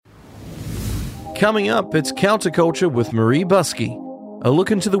Coming up, it's Counterculture with Marie Buskey. A look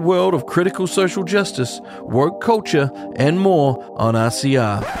into the world of critical social justice, woke culture, and more on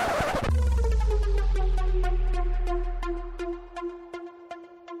RCR.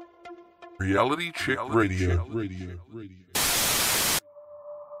 Reality Check Radio.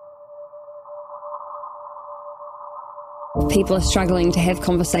 People are struggling to have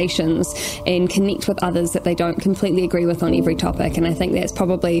conversations and connect with others that they don't completely agree with on every topic. And I think that's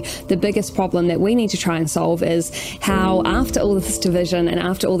probably the biggest problem that we need to try and solve is how, after all this division and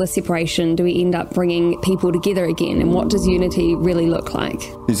after all this separation, do we end up bringing people together again? And what does unity really look like?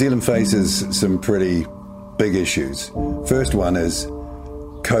 New Zealand faces some pretty big issues. First one is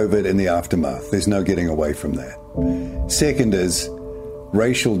COVID and the aftermath. There's no getting away from that. Second is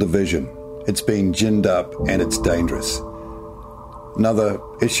racial division. It's been ginned up and it's dangerous. Another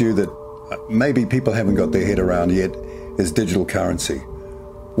issue that maybe people haven't got their head around yet is digital currency.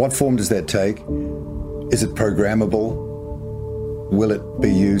 What form does that take? Is it programmable? Will it be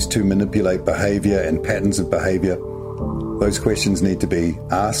used to manipulate behaviour and patterns of behaviour? Those questions need to be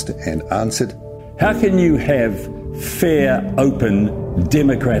asked and answered. How can you have fair, open,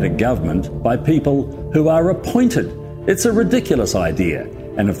 democratic government by people who are appointed? It's a ridiculous idea.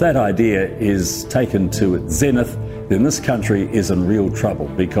 And if that idea is taken to its zenith, then this country is in real trouble,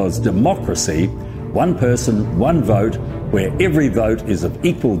 because democracy, one person, one vote, where every vote is of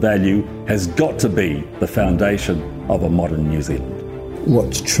equal value, has got to be the foundation of a modern New Zealand.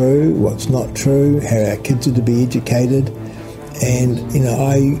 What's true, what's not true, how our kids are to be educated. And,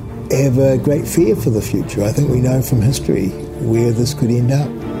 I have a great fear for the future. I think we know from history where this could end up.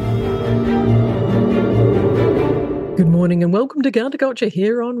 Good morning and welcome to Counterculture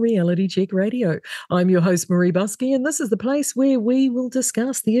here on Reality Check Radio. I'm your host Marie Buskey, and this is the place where we will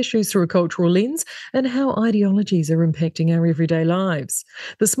discuss the issues through a cultural lens and how ideologies are impacting our everyday lives.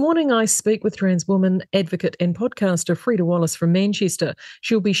 This morning I speak with trans woman, advocate and podcaster Freda Wallace from Manchester.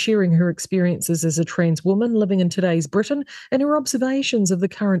 She'll be sharing her experiences as a trans woman living in today's Britain and her observations of the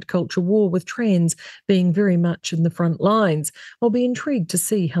current culture war, with trans being very much in the front lines. I'll be intrigued to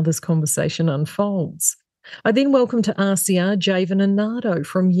see how this conversation unfolds. I then welcome to RCR Javen and Nardo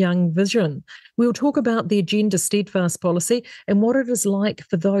from Young Vision. We'll talk about their gender steadfast policy and what it is like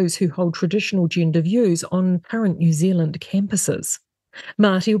for those who hold traditional gender views on current New Zealand campuses.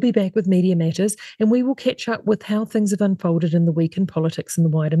 Marty will be back with Media Matters, and we will catch up with how things have unfolded in the week in politics and the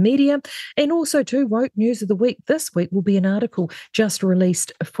wider media, and also too, woke news of the week. This week will be an article just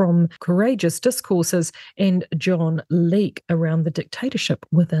released from Courageous Discourses and John Leake around the dictatorship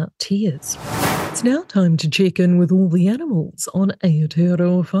without tears. It's now time to check in with all the animals on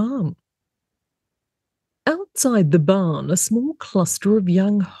Aotearoa Farm. Outside the barn, a small cluster of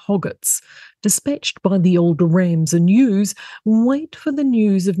young hoggets, dispatched by the older rams and ewes, wait for the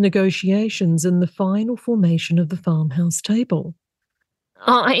news of negotiations in the final formation of the farmhouse table.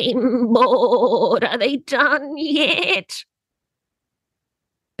 I'm bored. Are they done yet?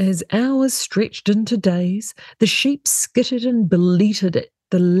 As hours stretched into days, the sheep skittered and bleated at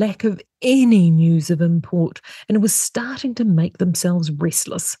the lack of any news of import, and it was starting to make themselves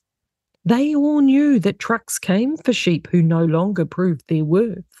restless. They all knew that trucks came for sheep who no longer proved their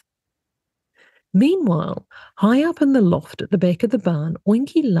worth. Meanwhile, high up in the loft at the back of the barn,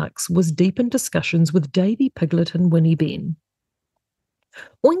 Oinky Lux was deep in discussions with Davy Piglet and Winnie Ben.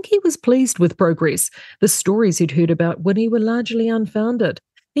 Oinky was pleased with progress. The stories he'd heard about Winnie were largely unfounded.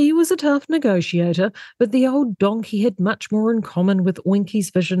 He was a tough negotiator, but the old donkey had much more in common with Oinky's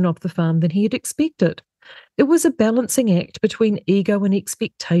vision of the farm than he had expected. It was a balancing act between ego and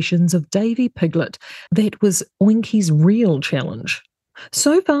expectations of Davy Piglet that was Oinky's real challenge.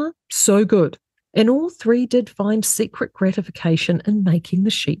 So far, so good, and all three did find secret gratification in making the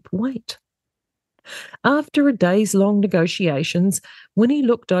sheep wait. After a day's-long negotiations, Winnie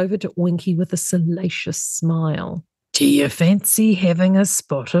looked over to Oinky with a salacious smile. "Do you fancy having a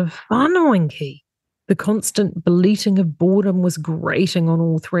spot of fun, Oinky?" The constant bleating of boredom was grating on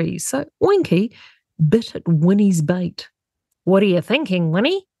all three, so Oinky bit at Winnie's bait. "What are you thinking,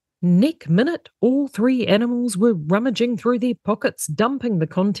 Winnie?" Next minute, all three animals were rummaging through their pockets, dumping the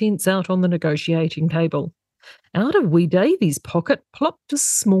contents out on the negotiating table. Out of wee Davy's pocket plopped a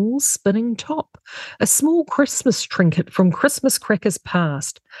small spinning top, a small Christmas trinket from Christmas crackers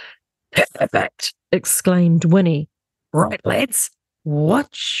past. "Perfect!" exclaimed Winnie. "Right, lads,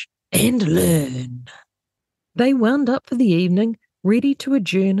 watch and learn." They wound up for the evening, ready to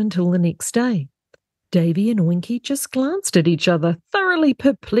adjourn until the next day. Davy and Oinky just glanced at each other, thoroughly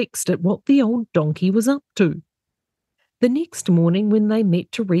perplexed at what the old donkey was up to. The next morning, when they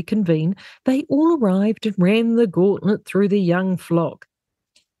met to reconvene, they all arrived and ran the gauntlet through the young flock.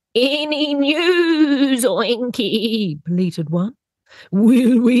 Any news, Oinky? Bleated one.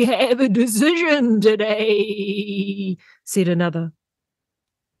 Will we have a decision today? Said another.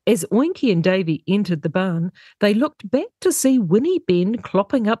 As Oinky and Davy entered the barn, they looked back to see Winnie Ben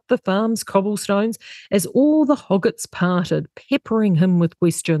clopping up the farm's cobblestones as all the hoggets parted, peppering him with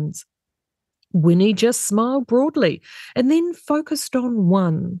questions. Winnie just smiled broadly and then focused on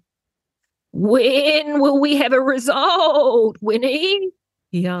one. When will we have a result, Winnie?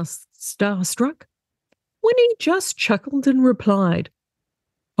 He asked, starstruck. Winnie just chuckled and replied,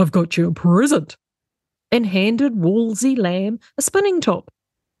 I've got you a present, and handed Wolsey Lamb a spinning top.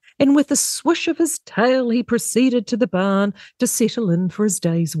 And with a swish of his tail, he proceeded to the barn to settle in for his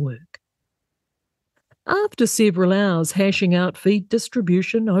day's work. After several hours hashing out feed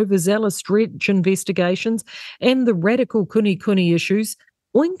distribution, overzealous dredge investigations, and the radical kuni issues,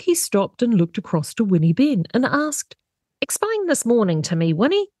 Oinky stopped and looked across to Winnie Ben and asked, Explain this morning to me,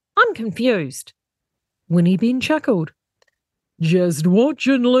 Winnie. I'm confused. Winnie Ben chuckled. Just watch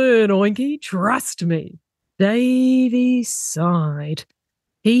and learn, Oinky, trust me. Davy sighed.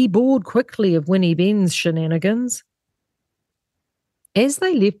 He bored quickly of Winnie Ben's shenanigans. As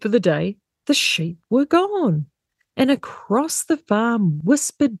they left for the day, the sheep were gone, and across the farm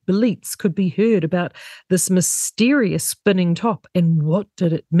whispered bleats could be heard about this mysterious spinning top and what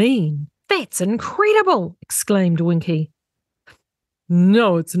did it mean. That's incredible, exclaimed Winky.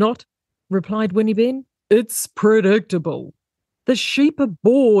 No, it's not, replied Winnie Ben. It's predictable. The sheep are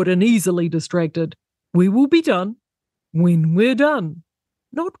bored and easily distracted. We will be done when we're done,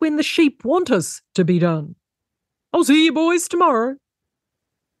 not when the sheep want us to be done. I'll see you boys tomorrow.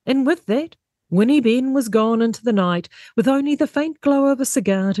 And with that, Winnie Ben was gone into the night with only the faint glow of a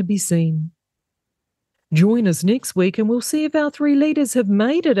cigar to be seen. Join us next week and we'll see if our three leaders have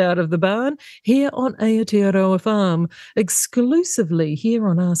made it out of the barn here on Aotearoa Farm, exclusively here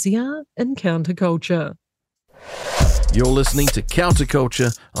on RCR and Counterculture. You're listening to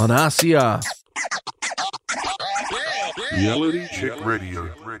Counterculture on RCR. Reality Check Radio.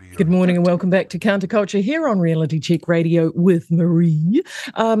 Good morning and welcome back to Counterculture here on Reality Check Radio with Marie.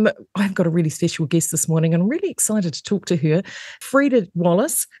 I've got a really special guest this morning and I'm really excited to talk to her. Freda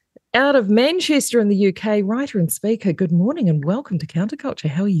Wallace, out of Manchester in the UK, writer and speaker. Good morning and welcome to Counterculture.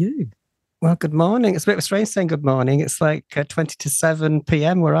 How are you? Well, good morning. It's a bit strange saying good morning. It's like 20 to 7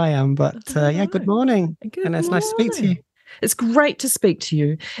 p.m. where I am, but yeah, good morning. And it's nice to speak to you. It's great to speak to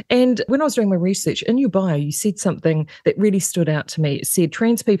you. And when I was doing my research, in your bio, you said something that really stood out to me. It said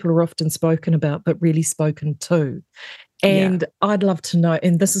trans people are often spoken about, but really spoken to. And I'd love to know,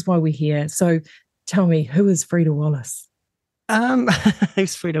 and this is why we're here. So tell me, who is Freda Wallace?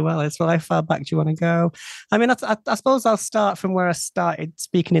 Who's Freda Wallace? Well, how far back do you want to go? I mean, I suppose I'll start from where I started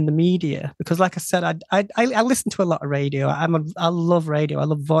speaking in the media, because like I said, I listen to a lot of radio. I love radio. I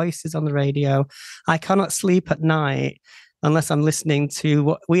love voices on the radio. I cannot sleep at night unless I'm listening to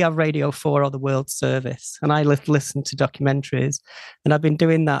what we have Radio 4 or the World Service. And I listen to documentaries. And I've been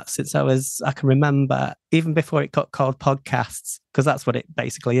doing that since I can remember, even before it got called podcasts, because that's what it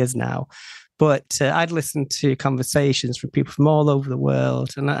basically is now. But I'd listen to conversations from people from all over the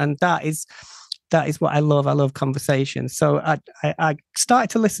world. And that is what I love. I love conversations. So I started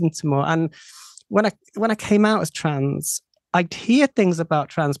to listen to more. And when I came out as trans, I'd hear things about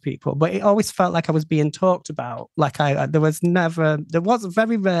trans people, but it always felt like I was being talked about. Like there was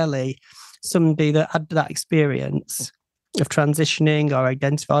very rarely somebody that had that experience of transitioning or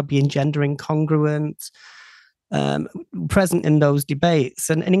identify or being gender incongruent, present in those debates.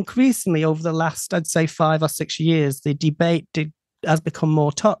 And increasingly over the last, I'd say 5 or 6 years, the debate has become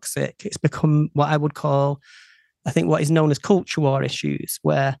more toxic. It's become what I would call, I think, what is known as culture war issues,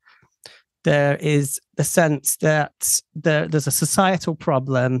 where there is the sense that there's a societal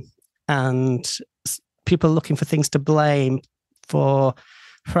problem and people are looking for things to blame for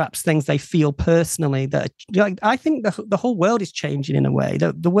perhaps things they feel personally. That, like, I think the whole world is changing in a way.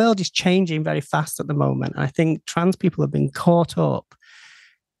 The world is changing very fast at the moment. I think trans people have been caught up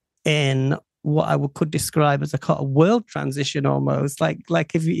in what I could describe as a kind of world transition almost. Like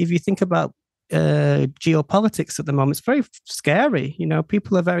if you think about geopolitics at the moment, it's very scary. You know,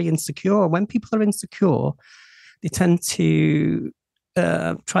 people are very insecure. When people are insecure, they tend to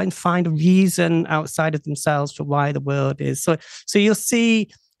try and find a reason outside of themselves for why the world is. So you'll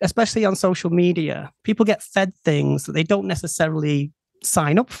see, especially on social media, people get fed things that they don't necessarily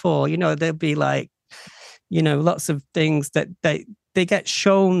sign up for. You know, there'll be like, you know, lots of things that they get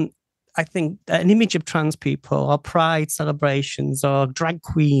shown I think an image of trans people or pride celebrations or drag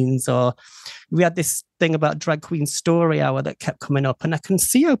queens, or we had this thing about drag queen story hour that kept coming up, and I can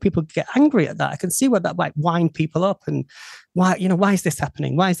see how people get angry at that. I can see where that might wind people up, and why is this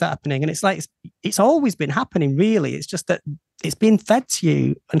happening? Why is that happening? And it's like, it's always been happening, really. It's just that it's been fed to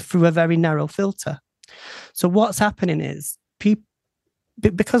you and through a very narrow filter. So what's happening is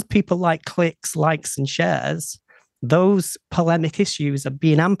because people like clicks, likes, and shares, those polemic issues are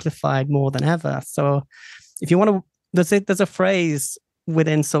being amplified more than ever. So if you want to, there's a phrase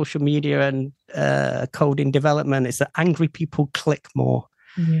within social media and coding development, it's that angry people click more.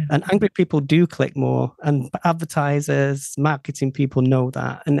 Yeah. And angry people do click more, and advertisers, marketing people know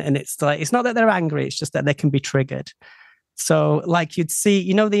that. And it's like, it's not that they're angry, it's just that they can be triggered. So like you'd see,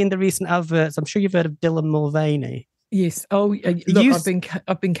 in the recent adverts, I'm sure you've heard of Dylan Mulvaney. Yes. Oh, look,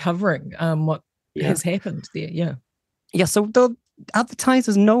 I've been covering what has happened there. Yeah. Yeah, so the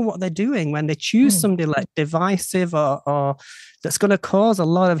advertisers know what they're doing when they choose somebody like divisive or that's going to cause a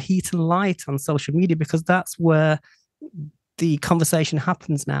lot of heat and light on social media, because that's where the conversation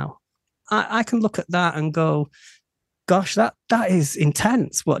happens now. I can look at that and go, gosh, that is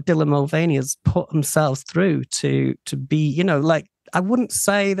intense what Dylan Mulvaney has put themselves through to be, like, I wouldn't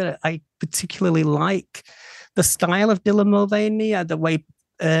say that I particularly like the style of Dylan Mulvaney, the way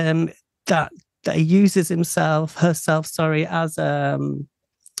that he uses herself, as an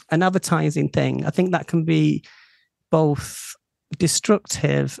advertising thing. I think that can be both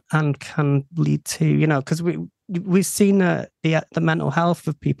destructive and can lead to, because we've seen the mental health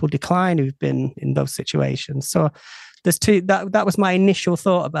of people decline who've been in those situations. So there's that was my initial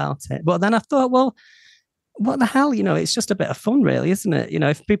thought about it. But then I thought, well, what the hell, it's just a bit of fun, really, isn't it?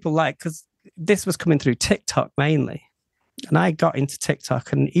 If people because this was coming through TikTok mainly. And I got into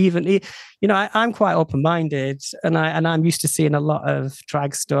TikTok, and even, I'm quite open-minded, and I'm used to seeing a lot of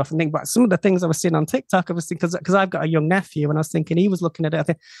drag stuff and think about some of the things I was seeing on TikTok. I was thinking, because I've got a young nephew, and I was thinking he was looking at it. I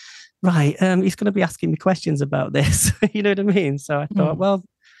think, right, he's going to be asking me questions about this. You know what I mean? So I thought, well,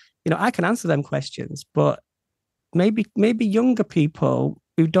 I can answer them questions, but maybe younger people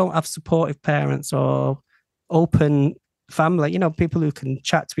who don't have supportive parents or open family, people who can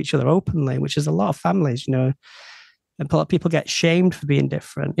chat to each other openly, which is a lot of families, and a lot of people get shamed for being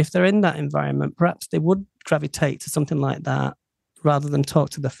different. If they're in that environment, perhaps they would gravitate to something like that rather than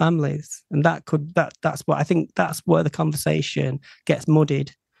talk to the families. And that's what I think, that's where the conversation gets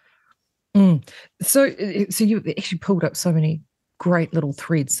muddied. So you actually pulled up so many great little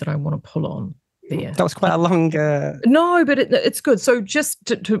threads that I want to pull on there. That was quite a long... No, but it's good. So just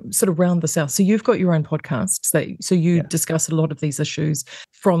to sort of round this out, so you've got your own podcasts, so you discuss a lot of these issues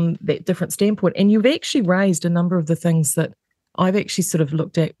from that different standpoint, and you've actually raised a number of the things that I've actually sort of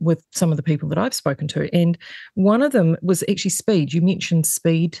looked at with some of the people that I've spoken to, and one of them was actually speed. You mentioned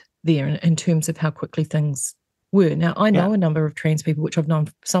speed there in terms of how quickly things were. Now, I know a number of trans people, which I've known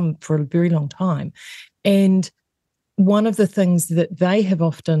some for a very long time, and one of the things that they have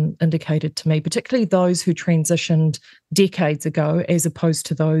often indicated to me, particularly those who transitioned decades ago, as opposed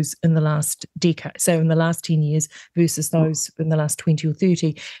to those in the last decade, so in the last 10 years versus those in the last 20 or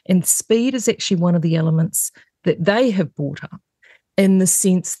 30, and speed is actually one of the elements that they have brought up, in the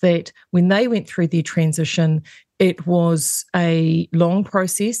sense that when they went through their transition, it was a long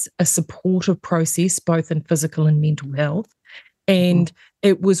process, a supportive process, both in physical and mental health, and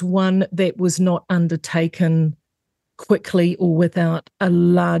it was one that was not undertaken quickly or without a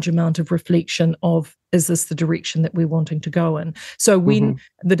large amount of reflection of, is this the direction that we're wanting to go in? So when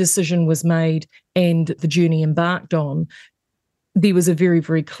the decision was made and the journey embarked on, there was a very,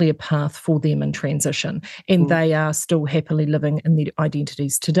 very clear path for them in transition, and they are still happily living in their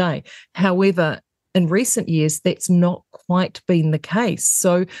identities today. However, in recent years, that's not quite been the case.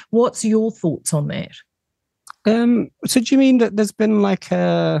 So what's your thoughts on that? So do you mean that there's been like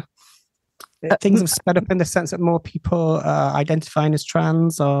things have sped up in the sense that more people are identifying as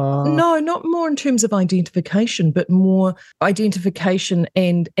trans, or? No, not more in terms of identification, but more identification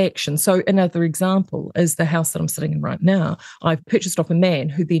and action. So another example is the house that I'm sitting in right now. I've purchased off a man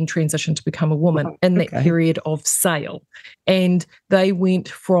who then transitioned to become a woman in that period of sale. And they went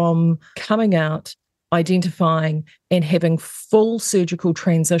from coming out, identifying, and having full surgical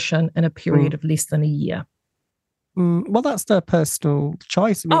transition in a period of less than a year. Well, that's their personal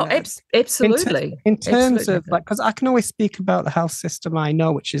choice. I mean, absolutely. In terms of, like, because I can always speak about the health system I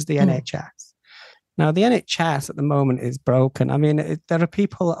know, which is the NHS. Now, the NHS at the moment is broken. I mean, there are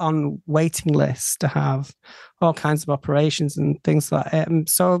people on waiting lists to have all kinds of operations and things like that.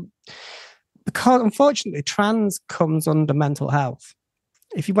 So, because unfortunately, trans comes under mental health.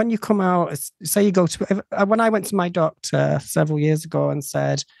 When you come out, say you go to, when I went to my doctor several years ago and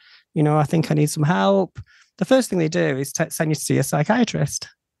said, I think I need some help. The first thing they do is send you to see a psychiatrist.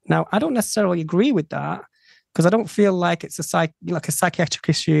 Now, I don't necessarily agree with that because I don't feel like it's a psychiatric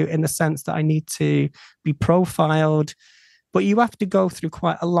issue in the sense that I need to be profiled. But you have to go through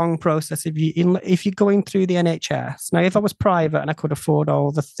quite a long process if you're going through the NHS. Now, if I was private and I could afford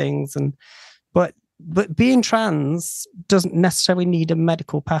all the things, but being trans doesn't necessarily need a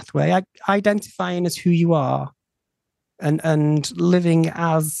medical pathway. Identifying as who you are and living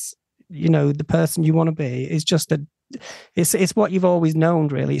as the person you want to be is just it's what you've always known,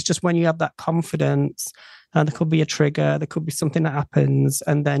 really. It's just when you have that confidence, and there could be a trigger, there could be something that happens,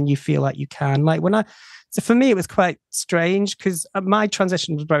 and then you feel like you can. So for me, it was quite strange because my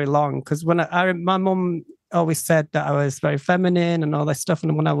transition was very long. Because my mum always said that I was very feminine and all this stuff,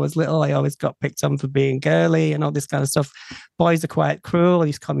 and when I was little, I always got picked on for being girly and all this kind of stuff. Boys are quite cruel. They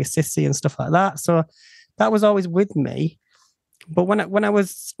used to call me sissy and stuff like that. So that was always with me. But when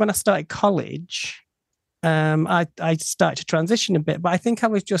I started college, I started to transition a bit. But I think I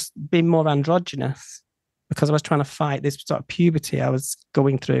was just being more androgynous because I was trying to fight this sort of puberty I was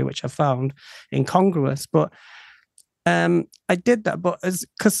going through, which I found incongruous. But I did that, but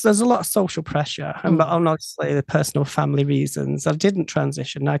because there's a lot of social pressure, and obviously the personal family reasons, I didn't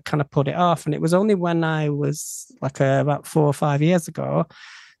transition. I kind of put it off, and it was only when I was about 4 or 5 years ago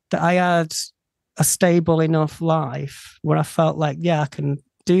that I had a stable enough life where I felt like, I can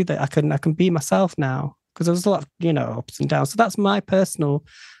do that. I can be myself now, because there was a lot of ups and downs. So that's my personal.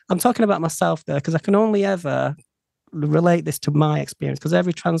 I'm talking about myself there because I can only ever relate this to my experience, because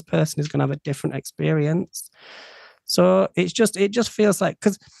every trans person is going to have a different experience. So it just feels like,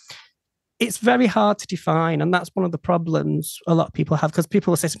 because it's very hard to define, and that's one of the problems a lot of people have, because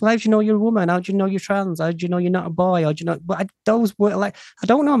people will say, well, how do you know you're a woman? How do you know you're trans? How do you know you're not a boy? How do you know? But those were like, I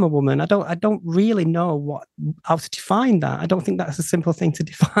don't know I'm a woman. I don't really know how to define that. I don't think that's a simple thing to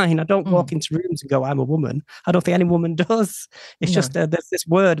define. I don't walk into rooms and go, I'm a woman. I don't think any woman does. It's just there's this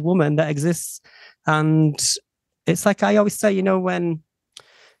word woman that exists, and it's like I always say,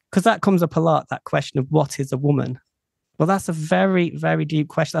 because that comes up a lot, that question of what is a woman. Well, that's a very, very deep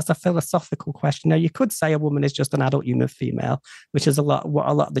question. That's a philosophical question. Now, you could say a woman is just an adult human female, which is what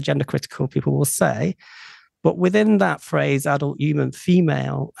a lot of the gender critical people will say. But within that phrase, adult human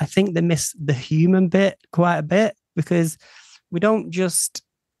female, I think they miss the human bit quite a bit, because we don't just,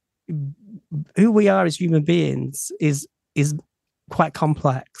 who we are as human beings is quite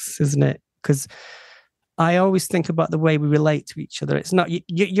complex, isn't it? Because I always think about the way we relate to each other. It's not,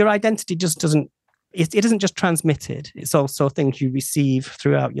 your identity just doesn't, it isn't just transmitted. It's also things you receive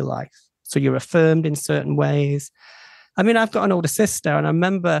throughout your life. So you're affirmed in certain ways. I mean, I've got an older sister, and I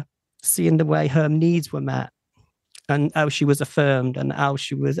remember seeing the way her needs were met and how she was affirmed and how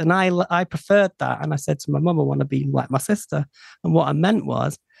she was. And I preferred that. And I said to my mum, I want to be like my sister. And what I meant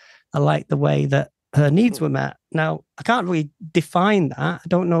was, I like the way that her needs were met. Now, I can't really define that. I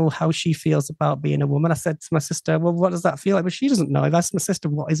don't know how she feels about being a woman. I said to my sister, well, what does that feel like? But she doesn't know. I've asked my sister,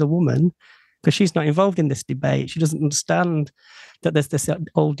 what is a woman? Because she's not involved in this debate. She doesn't understand that there's this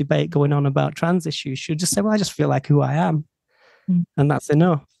old debate going on about trans issues. She'll just say, well, I just feel like who I am. And that's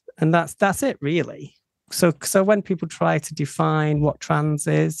enough. And that's it, really. So when people try to define what trans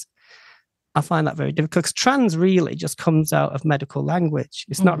is, I find that very difficult, because trans really just comes out of medical language.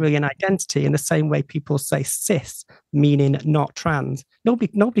 It's not really an identity in the same way people say cis, meaning not trans.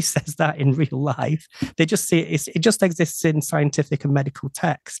 Nobody says that in real life. They just see it just exists in scientific and medical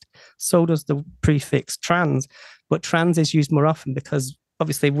text. So does the prefix trans. But trans is used more often because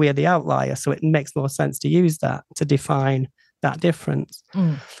obviously we're the outlier. So it makes more sense to use that to define that difference.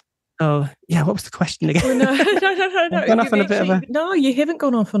 Oh, yeah, what was the question again? No. No, you haven't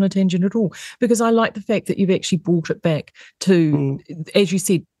gone off on a tangent at all, because I like the fact that you've actually brought it back to, as you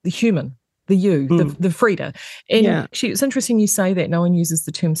said, the human, the you, the Frida. And actually, it's interesting you say that. No one uses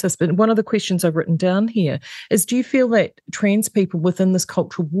the term cis, but one of the questions I've written down here is, do you feel that trans people within this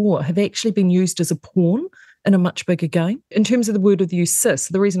cultural war have actually been used as a pawn in a much bigger game? In terms of the word of the use, cis,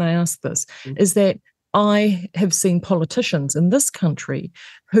 the reason I ask this is that I have seen politicians in this country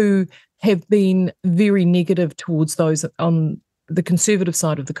who have been very negative towards those on the conservative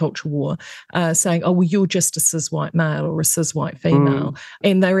side of the cultural war, saying, oh, well, you're just a cis white male or a cis white female.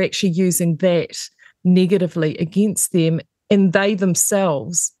 And they're actually using that negatively against them, and they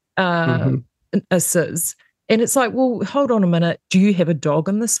themselves are cis. And it's like, well, hold on a minute. Do you have a dog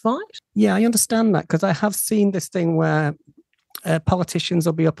in this fight? Yeah, I understand that, because I have seen this thing where politicians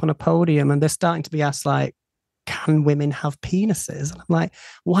will be up on a podium and they're starting to be asked, like, can women have penises? And I'm like,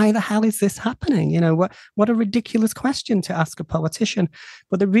 why the hell is this happening? What a ridiculous question to ask a politician.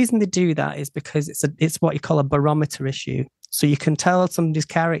 But the reason they do that is because it's what you call a barometer issue. So you can tell somebody's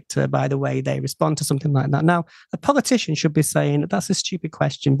character by the way they respond to something like that. Now, a politician should be saying, that's a stupid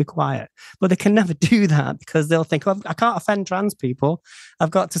question, be quiet. But they can never do that because they'll think, oh, I can't offend trans people.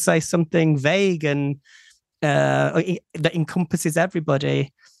 I've got to say something vague and that encompasses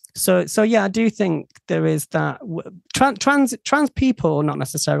everybody. So yeah, I do think there is that. Trans people, not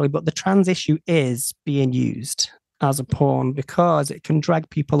necessarily, but the trans issue is being used as a pawn because it can drag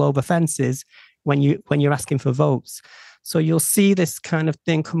people over fences when you're asking for votes. So you'll see this kind of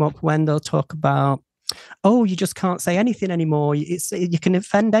thing come up when they'll talk about, oh, you just can't say anything anymore. You can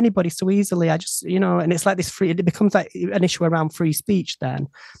offend anybody so easily. And it's like this it becomes like an issue around free speech then.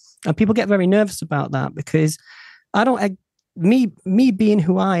 And people get very nervous about that because me being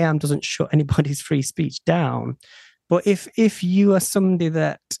who I am doesn't shut anybody's free speech down. But if you are somebody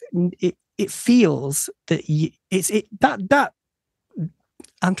that it feels that that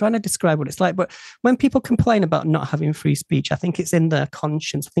I'm trying to describe what it's like, but when people complain about not having free speech, I think it's in their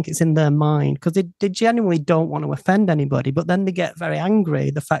conscience. I think it's in their mind because they genuinely don't want to offend anybody, but then they get very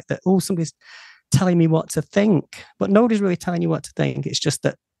angry. The fact that, oh, somebody's telling me what to think, but nobody's really telling you what to think. It's just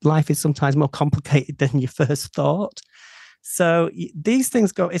that life is sometimes more complicated than you first thought. So these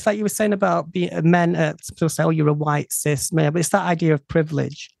things go, it's like you were saying about being men, people say, oh, you're a white cis male, but it's that idea of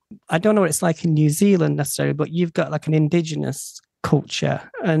privilege. I don't know what it's like in New Zealand necessarily, but you've got like an indigenous culture.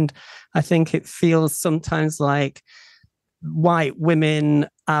 And I think it feels sometimes like white women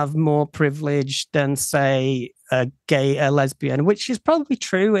have more privilege than, say, a gay, a lesbian, which is probably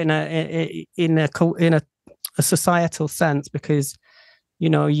true in a societal sense because,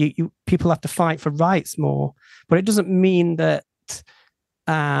 you people have to fight for rights more. But it doesn't mean that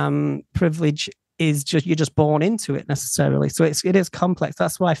privilege is just you're just born into it necessarily. So it is complex.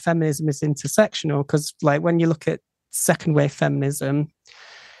 That's why feminism is intersectional, because like when you look at second wave feminism,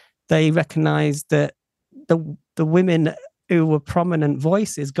 they recognize that the women who were prominent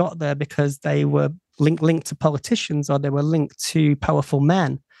voices got there because they were linked to politicians, or they were linked to powerful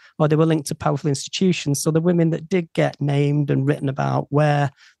men, or they were linked to powerful institutions. So the women that did get named and written about were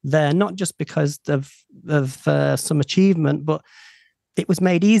there not just because of some achievement, but it was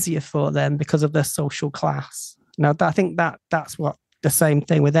made easier for them because of their social class. Now, I think that's what the same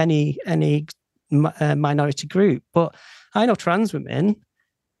thing with any minority group. But I know trans women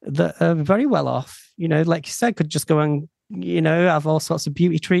that are very well off. Like you said, could just go and have all sorts of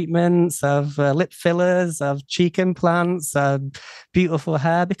beauty treatments, have lip fillers, have cheek implants, beautiful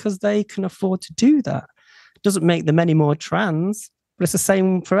hair, because they can afford to do that. It doesn't make them any more trans, but it's the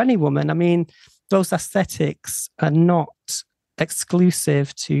same for any woman. I mean, those aesthetics are not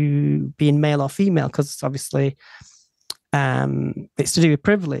exclusive to being male or female, because obviously it's to do with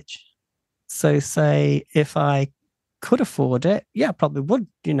privilege. So say if I could afford it, yeah, I probably would,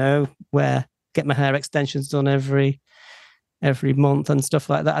 get my hair extensions done every month and stuff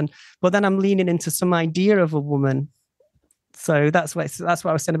like that. But then I'm leaning into some idea of a woman. So that's why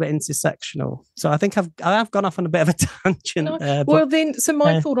I was saying a bit intersectional. So I think I've gone off on a bit of a tangent there. So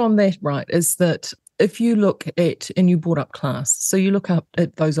my thought on that, right, is that if you look at, and you brought up class, so you look up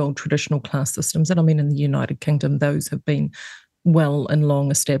at those old traditional class systems, and I mean in the United Kingdom, those have been well and long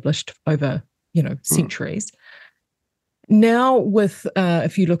established over, centuries. Now with,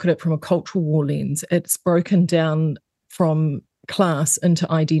 if you look at it from a cultural war lens, it's broken down from class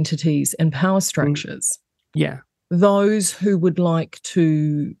into identities and power structures. Yeah. Those who would like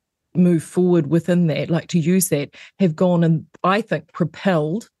to move forward within that, like to use that, have gone and, I think,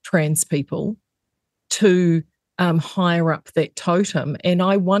 propelled trans people to higher up that totem. And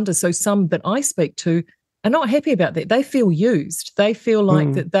I wonder, so some that I speak to are not happy about that. They feel used. They feel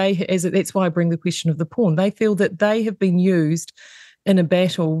like that that's why I bring the question of the pawn. They feel that they have been used in a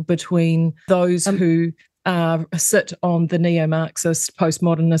battle between those who sit on the neo-Marxist,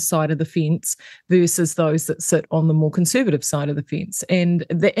 postmodernist side of the fence versus those that sit on the more conservative side of the fence. And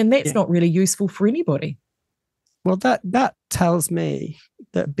that's not really useful for anybody. Well, that tells me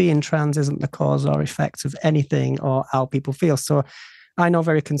that being trans isn't the cause or effect of anything or how people feel. So I know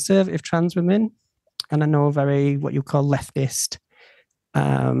very conservative trans women, and I know very what you call leftist,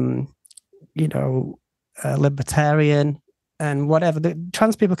 libertarian, and whatever. The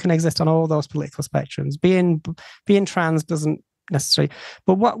trans people can exist on all those political spectrums. Being trans doesn't necessarily.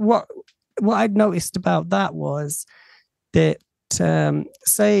 But what I'd noticed about that was that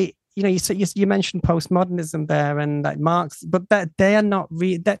say, you mentioned postmodernism there and like Marx, but that they are not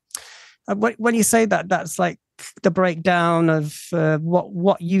that. When you say that, that's like the breakdown of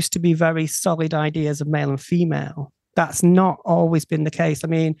what used to be very solid ideas of male and female. That's not always been the case. I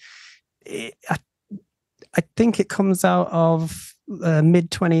mean, I think it comes out of mid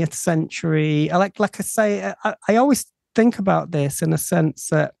 20th century. Like I say, I always think about this in a sense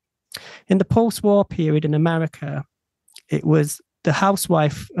that in the post-war period in America, it was the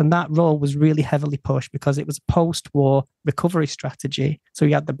housewife, and that role was really heavily pushed because it was a post-war recovery strategy. So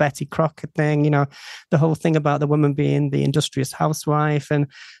you had the Betty Crocker thing, you know, the whole thing about the woman being the industrious housewife, and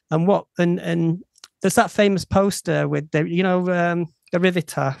there's that famous poster with the, you know, the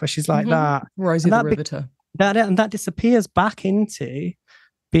Riveter, where she's like that, Rosie the Riveter, that disappears back into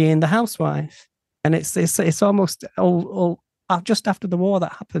being the housewife, and it's almost all just after the war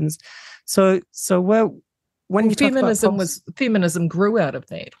that happens. So when you feminism grew out of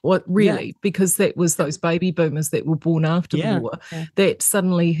that, because that was those baby boomers that were born after the war that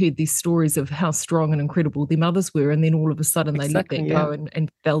suddenly heard these stories of how strong and incredible their mothers were, and then all of a sudden they let that go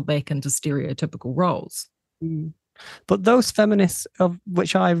and fell back into stereotypical roles. But those feminists of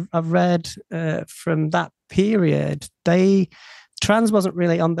which I've read from that period, trans wasn't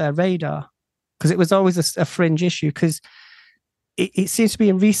really on their radar because it was always a fringe issue, because it seems to be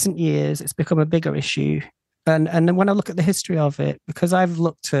in recent years it's become a bigger issue. And then when I look at the history of it, because I've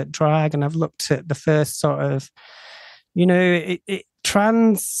looked at drag and I've looked at the first sort of, you know,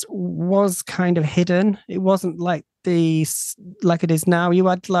 trans was kind of hidden. It wasn't like it is now. You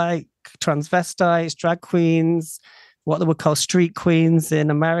had like transvestites, drag queens, what they would call street queens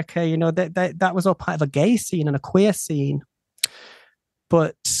in America. You know, that was all part of a gay scene and a queer scene.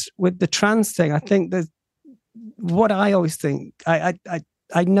 But with the trans thing, I think there's what I always think I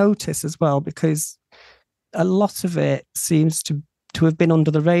notice as well, because a lot of it seems to have been under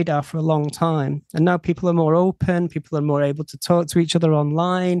the radar for a long time. And now people are more open, people are more able to talk to each other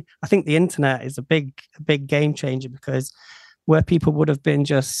online. I think the internet is a big game changer, because where people would have been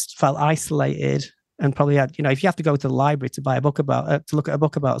just felt isolated and probably had, you know, if you have to go to the library to buy a book about, to look at a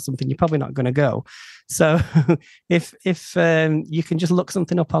book about something, you're probably not going to go. So if you can just look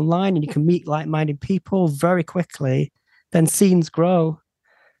something up online and you can meet like-minded people very quickly, then scenes grow.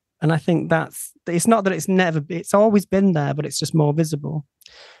 And I think it's not that it's always been there, but it's just more visible.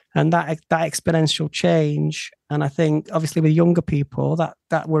 And that exponential change. And I think obviously with younger people,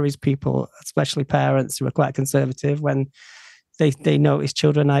 that worries people, especially parents who are quite conservative, when they notice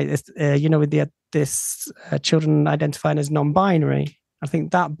children, with this children identifying as non-binary. I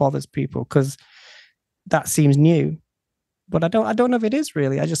think that bothers people because that seems new. But I don't know if it is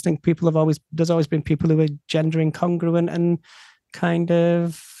really. I just think there's always been people who are gender incongruent and kind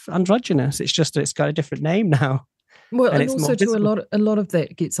of androgynous. It's just that it's got a different name now. Well, and also too, a lot of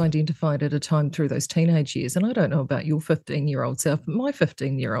that gets identified at a time through those teenage years. And I don't know about your 15-year-old self, but my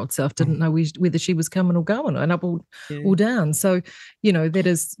 15-year-old self didn't know whether she was coming or going, and up or down. So, you know, that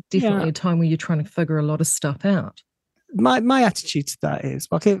is definitely a time where you're trying to figure a lot of stuff out. My attitude to that is,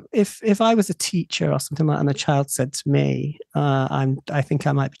 okay, if I was a teacher or something like that and a child said to me, I think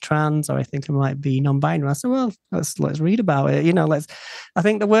I might be trans, or I think I might be non-binary, I said, well, let's read about it. You know, I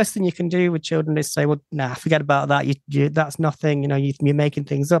think the worst thing you can do with children is say, well, nah, forget about that. You that's nothing. You know, you're making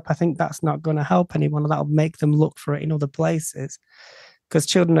things up. I think that's not going to help anyone. That'll make them look for it in other places, because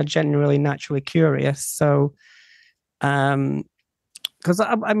children are generally naturally curious. So, because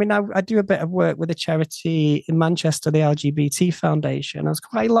I do a bit of work with a charity in Manchester, the LGBT Foundation. There's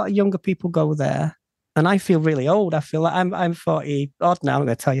quite a lot of younger people go there, and I feel really old. I feel like I'm 40 odd now. I'm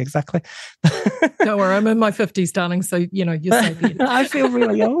going to tell you exactly. Don't worry, I'm in my 50s, darling. So you know you're sapient. I feel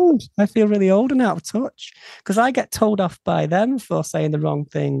really old. I feel really old and out of touch, because I get told off by them for saying the wrong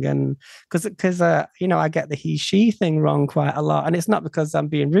thing, and because I get the he/she thing wrong quite a lot, and it's not because I'm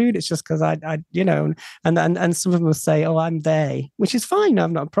being rude. It's just because I and some of them will say, "Oh, I'm they," which is fine.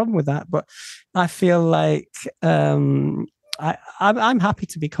 I've not a problem with that, but I feel like I'm happy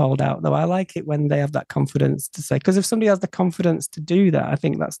to be called out, though. I like it when they have that confidence to say, because if somebody has the confidence to do that, I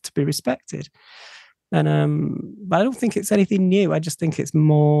think that's to be respected. And but I don't think it's anything new. I just think it's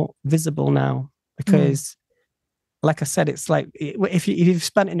more visible now, because, like I said, it's like if you've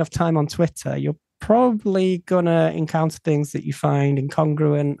spent enough time on Twitter, you're probably gonna encounter things that you find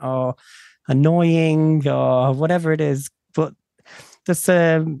incongruent or annoying or whatever it is. But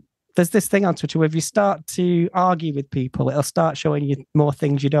there's this thing on Twitter where if you start to argue with people, it'll start showing you more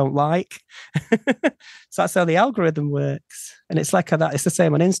things you don't like. So that's how the algorithm works. And it's like that. It's the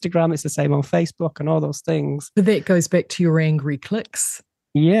same on Instagram. It's the same on Facebook and all those things. But that goes back to your angry clicks.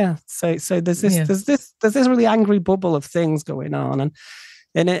 Yeah. So there's this really angry bubble of things going on,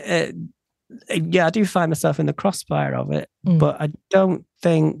 and I do find myself in the crossfire of it. But I don't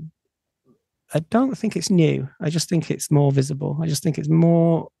think it's new. I just think it's more visible. I just think it's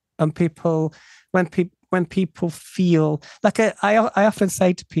more. And people, when people feel like I often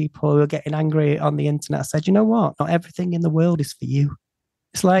say to people who are getting angry on the internet, I said, you know what? Not everything in the world is for you.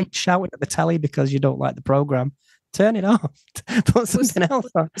 It's like shouting at the telly because you don't like the program. turn it off, put something else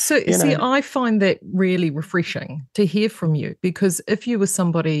on. So, see, I find that really refreshing to hear from you, because if you were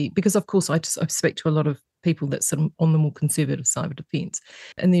somebody, because of course I speak to a lot of people that sit on the more conservative side of the fence,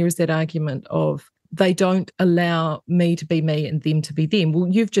 and there is that argument of they don't allow me to be me and them to be them. Well,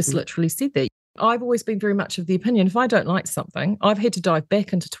 you've just literally said that. I've always been very much of the opinion, if I don't like something, I've had to dive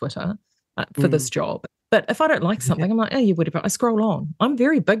back into Twitter for this job. But if I don't like something, I'm like, oh, yeah, whatever. I scroll on. I'm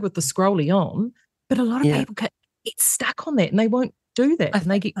very big with the scrolling on, but a lot of people get stuck on that and they won't do that.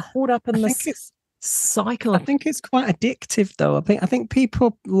 And they get caught up in this cycle. I think it's quite addictive, though. I think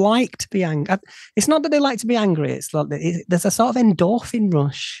people like to be angry. It's not that they like to be angry. It's like there's a sort of endorphin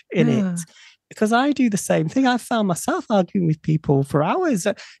rush in it. Because I do the same thing. I found myself arguing with people for hours.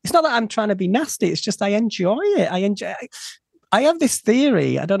 It's not that I'm trying to be nasty. It's just I enjoy it. I have this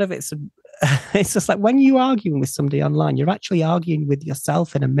theory. I don't know if it's it's just like when you're arguing with somebody online, you're actually arguing with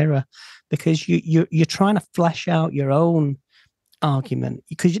yourself in a mirror, because you're trying to flesh out your own argument.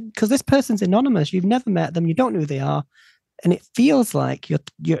 Because this person's anonymous. You've never met them. You don't know who they are. And it feels like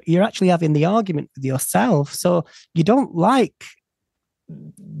you're actually having the argument with yourself. So you don't like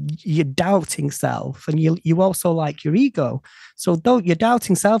your doubting self, and you also like your ego. So though your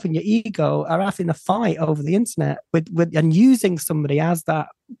doubting self and your ego are having a fight over the internet with and using somebody as that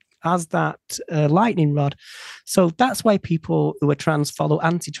lightning rod. So that's why people who are trans follow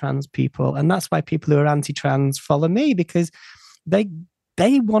anti-trans people, and that's why people who are anti-trans follow me, because they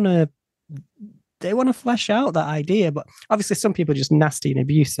want to flesh out that idea. But obviously some people are just nasty and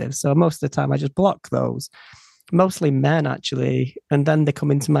abusive, so most of the time I just block those. Mostly men, actually, and then they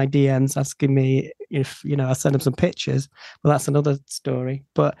come into my DMs asking me if I send them some pictures. Well, that's another story.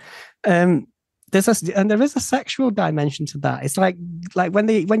 But there is a sexual dimension to that. It's like when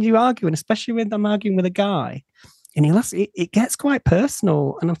you argue, and especially when I'm arguing with a guy, and it gets quite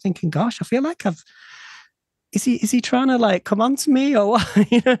personal, and I'm thinking, gosh, I feel like is he trying to like come on to me or what?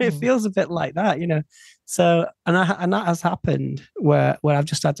 It feels a bit like that, So, and that has happened where I've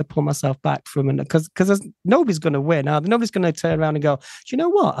just had to pull myself back from it, because nobody's going to win. Nobody's going to turn around and go, do you know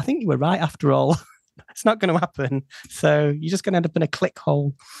what? I think you were right after all. It's not going to happen. So you're just going to end up in a click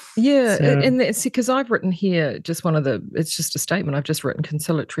hole. Yeah. So, and it's because I've written here it's just a statement. I've just written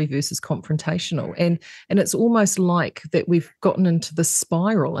conciliatory versus confrontational. And it's almost like that we've gotten into this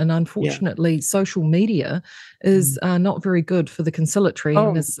spiral. And unfortunately, social media is not very good for the conciliatory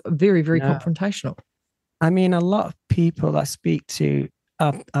and is very, very confrontational. I mean, a lot of people I speak to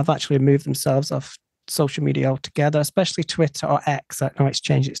have actually moved themselves off social media altogether, especially Twitter or X. I know it's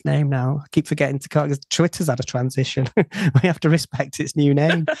changed its name now. I keep forgetting to call it, because Twitter's had a transition. We have to respect its new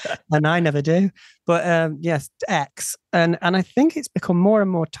name, and I never do. But yes, X. And I think it's become more and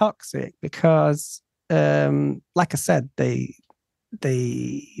more toxic because, like I said, the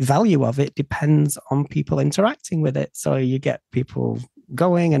value of it depends on people interacting with it. So you get people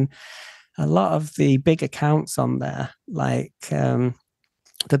going, and a lot of the big accounts on there, like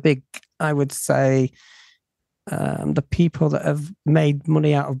I would say, the people that have made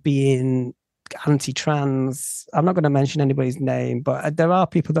money out of being anti-trans, I'm not going to mention anybody's name, but there are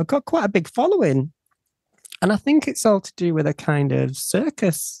people that have got quite a big following. And I think it's all to do with a kind of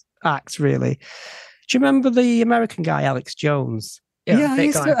circus act, really. Do you remember the American guy, Alex Jones? Yeah,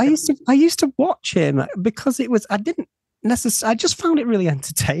 I used to watch him because it was, I just found it really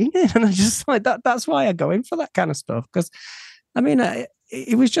entertaining, and I just like that. That's why I go in for that kind of stuff, because I mean,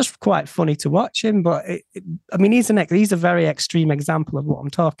 it was just quite funny to watch him. But he's a very extreme example of what I'm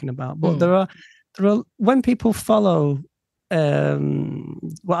talking about. But there are when people follow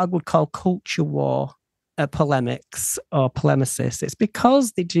what I would call culture war polemics or polemicists, it's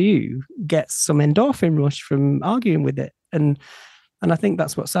because they do get some endorphin rush from arguing with it, and I think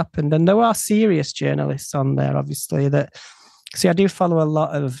that's what's happened. And there are serious journalists on there, obviously. I do follow a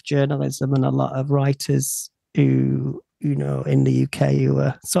lot of journalism and a lot of writers who, in the UK, who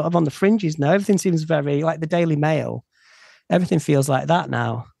are sort of on the fringes now. Everything seems very, like the Daily Mail, everything feels like that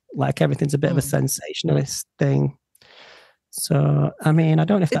now. Like everything's a bit of a sensationalist thing. So, I mean, I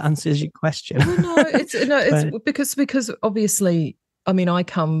don't know if that answers your question. Well, it's because obviously, I mean, I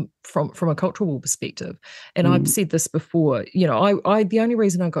come from a cultural war perspective, and I've said this before. I the only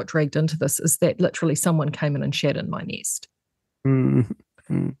reason I got dragged into this is that literally someone came in and shat in my nest.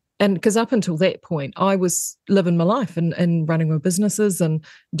 Mm-hmm. And because up until that point, I was living my life and running my businesses and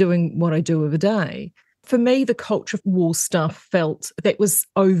doing what I do every day. For me, the culture war stuff felt that was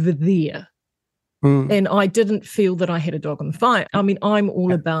over there. And I didn't feel that I had a dog in the fight. I mean, I'm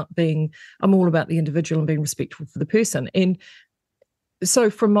all about the individual and being respectful for the person. And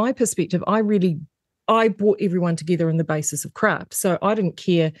so from my perspective, I brought everyone together on the basis of craft. So I didn't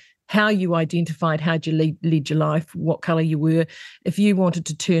care how you identified, how you lead your life, what colour you were. If you wanted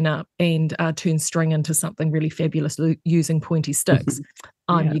to turn up and turn string into something really fabulous using pointy sticks,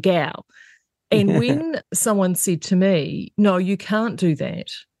 I'm your gal. And when someone said to me, no, you can't do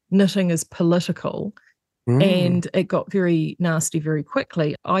that, knitting is political, and it got very nasty very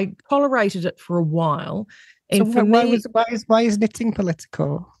quickly, I tolerated it for a while. And so for why is knitting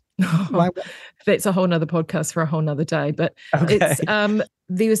political? That's a whole nother podcast for a whole nother day. But it's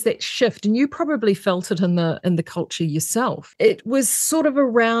there was that shift, and you probably felt it in the culture yourself. It was sort of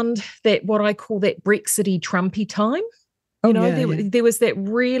around that, what I call that Brexity Trumpy time. There was that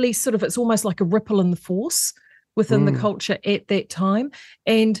really sort of, it's almost like a ripple in the force within the culture at that time.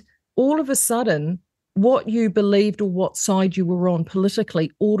 And all of a sudden, what you believed or what side you were on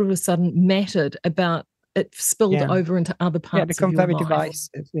politically all of a sudden mattered about. It spilled over into other parts of your life. It became very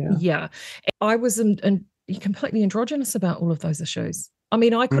divisive. Yeah. I was completely androgynous about all of those issues. I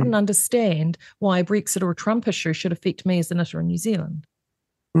mean, I couldn't understand why a Brexit or a Trump issue should affect me as a knitter in New Zealand.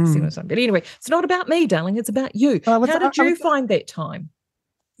 But anyway, it's not about me, darling. It's about you. How did you find that time?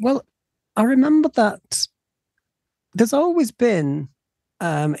 Well, I remember that there's always been,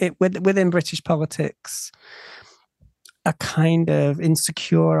 within British politics, a kind of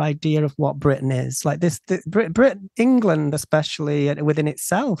insecure idea of what Britain is. Like this, England, especially within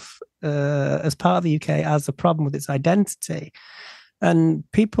itself, as part of the UK, has a problem with its identity. And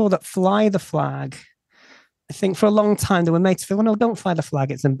people that fly the flag, I think for a long time they were made to feel, well, no, don't fly the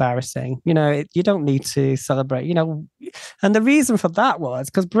flag, it's embarrassing. You you don't need to celebrate, And the reason for that was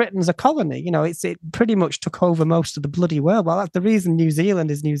because Britain's a colony, it pretty much took over most of the bloody world. Well, that's the reason New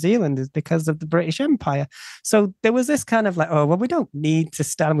Zealand is because of the British Empire. So there was this kind of like, oh, well, we don't need to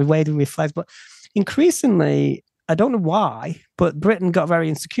stand with waving with flags. But increasingly, I don't know why, but Britain got very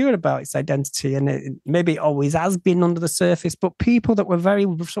insecure about its identity, and maybe it always has been under the surface, but people that were very,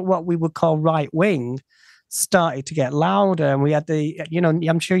 what we would call right-wing, started to get louder. And we had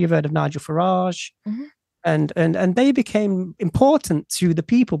I'm sure you've heard of Nigel Farage, and they became important to the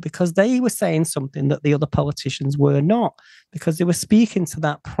people because they were saying something that the other politicians were not, because they were speaking to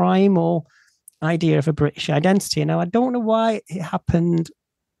that primal idea of a British identity. Now, I don't know why it happened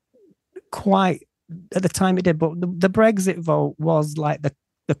quite at the time it did, but the Brexit vote was like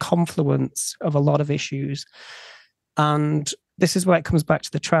the confluence of a lot of issues. And this is where it comes back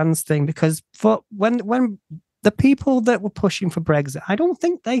to the trans thing, because when the people that were pushing for Brexit, I don't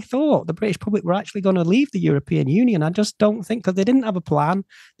think they thought the British public were actually going to leave the European Union. I just don't think, because they didn't have a plan.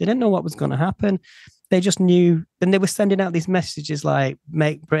 They didn't know what was going to happen. They just knew, and they were sending out these messages like,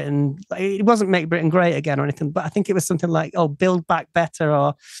 make Britain, it wasn't make Britain great again or anything, but I think it was something like, oh, build back better,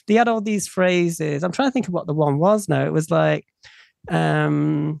 or they had all these phrases. I'm trying to think of what the one was now. It was like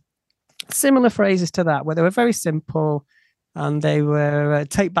similar phrases to that, where they were very simple, and they were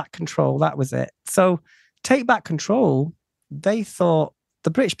take back control. That was it. So take back control, they thought,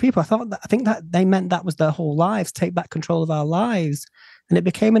 the British people, I think that they meant that was their whole lives, take back control of our lives. And it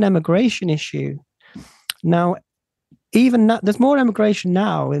became an emigration issue. Now, even now, there's more immigration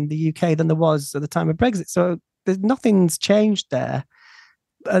now in the UK than there was at the time of Brexit. So nothing's changed there.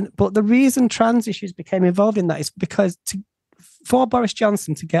 But the reason trans issues became involved in that is because for Boris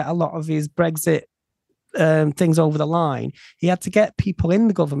Johnson to get a lot of his Brexit things over the line, he had to get people in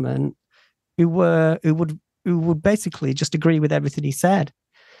the government who would basically just agree with everything he said,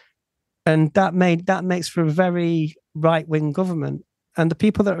 and that makes for a very right-wing government. And the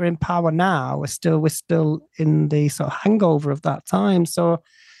people that are in power now we're still in the sort of hangover of that time. So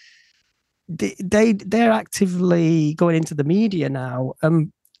they're actively going into the media now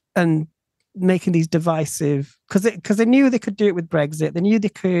and making these divisive, because they knew they could do it with Brexit. They knew they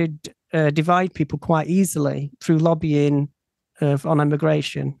could divide people quite easily through lobbying on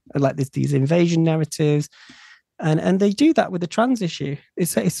immigration, like these invasion narratives. And they do that with the trans issue.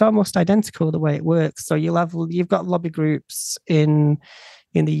 It's almost identical the way it works. So you've got lobby groups in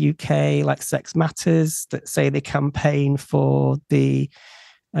the UK like Sex Matters that say they campaign for the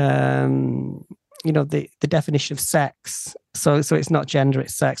definition of sex. So it's not gender,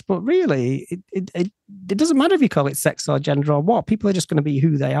 it's sex. But really, it doesn't matter if you call it sex or gender or what. People are just going to be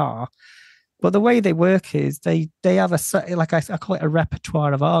who they are. But the way they work is they have I call it a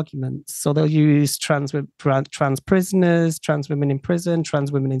repertoire of arguments. So they'll use trans prisoners, trans women in prison,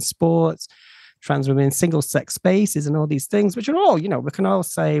 trans women in sports, trans women in single sex spaces, and all these things, which are all, we can all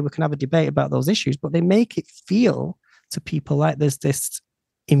say, we can have a debate about those issues, but they make it feel to people like there's this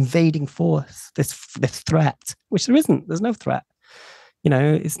invading force, this threat, which there isn't. There's no threat.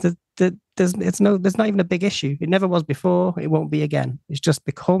 there's not even a big issue. It never was before. It won't be again. It's just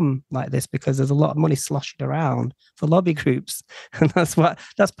become like this because there's a lot of money sloshing around for lobby groups, and that's part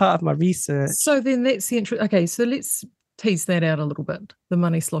of my research. So then that's the interest. Okay, so let's tease that out a little bit. The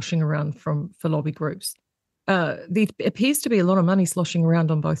money sloshing around for lobby groups. There appears to be a lot of money sloshing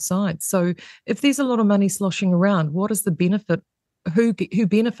around on both sides. So if there's a lot of money sloshing around, what is the benefit? Who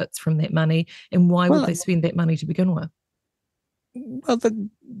benefits from that money, and why would they spend that money to begin with? Well,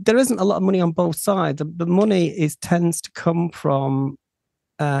 there isn't a lot of money on both sides. The money tends to come from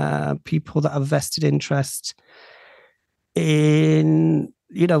people that have vested interest in,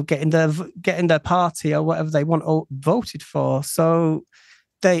 getting their party or whatever they want voted for. So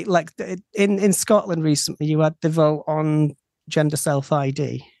they, like in Scotland recently, you had the vote on gender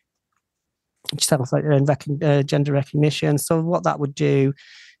self-ID, gender recognition. So what that would do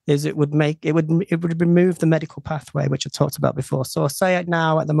is it would remove the medical pathway, which I talked about before. So say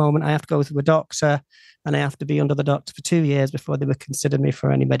now at the moment, I have to go to a doctor and I have to be under the doctor for 2 years before they would consider me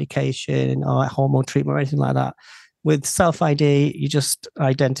for any medication or hormone treatment or anything like that. With self-ID, you just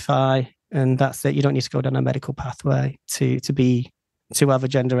identify and that's it. You don't need to go down a medical pathway to have a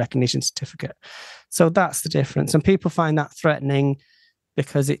gender recognition certificate. So that's the difference. And people find that threatening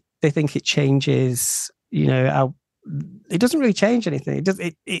because they think it changes, how it doesn't really change anything.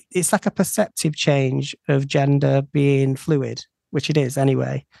 It's like a perceptive change of gender being fluid, which it is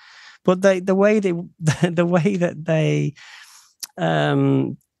anyway. But the way that they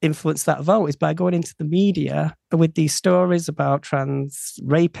influence that vote is by going into the media with these stories about trans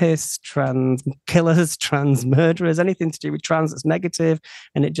rapists, trans killers, trans murderers, anything to do with trans that's negative,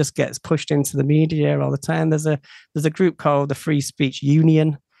 and it just gets pushed into the media all the time. There's a group called the Free Speech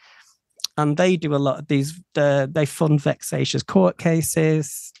Union, and they do a lot of these. They fund vexatious court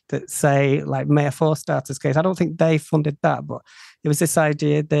cases that say, like Mayor Forstarter's case. I don't think they funded that, but it was this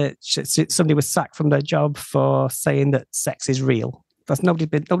idea that somebody was sacked from their job for saying that sex is real.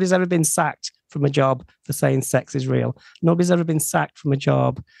 Nobody's ever been sacked from a job for saying sex is real. Nobody's ever been sacked from a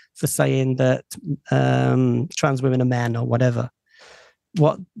job for saying that trans women are men or whatever.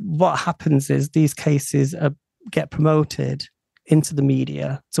 What happens is these cases get promoted into the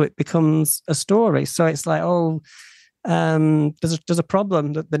media, so it becomes a story. So it's like, there's a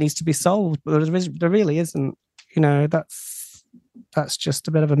problem that needs to be solved, but there really isn't. That's just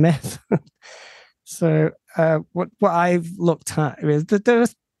a bit of a myth. So what I've looked at is that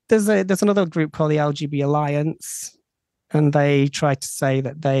there's another group called the LGB Alliance, and they try to say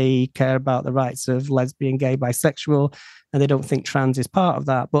that they care about the rights of lesbian, gay, bisexual, and they don't think trans is part of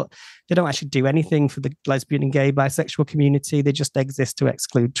that. But they don't actually do anything for the lesbian and gay, bisexual community. They just exist to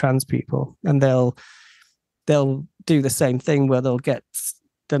exclude trans people, and they'll do the same thing where they'll get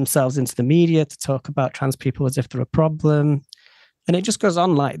themselves into the media to talk about trans people as if they're a problem, and it just goes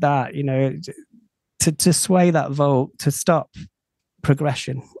on like that. To sway that vote, to stop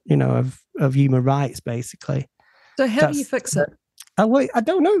progression, of human rights, basically. So how do you fix it? I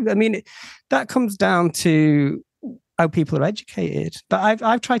don't know. I mean, that comes down to how people are educated. But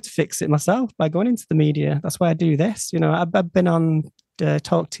I've tried to fix it myself by going into the media. That's why I do this. I've been on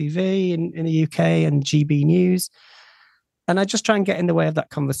Talk TV in the UK and GB News, and I just try and get in the way of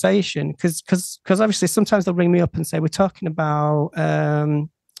that conversation because obviously sometimes they'll ring me up and say, we're talking about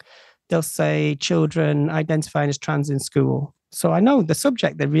they'll say children identifying as trans in school. So I know the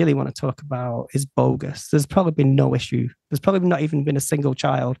subject they really want to talk about is bogus. There's probably been no issue. There's probably not even been a single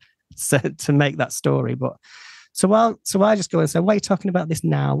child to make that story. But so I just go and say, why are you talking about this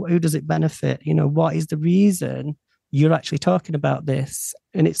now? Who does it benefit? What is the reason you're actually talking about this?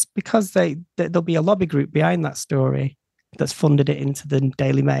 And it's because there'll be a lobby group behind that story that's funded it into the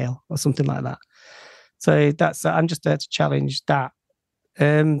Daily Mail or something like that. So I'm just there to challenge that.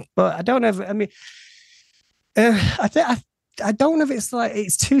 But I don't know. I don't know if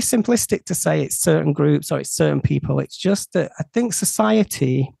it's too simplistic to say it's certain groups or it's certain people. It's just that I think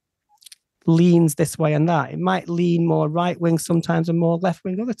society leans this way and that. It might lean more right wing sometimes and more left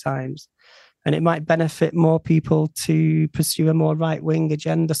wing other times, and it might benefit more people to pursue a more right wing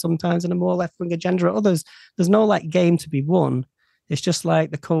agenda sometimes and a more left wing agenda at others. There's no game to be won. It's just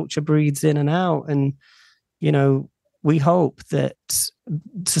like the culture breeds in and out, and we hope that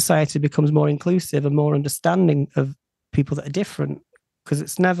society becomes more inclusive and more understanding of people that are different, because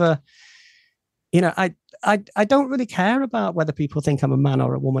it's never, I don't really care about whether people think I'm a man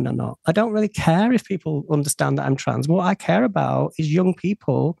or a woman or not. I don't really care if people understand that I'm trans. What I care about is young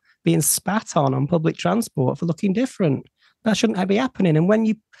people being spat on public transport for looking different. That shouldn't be happening.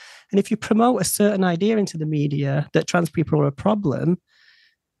 And if you promote a certain idea into the media that trans people are a problem,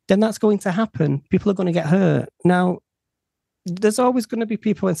 then that's going to happen. People are going to get hurt. Now, there's always going to be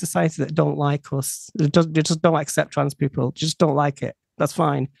people in society that don't like us. They just don't accept trans people. Just don't like it. That's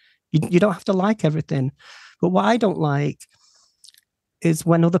fine. You don't have to like everything. But what I don't like is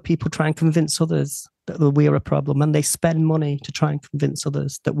when other people try and convince others that we're a problem, and they spend money to try and convince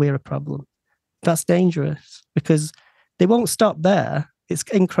others that we're a problem. That's dangerous, because they won't stop there. It's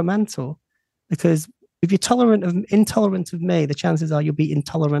incremental, because if you're intolerant of me, the chances are you'll be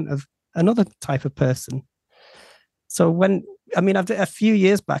intolerant of another type of person. So a few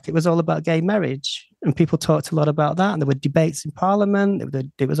years back, it was all about gay marriage, and people talked a lot about that, and there were debates in Parliament.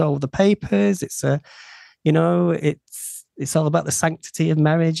 It was all over the papers. It's all about the sanctity of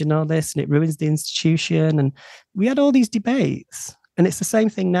marriage and all this, and it ruins the institution. And we had all these debates, and it's the same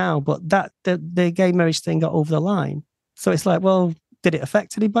thing now, but the gay marriage thing got over the line. So it's like, well, did it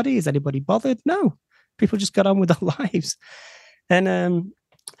affect anybody? Is anybody bothered? No, people just got on with their lives. And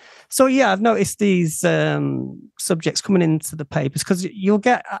so, yeah, I've noticed these subjects coming into the papers, because you'll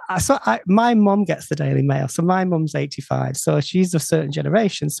get, my mum gets the Daily Mail. So my mum's 85. So she's of a certain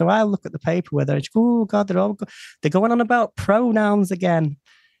generation. So I look at the paper where they're, oh God, they're going on about pronouns again.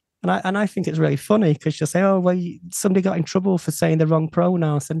 And I think it's really funny, because she'll say, oh, well, somebody got in trouble for saying the wrong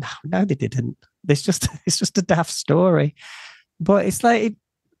pronouns. And no, they didn't. It's just a daft story. But it's like,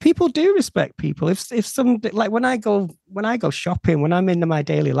 people do respect people. If somebody, like when I go shopping, when I'm in my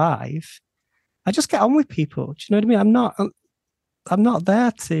daily life, I just get on with people. Do you know what I mean? I'm not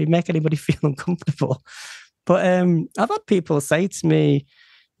there to make anybody feel uncomfortable. But I've had people say to me,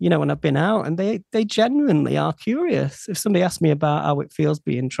 when I've been out, and they genuinely are curious. If somebody asks me about how it feels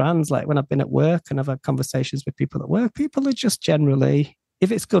being trans, like when I've been at work and I've had conversations with people at work, people are just generally,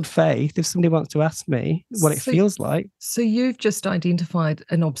 if it's good faith, if somebody wants to ask me what it feels like. So you've just identified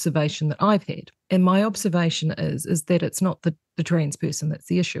an observation that I've had. And my observation is that it's not the trans person that's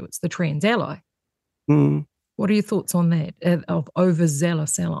the issue, it's the trans ally. Mm. What are your thoughts on that, of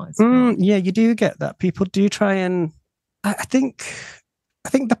overzealous allies? Yeah, you do get that. People do try and... I think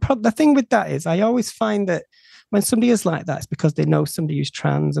the thing with that is, I always find that when somebody is like that, it's because they know somebody who's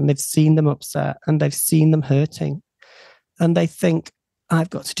trans, and they've seen them upset, and they've seen them hurting, and they think, I've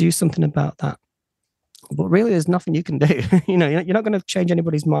got to do something about that. But really, there's nothing you can do. You're not going to change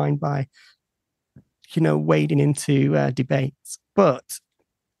anybody's mind by, wading into debates. But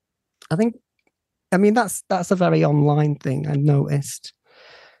that's a very online thing I noticed.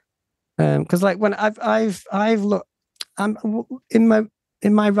 Because like when I've looked, I'm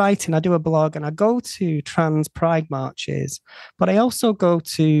in my writing, I do a blog, and I go to trans pride marches, but I also go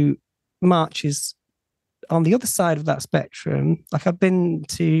to marches on the other side of that spectrum. Like I've been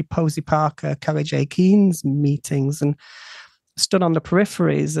to Posey Parker, Kelly J. Keen's meetings, and stood on the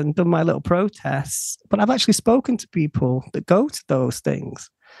peripheries and done my little protests. But I've actually spoken to people that go to those things,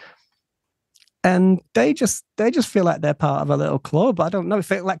 and they just feel like they're part of a little club. I don't know if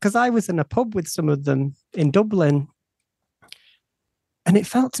because I was in a pub with some of them in Dublin, and it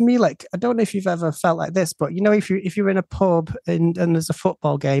felt to me like, I don't know if you've ever felt like this, but if you're in a pub and there's a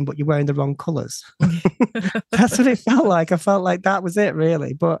football game, but you're wearing the wrong colours. That's what it felt like. I felt like that was it,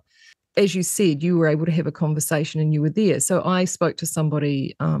 really. But as you said, you were able to have a conversation and you were there. So I spoke to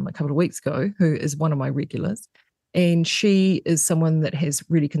somebody a couple of weeks ago who is one of my regulars, and she is someone that has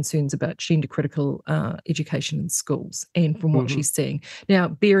really concerns about gender critical education in schools, and from what she's seeing. Now,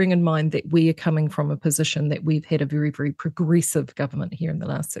 bearing in mind that we are coming from a position that we've had a very, very progressive government here in the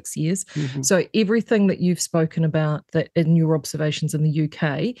last 6 years. So everything that you've spoken about, that in your observations in the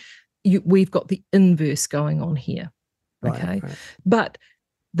UK, we've got the inverse going on here. Okay. Right. But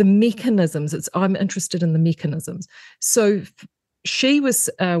the mechanisms, I'm interested in the mechanisms. So she was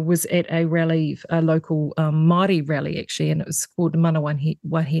at a rally, a local Māori rally actually, and it was called Mana Wahine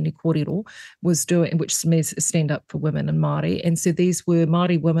Kōrero, was doing, which means Stand Up for Women in Māori. And so these were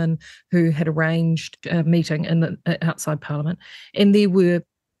Māori women who had arranged a meeting in outside Parliament, and there were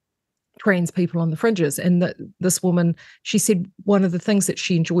trans people on the fringes. And this woman, she said one of the things that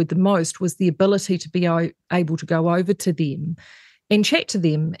she enjoyed the most was the ability to be able to go over to them and chat to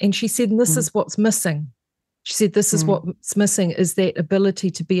them. And she said, and this is what's missing. She said, this is what's missing, is that ability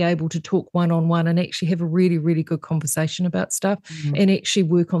to be able to talk one-on-one and actually have a really, really good conversation about stuff and actually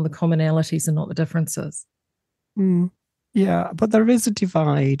work on the commonalities and not the differences. Yeah, but there is a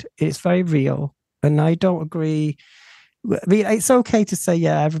divide. It's very real. And I don't agree. I mean, it's okay to say,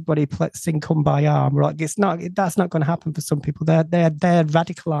 yeah, everybody sing Come By Arm. Right? That's not going to happen for some people. They're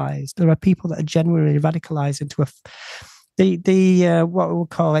radicalized. There are people that are genuinely radicalized into what we'll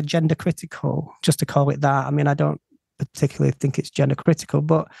call a gender critical, just to call it that. I mean, I don't particularly think it's gender critical,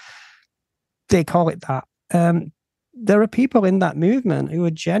 but they call it that. There are people in that movement who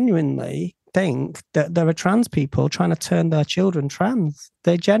are genuinely think that there are trans people trying to turn their children trans.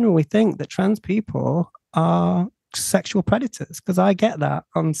 They generally think that trans people are sexual predators, because I get that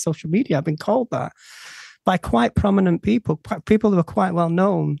on social media. I've been called that by quite prominent people who are quite well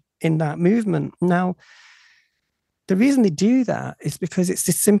known in that movement. Now, the reason they do that is because it's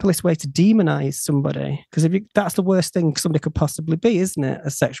the simplest way to demonize somebody, because that's the worst thing somebody could possibly be, isn't it? A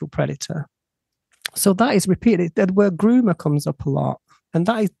sexual predator. So that is repeated. The word groomer comes up a lot. And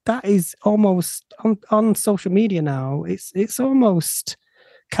that is almost on social media now. It's almost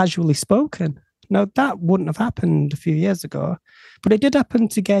casually spoken. Now, that wouldn't have happened a few years ago, but it did happen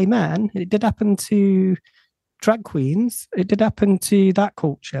to gay men. It did happen to drag queens. It did happen to that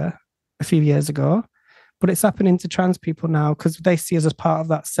culture a few years ago, but it's happening to trans people now because they see us as part of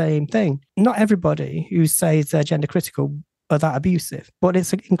that same thing. Not everybody who says they're gender critical are that abusive, but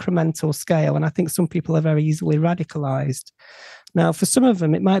it's an incremental scale. And I think some people are very easily radicalized. Now, for some of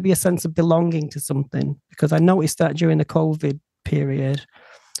them, it might be a sense of belonging to something, because I noticed that during the COVID period,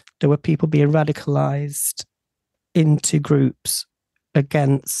 there were people being radicalized into groups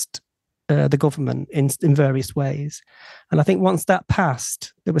against the government in various ways. And I think once that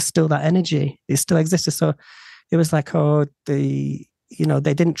passed, there was still that energy. It still existed. So it was like, they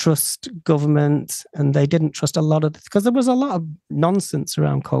didn't trust government, and they didn't trust a lot of, because there was a lot of nonsense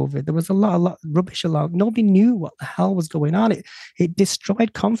around COVID. There was a lot of rubbish around. Nobody knew what the hell was going on. It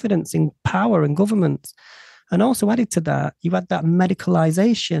destroyed confidence in power and government. And also added to that, you had that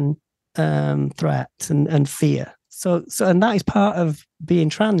medicalization threat and fear. So and that is part of being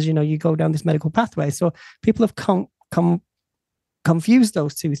trans. You go down this medical pathway. So people have confused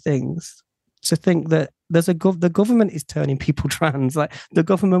those two things to think that the government is turning people trans. Like, the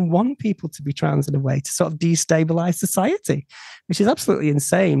government want people to be trans in a way to sort of destabilize society, which is absolutely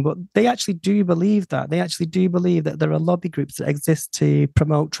insane. But they actually do believe that. They actually do believe that there are lobby groups that exist to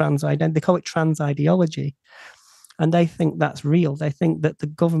promote trans identity. They call it trans ideology. And they think that's real. They think that the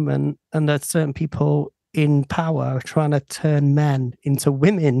government and that certain people in power are trying to turn men into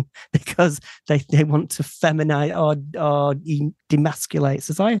women because they want to feminize or demasculate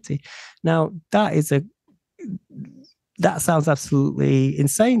society. Now, that sounds absolutely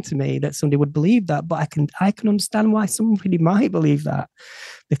insane to me that somebody would believe that, but I can understand why somebody might believe that,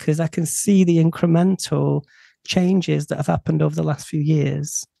 because I can see the incremental changes that have happened over the last few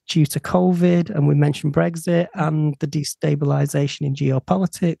years due to COVID, and we mentioned Brexit and the destabilization in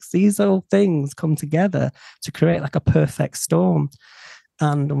geopolitics. These all things come together to create like a perfect storm.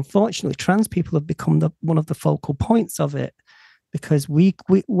 And unfortunately, trans people have become one of the focal points of it, because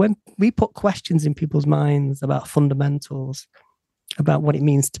when we put questions in people's minds about fundamentals, about what it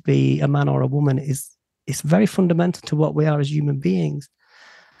means to be a man or a woman, it's very fundamental to what we are as human beings.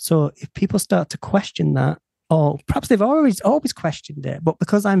 So if people start to question that, or perhaps they've always questioned it, but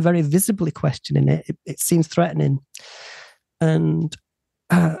because I'm very visibly questioning it, it seems threatening. And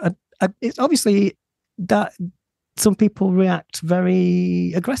it's obviously that some people react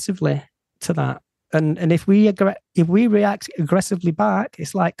very aggressively to that. And if we react aggressively back,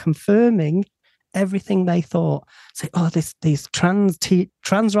 it's like confirming everything they thought. Say, these trans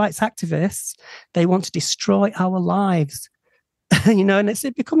rights activists, they want to destroy our lives. And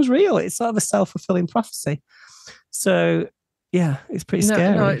it becomes real. It's sort of a self-fulfilling prophecy. So, yeah, it's pretty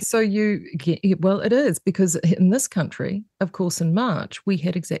scary. No, so it is, because in this country, of course, in March, we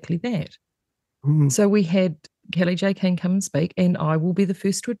had exactly that. Mm. So we had Kellie-Jay Keen come and speak, and I will be the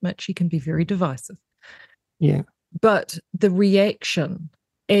first to admit she can be very divisive. Yeah. But the reaction,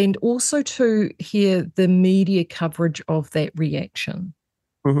 and also to hear the media coverage of that reaction.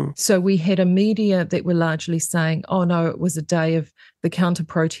 Mm-hmm. So we had a media that were largely saying, oh no, it was a day of, the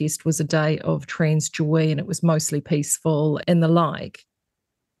counter-protest was a day of trans joy and it was mostly peaceful and the like.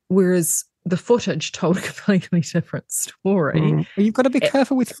 Whereas the footage told a completely different story. Mm. You've got to be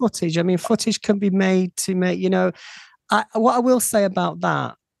careful with footage. I mean, footage can be made to make, what I will say about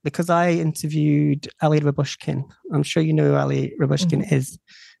that, because I interviewed Ali Rabushkin. I'm sure you know who Ali Rabushkin mm-hmm. is.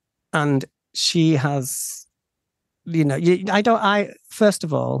 And she has, first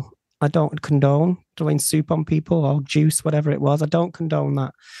of all, I don't condone throwing soup on people or juice, whatever it was. I don't condone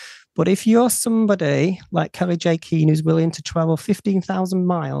that. But if you're somebody like Kellie-Jay Keen who's willing to travel 15,000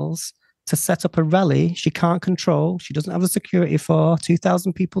 miles to set up a rally she can't control, she doesn't have the security for,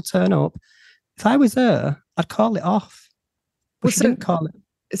 2,000 people turn up. If I was her, I'd call it off. But she didn't call it.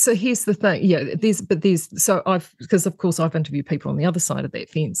 So here's the thing. Yeah, because of course I've interviewed people on the other side of that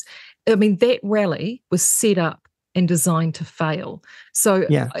fence. I mean, that rally was set up and designed to fail. So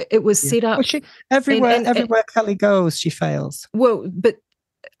it was set up. Well, everywhere Kelly goes, she fails. Well, but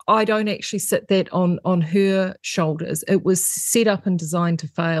I don't actually sit that on her shoulders. It was set up and designed to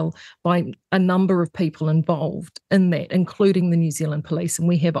fail by a number of people involved in that, including the New Zealand Police, and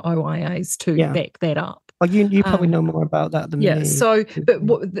we have OIAs to back that up. Well, you probably know more about that than me. Yeah. So,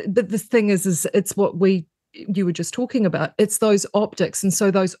 but the thing is it's what you were just talking about. It's those optics, and so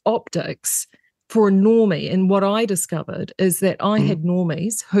those optics for a normie, and what I discovered is that I had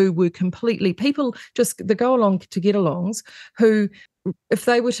normies who were completely people just the go along to get alongs who, if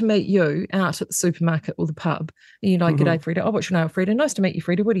they were to meet you out at the supermarket or the pub, and you're like, "G'day, Freda. Oh, what's your name, Freda? Nice to meet you,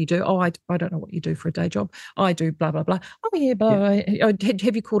 Freda. What do you do? Oh, I don't know what you do for a day job. I do blah, blah, blah. Oh, yeah, blah. Yeah.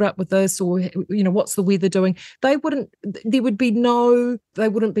 Have you caught up with this? Or, what's the weather doing?" They wouldn't be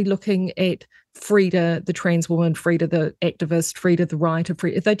looking at Freda, the trans woman, Freda, the activist, Freda, the writer,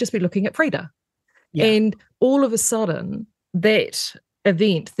 Freda. They'd just be looking at Freda. Yeah. And all of a sudden, that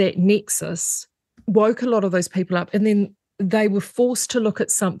event, that nexus, woke a lot of those people up, and then they were forced to look at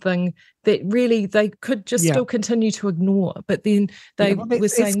something that really they could just still continue to ignore. But then they were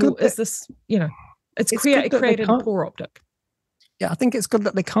saying, well, is this, it's created a poor optic. Yeah, I think it's good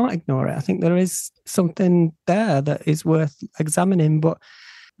that they can't ignore it. I think there is something there that is worth examining. But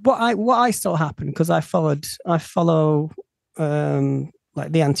what I saw happen, because I follow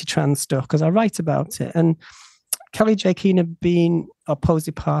like the anti-trans stuff, because I write about it. And Kellie-Jay Keen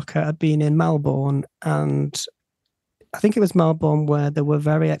Posey Parker had been in Melbourne, and I think it was Melbourne where there were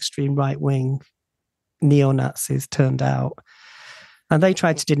very extreme right-wing neo-Nazis turned out. And they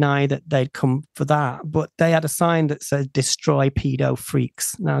tried to deny that they'd come for that, but they had a sign that said, "Destroy pedo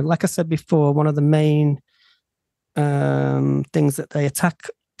freaks." Now, like I said before, one of the main things that they attack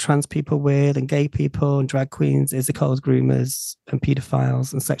trans people with, and gay people and drag queens, is they call us groomers and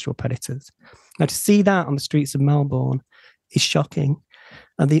pedophiles and sexual predators. Now, to see that on the streets of Melbourne is shocking.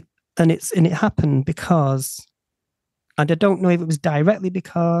 And it happened because, and I don't know if it was directly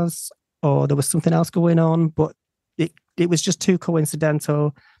because, or there was something else going on, but it was just too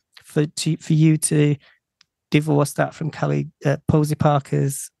coincidental for you to divorce that from Posey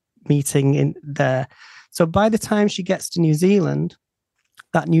Parker's meeting in there. So by the time she gets to New Zealand,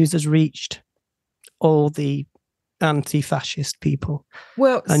 that news has reached all the anti-fascist people.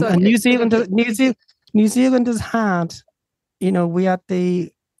 Well, and New Zealanders had, we had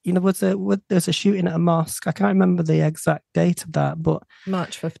there's a shooting at a mosque. I can't remember the exact date of that, but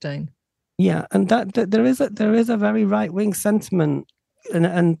March 15. Yeah, and that there is a very right-wing sentiment,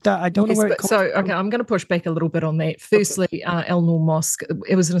 and that I don't know where it comes from. Okay, I'm going to push back a little bit on that. Firstly, El Nur Mosque,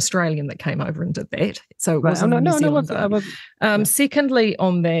 it was an Australian that came over and did that, so it wasn't New Zealand. Secondly,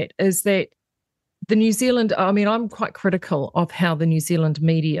 on that is that the New Zealand. I mean, I'm quite critical of how the New Zealand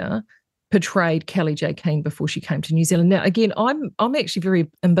media portrayed Kellie-Jay Keen before she came to New Zealand. Now, again, I'm actually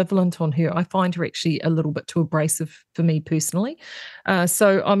very ambivalent on her. I find her actually a little bit too abrasive for me personally.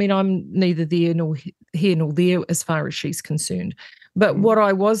 So, I mean, I'm neither there nor here nor there as far as she's concerned. But what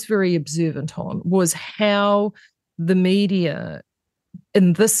I was very observant on was how the media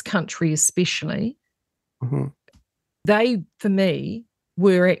in this country especially, they, for me,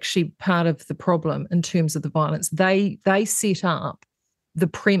 were actually part of the problem in terms of the violence. They set up the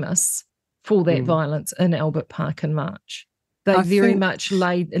premise for that violence in Albert Park in March. They very much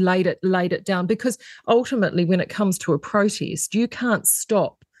laid it down, because ultimately when it comes to a protest, you can't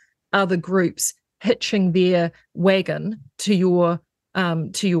stop other groups hitching their wagon to your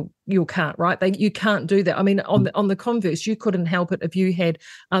cart, right? You can't do that. I mean, on the converse, you couldn't help it if you had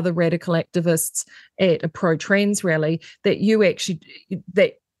other radical activists at a pro-trans rally that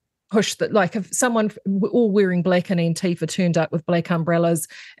push that, like if someone all wearing black and Antifa turned up with black umbrellas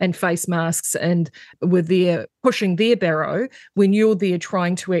and face masks and were there pushing their barrow, when you're there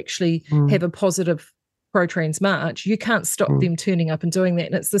trying to actually have a positive pro-trans march, you can't stop them turning up and doing that.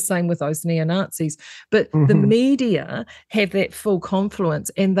 And it's the same with those neo-Nazis. But the media have that full confluence,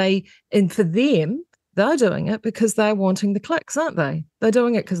 and for them, they're doing it because they're wanting the clicks, aren't they? They're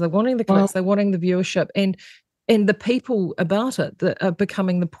doing it because they're wanting the clicks, they're wanting the viewership, and the people about it that are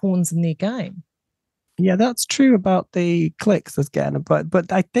becoming the pawns in their game. Yeah, that's true about the clicks again.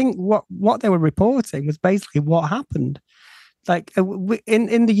 But I think what they were reporting was basically what happened. Like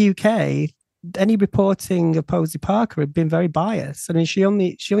in the UK, any reporting of Posey Parker had been very biased. I mean, she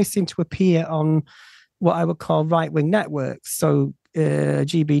only seemed to appear on what I would call right-wing networks. So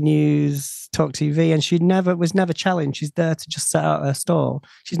GB News, Talk TV, and she was never challenged. She's there to just set out her stall.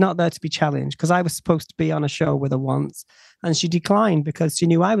 She's not there to be challenged, because I was supposed to be on a show with her once, and she declined because she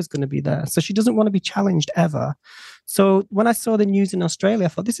knew I was going to be there. So she doesn't want to be challenged ever. So when I saw the news in Australia, I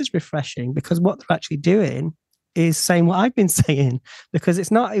thought this is refreshing, because what they're actually doing is saying what I've been saying, because it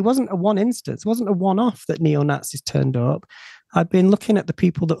wasn't a one instance, it wasn't a one-off that neo-Nazis turned up. I've been looking at the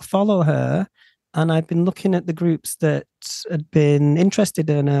people that follow her, and I've been looking at the groups that had been interested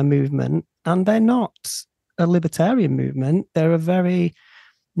in her movement, and they're not a libertarian movement. They're a very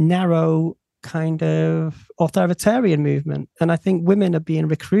narrow kind of authoritarian movement. And I think women are being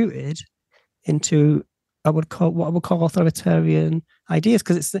recruited into what I would call authoritarian ideas,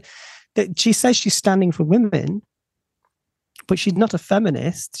 because she says she's standing for women, but she's not a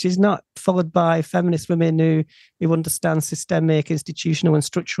feminist. She's not followed by feminist women who understand systemic, institutional, and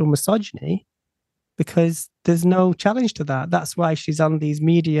structural misogyny, because there's no challenge to that. That's why she's on these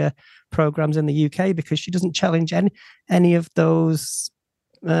media programs in the UK, because she doesn't challenge any of those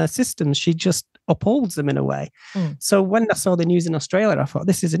systems. She just upholds them in a way. So when I saw the news in Australia, I thought,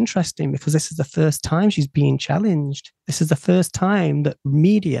 this is interesting, because this is the first time she's being challenged. This is the first time that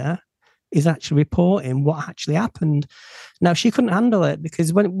media is actually reporting what actually happened. Now, she couldn't handle it,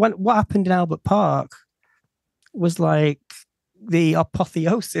 because when what happened in Albert Park was like the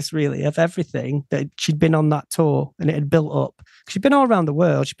apotheosis, really, of everything that she'd been on that tour, and it had built up. She'd been all around the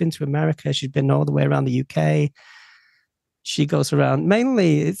world. She'd been to America. She'd been all the way around the UK. She goes around,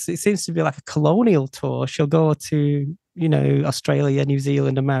 mainly it seems to be like a colonial tour. She'll go to, Australia, New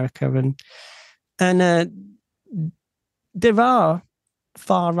Zealand, America, and there are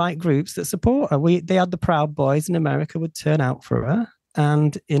far right groups that support her. They had the Proud Boys in America would turn out for her,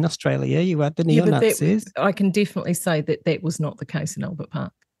 and in Australia you had the neo-Nazis. I can definitely say that was not the case in Albert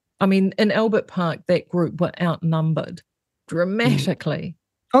Park. I mean, in Albert Park, that group were outnumbered dramatically.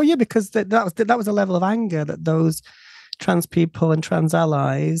 Oh yeah, because that was a level of anger that those trans people and trans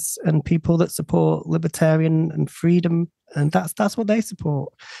allies and people that support libertarian and freedom, and that's what they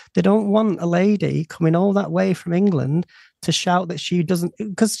support. They don't want a lady coming all that way from England to shout that she doesn't,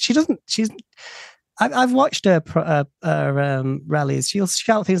 because she doesn't. I've watched her rallies. She'll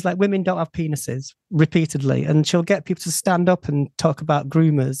shout things like "women don't have penises" repeatedly, and she'll get people to stand up and talk about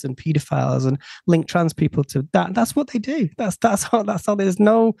groomers and paedophiles and link trans people to that. That's what they do. That's all. There's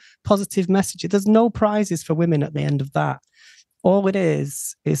no positive message. There's no prizes for women at the end of that. All it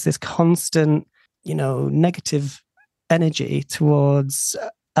is this constant, negative energy towards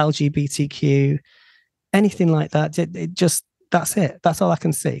LGBTQ, anything like that. It just, that's it. That's all I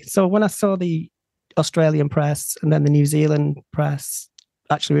can see. So when I saw the Australian press and then the New Zealand press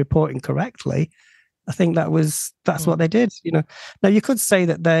actually reporting correctly, I think that's what they did. Now you could say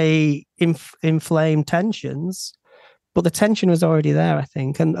that they inflamed tensions, but the tension was already there, I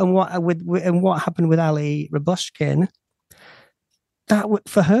think. And what happened with Ali Rabushkin,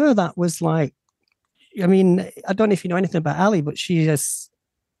 for her that was like, I mean, I don't know if you know anything about Ali, but she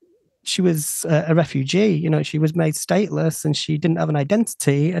was a refugee. She was made stateless and she didn't have an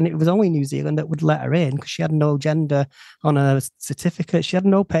identity, and it was only New Zealand that would let her in because she had no gender on her certificate. She had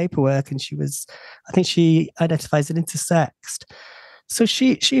no paperwork, and I think she identifies as intersexed. So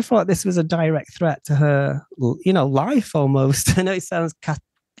she thought this was a direct threat to her, life almost. I know it sounds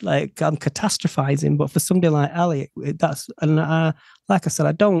like I'm catastrophizing, but for somebody like Ali, like I said,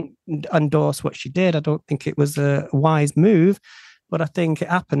 I don't endorse what she did. I don't think it was a wise move. But I think it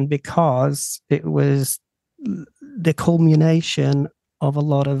happened because it was the culmination of a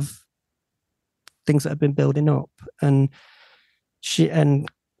lot of things that have been building up. And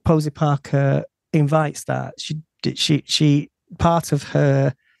Posie Parker invites that. She part of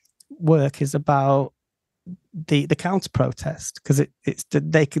her work is about the counter protest, because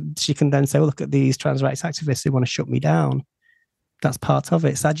she can then say, well, look at these trans rights activists who want to shut me down. That's part of it.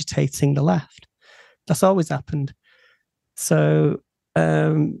 It's agitating the left. That's always happened. So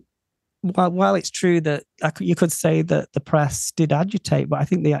while it's true that you could say that the press did agitate, but I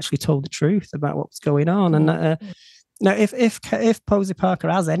think they actually told the truth about what was going on. And now, if Posie Parker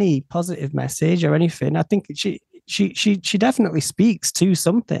has any positive message or anything, I think she definitely speaks to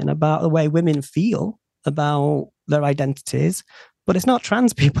something about the way women feel about their identities. But it's not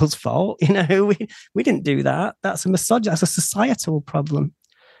trans people's fault. We didn't do that. That's a societal problem.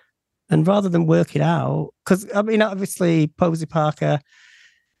 And rather than work it out, because, I mean, obviously, Posie Parker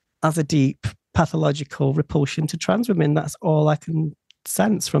has a deep pathological repulsion to trans women. That's all I can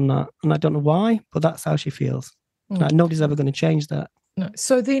sense from that. And I don't know why, but that's how she feels. Nobody's ever going to change that. No.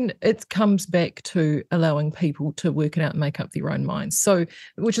 So then it comes back to allowing people to work it out and make up their own minds. So,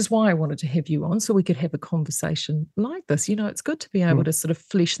 which is why I wanted to have you on, so we could have a conversation like this. It's good to be able to sort of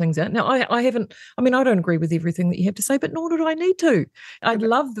flesh things out. Now, I don't agree with everything that you have to say, but nor did I need to. I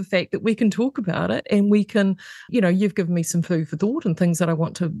love the fact that we can talk about it, and we can, you've given me some food for thought and things that I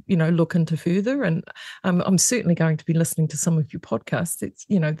want to, look into further. And I'm certainly going to be listening to some of your podcasts. It's,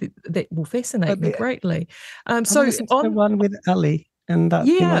 that will fascinate me greatly. So on the one with Ali. And that,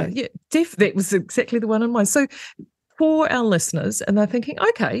 that was exactly the one in mind. So for our listeners, and they're thinking,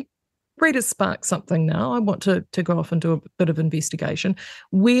 okay, Frieda's sparked something now. I want to go off and do a bit of investigation.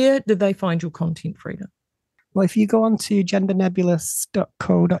 Where did they find your content, Frieda? Well, if you go on to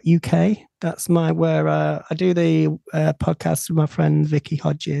gendernebulous.co.uk, that's where I do the podcast with my friend Vicky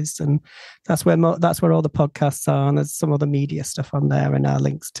Hodges, and that's where all the podcasts are. And there's some other media stuff on there, and our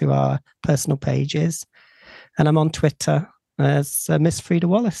links to our personal pages. And I'm on Twitter as Miss Frieda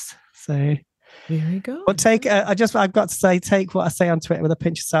Wallace. So there you go. But I've got to say, take what I say on Twitter with a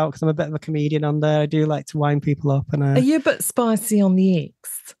pinch of salt, because I'm a bit of a comedian on there. I do like to wind people up. And are you a bit spicy on the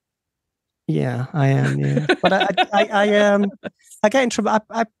X? Yeah, I am. Yeah, but I get in trouble.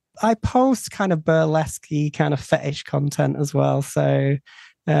 I post kind of burlesque-y kind of fetish content as well. So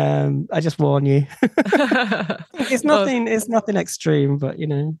I just warn you. It's nothing extreme, but you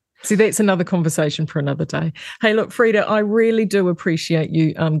know. See, that's another conversation for another day. Hey, look, Frieda, I really do appreciate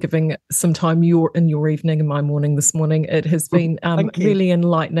you giving some time in your evening and my morning this morning. It has been really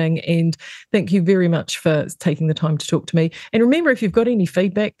enlightening, and thank you very much for taking the time to talk to me. And remember, if you've got any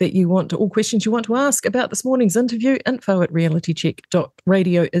feedback that you want, or questions you want to ask about this morning's interview,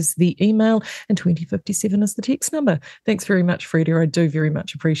 info@realitycheck.radio is the email, and 2057 is the text number. Thanks very much, Frieda. I do very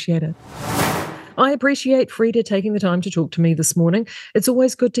much appreciate it. I appreciate Frieda taking the time to talk to me this morning. It's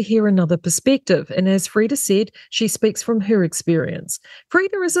always good to hear another perspective. And as Frieda said, she speaks from her experience.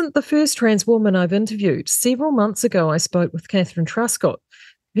 Frieda isn't the first trans woman I've interviewed. Several months ago, I spoke with Catherine Truscott.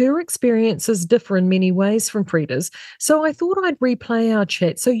 Her experiences differ in many ways from Frieda's, so I thought I'd replay our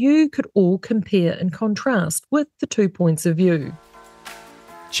chat so you could all compare and contrast with the 2 points of view.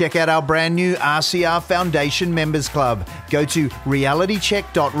 Check out our brand new RCR Foundation Members Club. Go to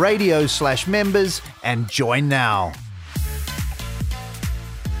realitycheck.radio/members and join now.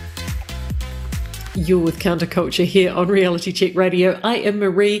 You're with Counterculture here on Reality Check Radio. I am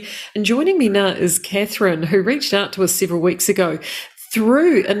Marie, and joining me now is Catherine, who reached out to us several weeks ago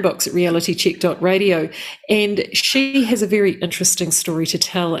through inbox at realitycheck.radio, and she has a very interesting story to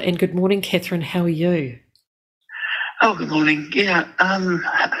tell. And good morning, Catherine. How are you? Oh, good morning. Yeah,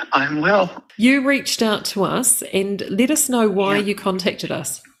 I'm well. You reached out to us, and let us know why you contacted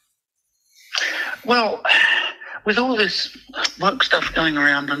us. Well, with all this woke stuff going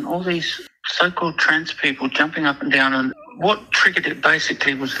around and all these so-called trans people jumping up and down, and what triggered it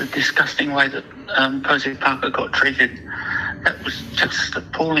basically was the disgusting way that Posey Parker got treated. That was just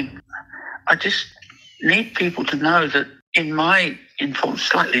appalling. I just need people to know that, in my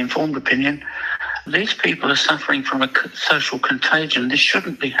slightly informed opinion, these people are suffering from a social contagion. This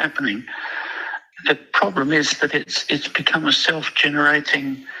shouldn't be happening. The problem is that it's become a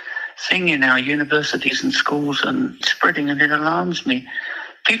self-generating thing in our universities and schools and spreading, and it alarms me.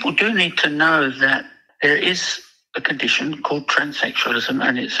 People do need to know that there is a condition called transsexualism,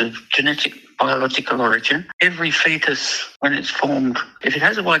 and it's of genetic biological origin. Every fetus, when it's formed, if it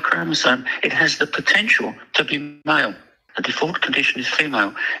has a Y chromosome, it has the potential to be male. The default condition is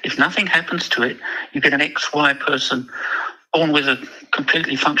female. If nothing happens to it, you get an XY person born with a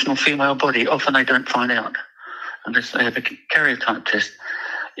completely functional female body. Often they don't find out unless they have a karyotype test.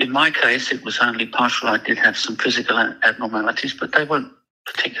 In my case, it was only partial. I did have some physical abnormalities, but they weren't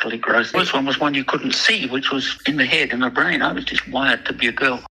particularly gross. This one was one you couldn't see, which was in the head, in the brain. I was just wired to be a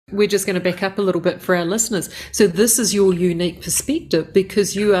girl. We're just going to back up a little bit for our listeners. So this is your unique perspective,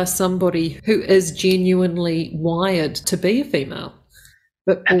 because you are somebody who is genuinely wired to be a female.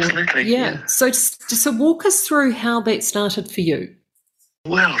 Absolutely. Yeah. So walk us through how that started for you.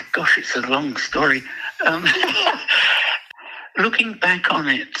 Well, gosh, it's a long story. Looking back on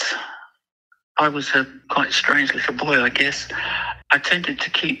it, I was a quite strange little boy, I guess. I tended to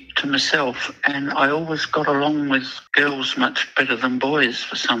keep to myself, and I always got along with girls much better than boys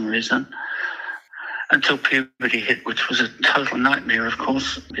for some reason, until puberty hit, which was a total nightmare, of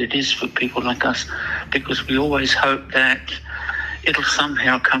course. It is for people like us, because we always hope that it'll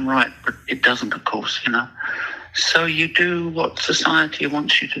somehow come right, but it doesn't, of course, you know. So you do what society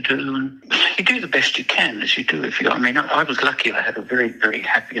wants you to do, and you do the best you can, as you do. I was lucky. I had a very, very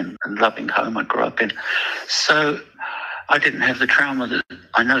happy and loving home I grew up in. So I didn't have the trauma that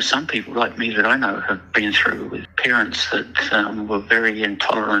I know some people like me that I know have been through, with parents that were very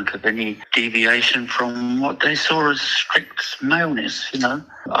intolerant of any deviation from what they saw as strict maleness, you know.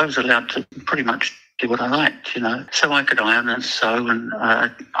 I was allowed to pretty much do what I liked, you know. So I could iron and sew, and I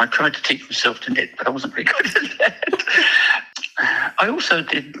tried to teach myself to knit, but I wasn't very good at that. I also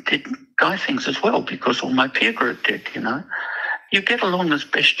did guy things as well, because all my peer group did, you know. You get along as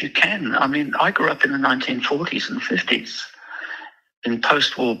best you can. I mean, I grew up in the 1940s and 50s in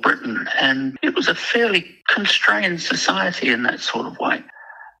post-war Britain, and it was a fairly constrained society in that sort of way.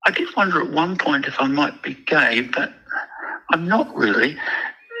 I did wonder at one point if I might be gay, but I'm not really,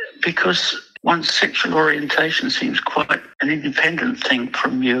 because one's sexual orientation seems quite an independent thing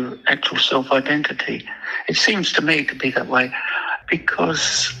from your actual self-identity. It seems to me to be that way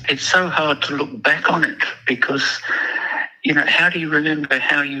because it's so hard to look back on it because, how do you remember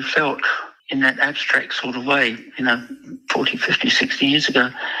how you felt in that abstract sort of way, 40, 50, 60 years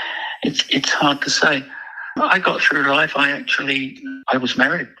ago? It's hard to say. I got through life. I was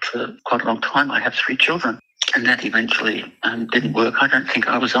married for quite a long time. I have 3 children. And that eventually didn't work. I don't think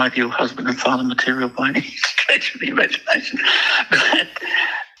I was ideal husband and father material by any stretch of the imagination. But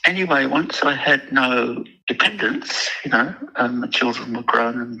anyway, once I had no dependence, the children were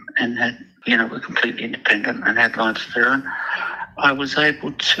grown and had, were completely independent and had lives of their own, I was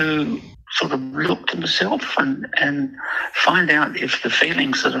able to sort of look to myself and find out if the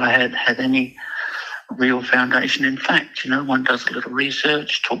feelings that I had any real foundation in fact. One does a little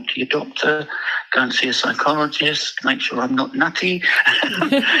research, talk to your doctor, go and see a psychologist, make sure I'm not nutty.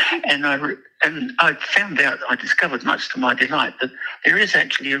 And I found out, I discovered much to my delight, that there is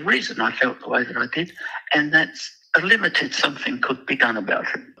actually a reason I felt the way that I did, and that's a limited something could be done about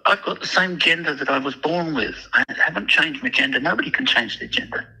it. I've got the same gender that I was born with. I haven't changed my gender. Nobody can change their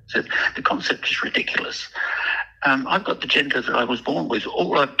gender. So the concept is ridiculous. I've got the gender that I was born with.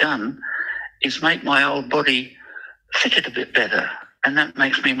 All I've done is make my old body fit it a bit better, and that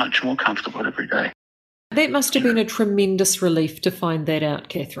makes me much more comfortable every day. That must have been a tremendous relief to find that out,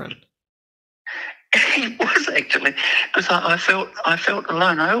 Catherine. It was actually, because I felt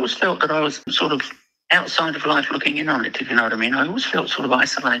alone. I always felt that I was sort of outside of life looking in on it, if you know what I mean. I always felt sort of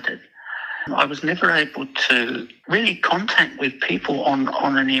isolated. I was never able to really contact with people on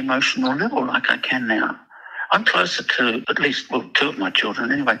an emotional level like I can now. I'm closer to at least, 2 of my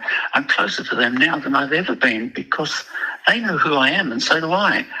children anyway. I'm closer to them now than I've ever been because they know who I am and so do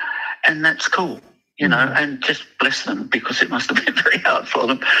I. And that's cool, and just bless them because it must have been very hard for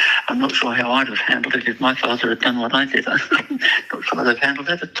them. I'm not sure how I'd have handled it if my father had done what I did. I'm not sure they've handled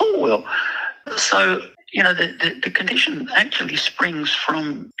that at all well. So, the condition actually springs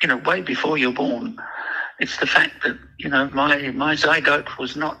from, way before you're born. It's the fact that, my zygote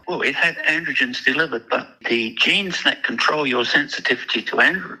was not, it had androgens delivered, but the genes that control your sensitivity to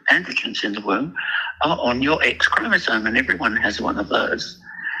androgens in the womb are on your X chromosome, and everyone has one of those.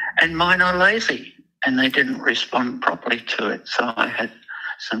 And mine are lazy, and they didn't respond properly to it. So I had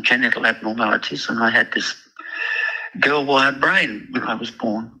some genital abnormalities, and I had this girl-wired brain when I was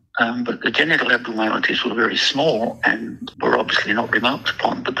born. But the genital abnormalities were very small and were obviously not remarked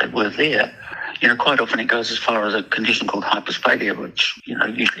upon, but they were there. Quite often it goes as far as a condition called hyperspalia, which,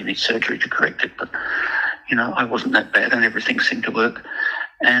 usually needs surgery to correct it. But, I wasn't that bad and everything seemed to work.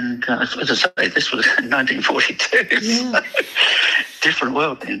 And as I say, this was 1942. Yeah. So different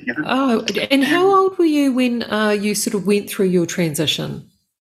world then, Oh, and how old were you when you sort of went through your transition?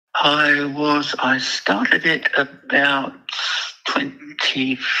 I started it about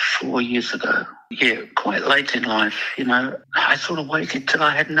 24 years ago. Yeah, quite late in life, I sort of waited till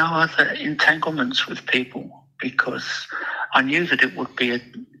I had no other entanglements with people because I knew that it would be a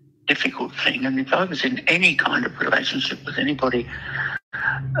difficult thing. And if I was in any kind of relationship with anybody,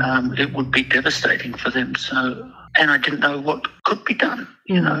 it would be devastating for them. So, and I didn't know what could be done,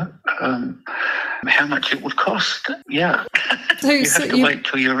 how much it would cost. Yeah. So, you have to wait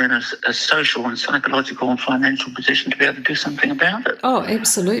till you're in a social and psychological and financial position to be able to do something about it. Oh,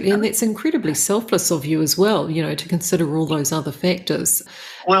 absolutely. And that's incredibly selfless of you as well, to consider all those other factors.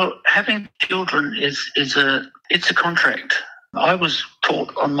 Well, having children it's a contract. I was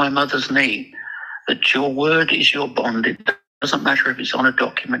taught on my mother's knee that your word is your bond. It doesn't matter if it's on a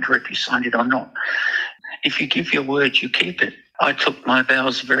document or if you signed it or not. If you give your word, you keep it. I took my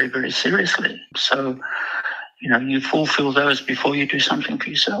vows very, very seriously. So, you fulfill those before you do something for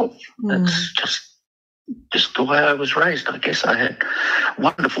yourself. That's just the way I was raised. I guess I had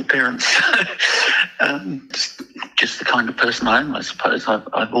wonderful parents. Just the kind of person I am, I suppose.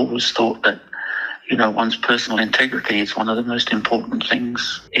 I've always thought that, one's personal integrity is one of the most important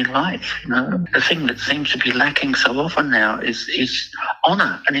things in life. The thing that seems to be lacking so often now is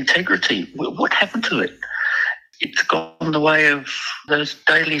honour and integrity. What happened to it? It's gone the way of those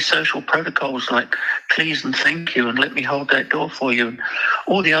daily social protocols like please and thank you and let me hold that door for you and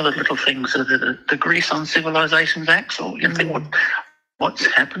all the other little things that are the grease on civilization's axle. You think, what's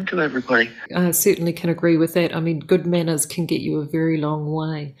happened to everybody? I certainly can agree with that. I mean, good manners can get you a very long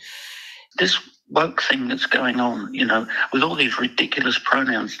way. This woke thing that's going on, with all these ridiculous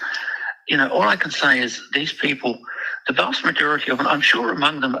pronouns, all I can say is these people, the vast majority of them, I'm sure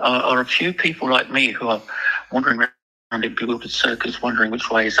among them are a few people like me who are wandering around in bewildered circles, wondering which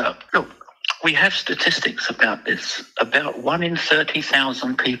way is up. Look, we have statistics about this. About 1 in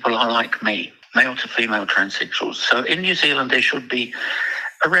 30,000 people are like me, male to female transsexuals. So in New Zealand, there should be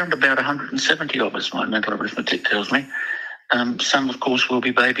around about 170 of us, my mental arithmetic tells me. Some, of course, will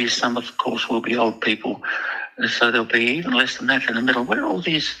be babies. Some, of course, will be old people. So there'll be even less than that in the middle. Where are all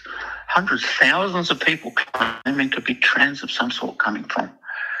these hundreds, thousands of people claiming to be trans of some sort coming from?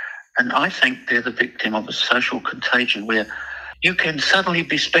 And I think they're the victim of a social contagion where you can suddenly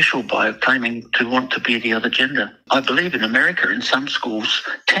be special by claiming to want to be the other gender. I believe in America, in some schools,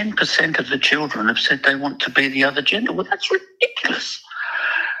 10% of the children have said they want to be the other gender. Well, that's ridiculous.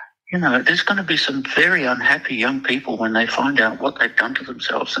 You know, there's going to be some very unhappy young people when they find out what they've done to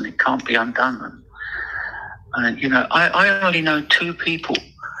themselves, and it can't be undone. And you know, I only know 2 people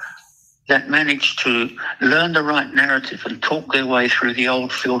that managed to learn the right narrative and talk their way through the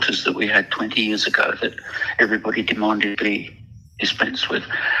old filters that we had 20 years ago that everybody demanded be dispensed with.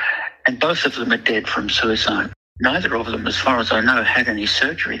 And both of them are dead from suicide. Neither of them, as far as I know, had any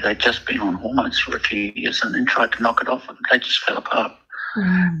surgery. They'd just been on hormones for a few years and then tried to knock it off, and they just fell apart.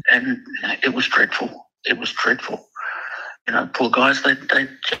 And it was dreadful. It was dreadful. You know, poor guys, they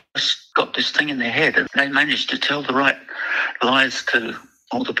just got this thing in their head, and they managed to tell the right lies to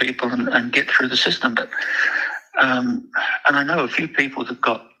all the people and get through the system. But and I know a few people that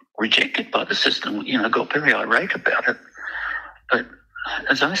got rejected by the system, you know, got very irate about it. But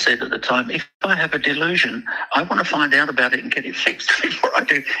as I said at the time, if I have a delusion, I want to find out about it and get it fixed before I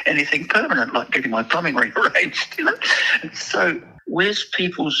do anything permanent, like getting my plumbing rearranged, you know. So where's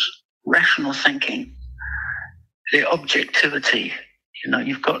people's rational thinking, their objectivity? You know,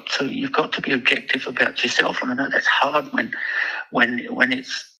 you've got to be objective about yourself. And I know that's hard when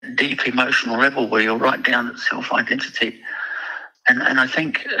it's deep emotional level where you're right down at self-identity. And I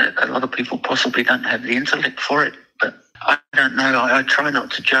think a lot of people possibly don't have the intellect for it, but I don't know. I try not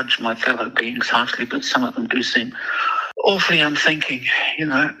to judge my fellow beings harshly, but some of them do seem awfully unthinking, you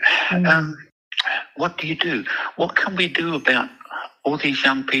know. What do you do? What can we do about all these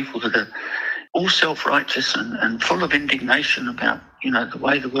young people that are all self-righteous and full of indignation about, you know, the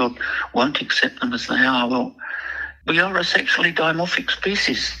way the world won't accept them as they are? Well, we are a sexually dimorphic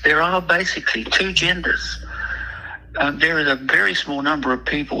species. There are basically 2 genders. There is a very small number of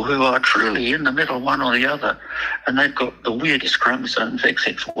people who are truly in the middle, one or the other, and they've got the weirdest chromosomes,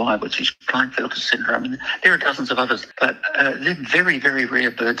 XXY, which is Klinefelter syndrome. And there are dozens of others, but they're very, very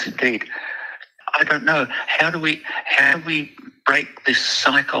rare birds indeed. I don't know. How do we break this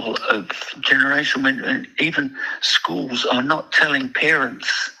cycle of generation when even schools are not telling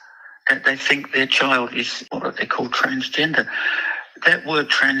parents that they think their child is what they call transgender? That word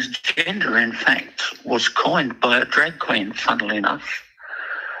transgender, in fact, was coined by a drag queen, funnily enough,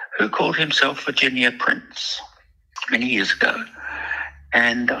 who called himself Virginia Prince many years ago,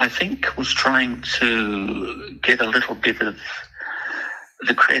 and I think was trying to get a little bit of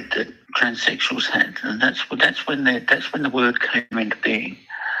the cred that transsexuals had, and that's when the word came into being.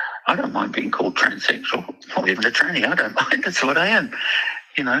 I don't mind being called transsexual, not even a tranny. I don't mind. That's what I am.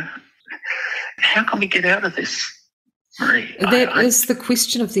 You know, how can we get out of this, Marie? That is the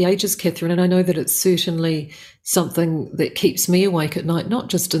question of the ages, Catherine, and I know that it's certainly something that keeps me awake at night, not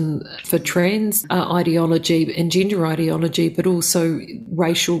just for trans ideology and gender ideology, but also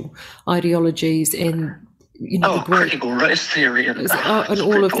racial ideologies and, you know, critical race theory and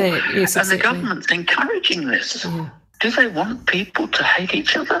all of that. Yes, and the government's encouraging this. Yeah. Do they want people to hate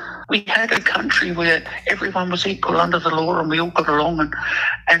each other? We had a country where everyone was equal under the law and we all got along,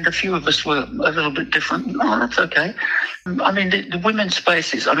 and a few of us were a little bit different. No, that's okay. I mean, the women's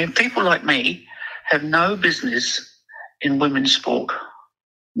spaces, I mean, people like me have no business in women's sport.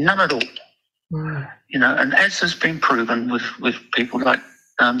 None at all. You know, and as has been proven with people like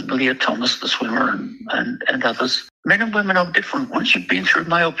Leah Thomas, the swimmer, and others, men and women are different. Once you've been through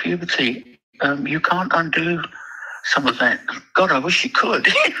male puberty, you can't undo some of that. God, I wish you could.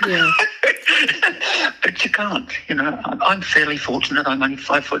 Yeah. But you can't. You know, I'm fairly fortunate. I'm only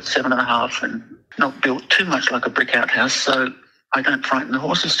 5'7.5" and not built too much like a brick outhouse, so I don't frighten the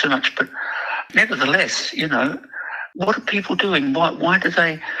horses too much. But nevertheless, you know, what are people doing? Why do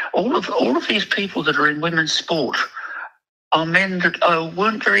they? All of these people that are in women's sport are men that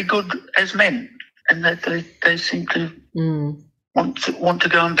weren't very good as men, and that they seem to want to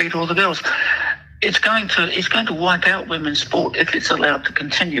go and beat all the girls. It's going to wipe out women's sport if it's allowed to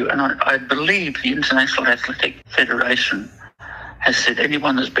continue. And I believe the International Athletic Federation has said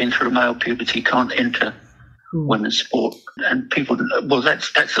anyone that's been through male puberty can't enter women's sport. And people, well,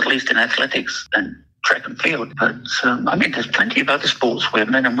 that's at least in athletics and track and field. But, there's plenty of other sports where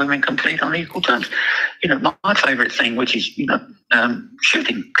men and women compete on equal terms. My favourite thing, which is,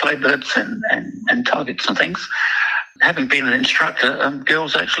 shooting clay birds and targets and things. Having been an instructor,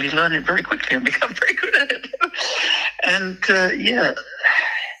 girls actually learn it very quickly and become very good at it. And,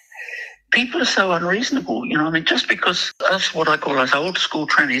 people are so unreasonable, just because us, what I call us old school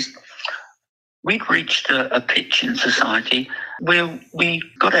trannies, we'd reached a pitch in society where we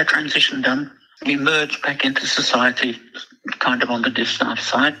got our transition done. We merged back into society, kind of on the distaff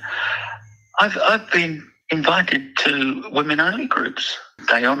side. I've been invited to women-only groups.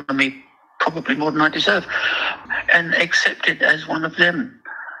 They honour me probably more than I deserve, and accepted as one of them.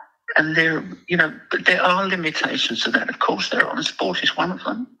 And but there are limitations to that. Of course there are, and sport is one of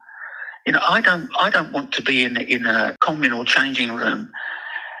them. I don't want to be in a communal changing room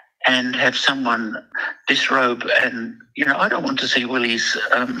and have someone disrobe, and I don't want to see willies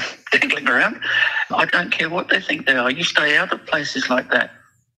dangling around. I don't care what they think they are. You stay out of places like that.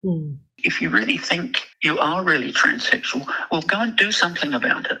 Mm. If you really think you are really transsexual, well, go and do something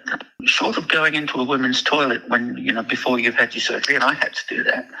about it. Short of going into a women's toilet when before you've had your surgery, and I had to do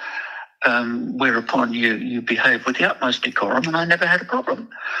that. Whereupon you behave with the utmost decorum, and I never had a problem.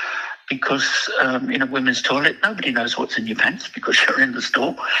 Because in a women's toilet, nobody knows what's in your pants because you're in the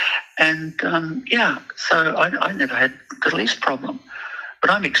store. And, so I never had the least problem. But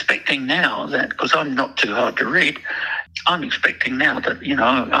I'm expecting now that, because I'm not too hard to read, I'm expecting now that,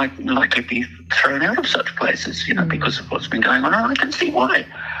 I'd likely be thrown out of such places, because of what's been going on. And I can see why,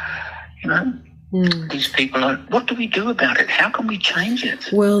 These people are, what do we do about it? How can we change it?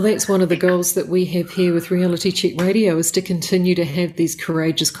 Well, that's one of the goals that we have here with Reality Check Radio, is to continue to have these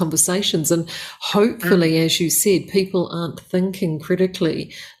courageous conversations. And hopefully, as you said, people aren't thinking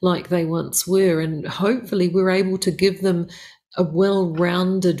critically like they once were. And hopefully we're able to give them a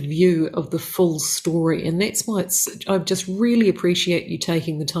well-rounded view of the full story. And that's why I just really appreciate you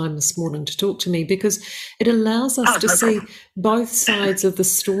taking the time this morning to talk to me, because it allows us to see both sides of the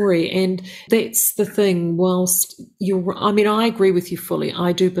story. And that's the thing, whilst I agree with you fully.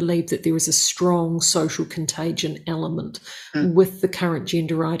 I do believe that there is a strong social contagion element with the current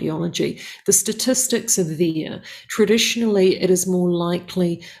gender ideology. The statistics are there. Traditionally, it is more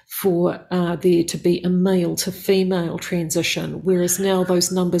likely for there to be a male to female transition, whereas now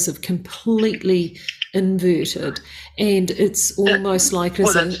those numbers have completely inverted, and it's almost like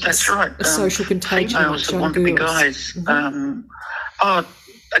that's right. A social contagion. Females that want to be guys are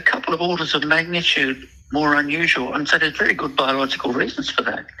a couple of orders of magnitude more unusual, and so there's very good biological reasons for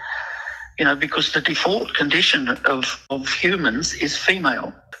that. Because the default condition of humans is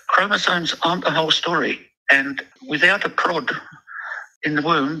female. Chromosomes aren't the whole story, and without a prod in the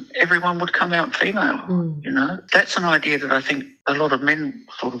womb, everyone would come out female. That's an idea that I think a lot of men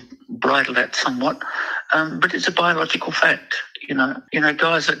sort of bridle at somewhat, but it's a biological fact.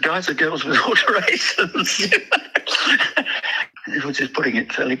 Guys are girls with alterations. Which is putting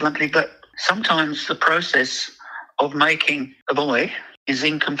it fairly bluntly, but sometimes the process of making a boy is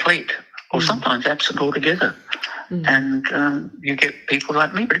incomplete, or sometimes absent altogether, and you get people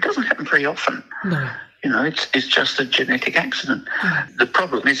like me, but it doesn't happen very often. No. It's just a genetic accident. The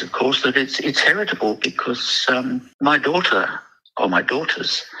problem is, of course, that it's heritable, because my daughter or my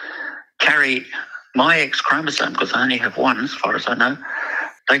daughters carry my X chromosome, because I only have one as far as I know.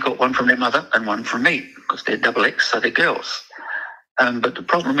 They got one from their mother and one from me, because they're double X, so they're girls. But the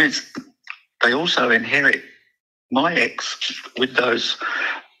problem is they also inherit my X with those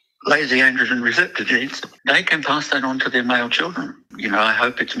lazy androgen receptor genes. They can pass that on to their male children. I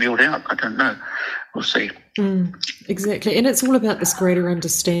hope it's milled out. I don't know. We'll see. Exactly. And it's all about this greater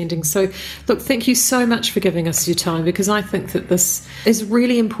understanding. So, look, thank you so much for giving us your time, because I think that this is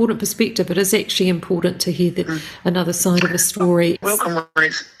really important perspective. It is actually important to hear another side of the story. Welcome.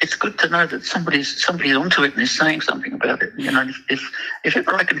 It's good to know that somebody's onto it and is saying something about it. If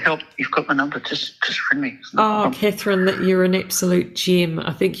ever I can help, you've got my number. Just ring me. Catherine, that you're an absolute gem.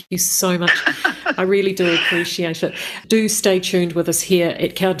 I thank you so much. I really do appreciate it. Do stay tuned with us here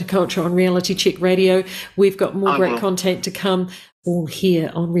at Counterculture on Reality Check Radio. We've got more great content to come, all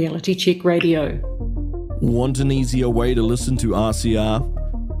here on Reality Check Radio. Want an easier way to listen to RCR?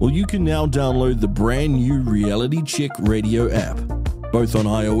 Well, you can now download the brand new Reality Check Radio app, both on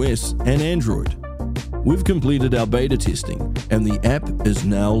iOS and Android. We've completed our beta testing, and the app is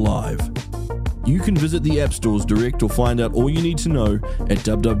now live. You can visit the app stores direct or find out all you need to know at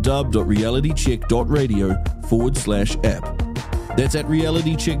www.realitycheck.radio/app. That's at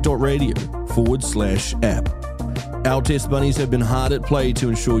realitycheck.radio/app. Our test bunnies have been hard at play to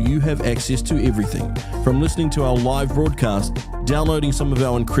ensure you have access to everything, from listening to our live broadcast, downloading some of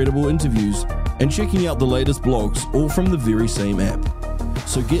our incredible interviews, and checking out the latest blogs, all from the very same app.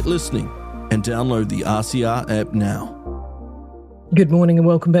 So get listening and download the RCR app now. Good morning and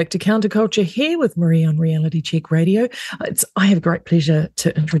welcome back to Counterculture here with Marie on Reality Check Radio. I have great pleasure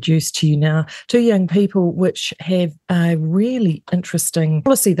to introduce to you now two young people which have a really interesting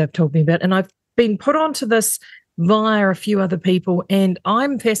policy they've told me about, and I've been put onto this via a few other people, and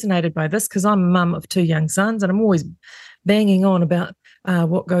I'm fascinated by this because I'm a mum of two young sons and I'm always banging on about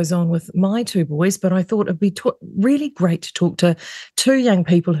what goes on with my two boys, but I thought it'd be really great to talk to two young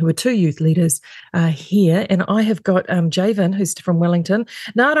people who are two youth leaders here. And I have got Javen, who's from Wellington,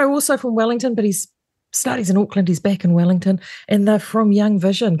 Nardo, also from Wellington, but he's studies in Auckland, he's back in Wellington, and they're from Young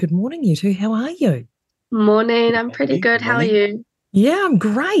Vision. Good morning, you two. How are you? Morning, I'm pretty good. How are you? Yeah, I'm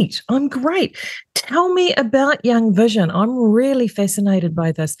great. Tell me about Young Vision. I'm really fascinated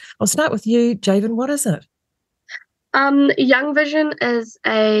by this. I'll start with you, Javen. What is it? Young Vision is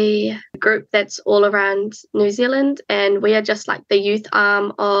a group that's all around New Zealand, and we are just like the youth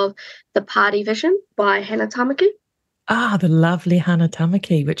arm of the Party Vision by Hannah Tamaki. Ah, the lovely Hannah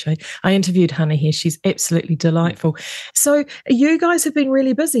Tamaki, which I interviewed Hannah here. She's absolutely delightful. So you guys have been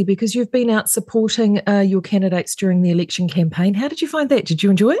really busy because you've been out supporting your candidates during the election campaign. How did you find that? Did you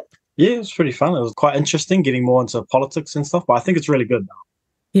enjoy it? Yeah, it was pretty fun. It was quite interesting getting more into politics and stuff, but I think it's really good now.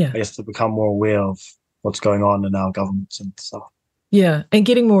 Yeah. I guess to become more aware of what's going on in our governments and stuff. Yeah, and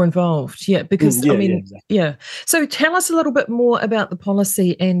getting more involved. Yeah, because exactly. So tell us a little bit more about the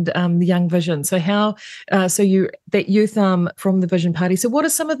policy and the Young Vision. So how, that youth arm from the Vision Party. So what are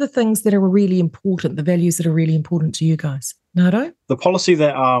some of the things that are really important, the values that are really important to you guys? Nardo? The policy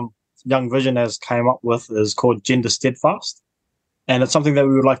that Young Vision has came up with is called Gender Steadfast, and it's something that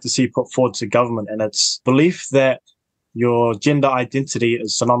we would like to see put forward to government. And it's belief that your gender identity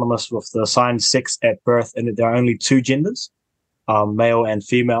is synonymous with the assigned sex at birth, and that there are only two genders, male and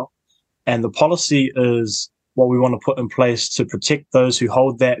female. And the policy is what we want to put in place to protect those who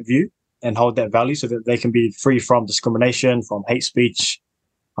hold that view and hold that value, so that they can be free from discrimination, from hate speech,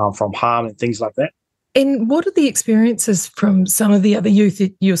 from harm and things like that. And what are the experiences from some of the other youth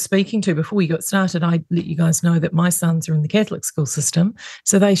that you're speaking to? Before we got started, I let you guys know that my sons are in the Catholic school system,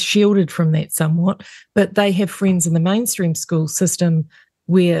 so they're shielded from that somewhat, but they have friends in the mainstream school system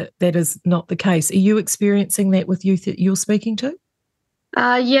where that is not the case. Are you experiencing that with youth that you're speaking to?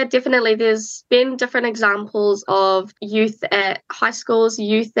 Yeah, definitely. There's been different examples of youth at high schools,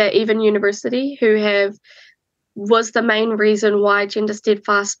 youth at even university, who was the main reason why Gender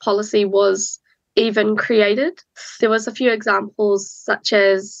Steadfast policy was even created. There was a few examples, such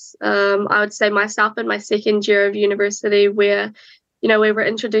as I would say myself in my second year of university, where we were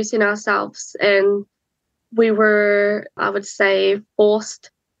introducing ourselves and we were, I would say,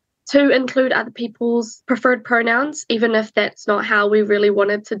 forced to include other people's preferred pronouns, even if that's not how we really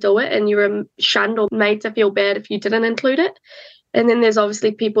wanted to do it, and you were shunned or made to feel bad if you didn't include it. And then there's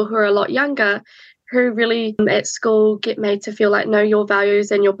obviously people who are a lot younger who really at school get made to feel like, no, your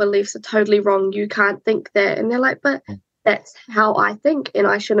values and your beliefs are totally wrong. You can't think that. And they're like, but that's how I think, and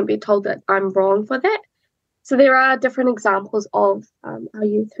I shouldn't be told that I'm wrong for that. So there are different examples of our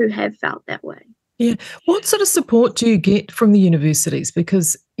youth who have felt that way. Yeah. What sort of support do you get from the universities?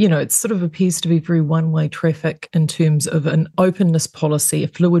 Because, it sort of appears to be very one-way traffic in terms of an openness policy, a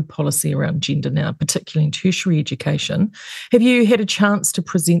fluid policy around gender now, particularly in tertiary education. Have you had a chance to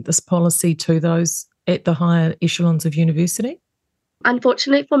present this policy to those at the higher echelons of university?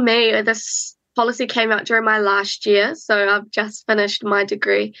 Unfortunately for me, this policy came out during my last year, so I've just finished my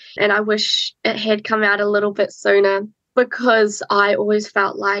degree, and I wish it had come out a little bit sooner, because I always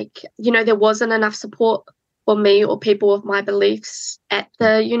felt like, there wasn't enough support for me or people with my beliefs at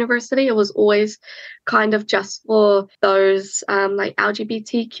the university. It was always kind of just for those like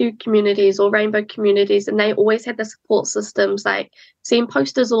LGBTQ communities or rainbow communities, and they always had the support systems, like seeing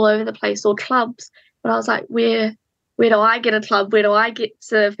posters all over the place or clubs. But I was like, where do I get a club? Where do I get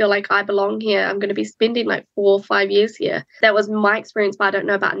to feel like I belong here? I'm going to be spending like 4 or 5 years here. That was my experience, but I don't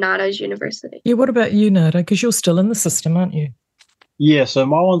know about Nardo's university. Yeah, what about you, Nardo? Because you're still in the system, aren't you? Yeah, so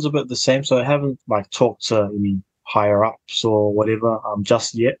my one's a bit the same. So I haven't talked to any higher ups or whatever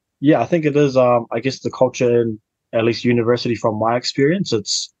just yet. Yeah, I think it is, I guess, the culture in at least university from my experience.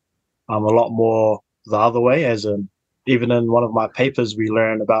 It's a lot more the other way, as in even in one of my papers, we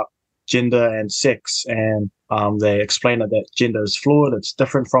learn about gender and sex, and they explain that gender is fluid, it's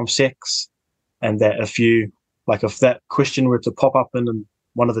different from sex, and that if that question were to pop up in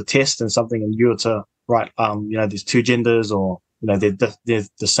one of the tests and something, and you were to write, there's two genders, or they're the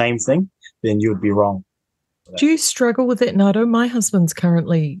same thing, then you would be wrong. Do you struggle with that, Nardo? My husband's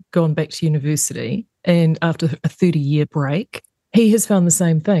currently gone back to university, and after a 30-year break, He has found the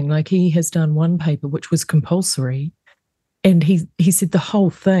same thing. Like, he has done one paper which was compulsory, and he said the whole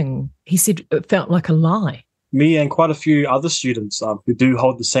thing, he said it felt like a lie. Me and quite a few other students who do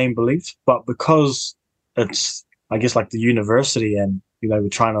hold the same beliefs, but because it's, I guess, like the university, and we're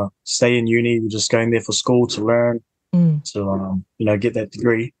trying to stay in uni, we're just going there for school to learn, to get that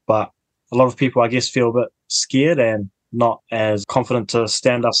degree. But a lot of people, I guess, feel a bit scared and not as confident to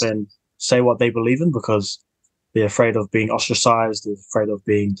stand up and say what they believe in, because they're afraid of being ostracized, they're afraid of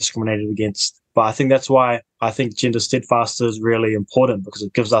being discriminated against. But I think that's why I think Gender Steadfast is really important, because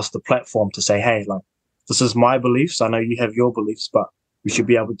it gives us the platform to say, hey, like, this is my beliefs. I know you have your beliefs, but we should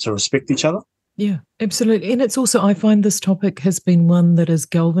be able to respect each other. Yeah, absolutely. And it's also, I find this topic has been one that has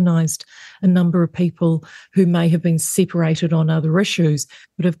galvanised a number of people who may have been separated on other issues,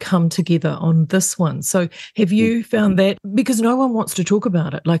 but have come together on this one. So have you found that, because no one wants to talk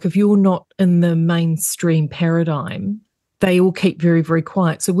about it, like if you're not in the mainstream paradigm, they all keep very, very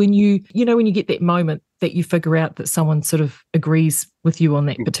quiet. So when you get that moment that you figure out that someone sort of agrees with you on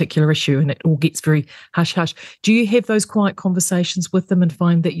that particular issue and it all gets very hush-hush, do you have those quiet conversations with them and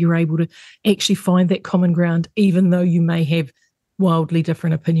find that you're able to actually find that common ground, even though you may have wildly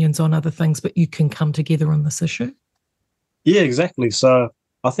different opinions on other things, but you can come together on this issue? Yeah, exactly. So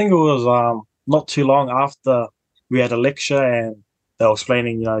I think it was not too long after we had a lecture and they were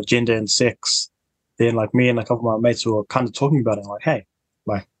explaining, gender and sex. Then, like, me and a couple of my mates were kind of talking about it, like, hey,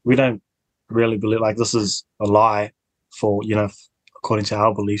 like, we don't really believe, like, this is a lie for, according to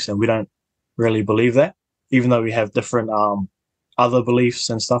our beliefs, and we don't really believe that, even though we have different other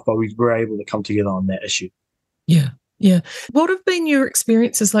beliefs and stuff, but we were able to come together on that issue. Yeah. Yeah. What have been your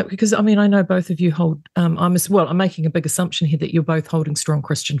experiences like? Because, I mean, I know both of you hold, I'm making a big assumption here that you're both holding strong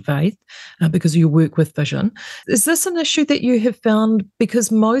Christian faith because of your work with Vision. Is this an issue that you have found, because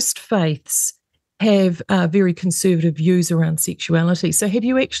most faiths have very conservative views around sexuality. So have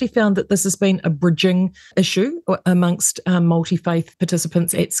you actually found that this has been a bridging issue amongst multi-faith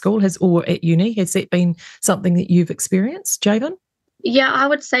participants at school or at uni? Has that been something that you've experienced, Javen? Yeah, I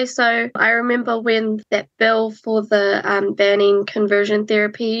would say so. I remember when that bill for the banning conversion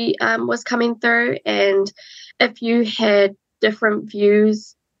therapy was coming through, and if you had different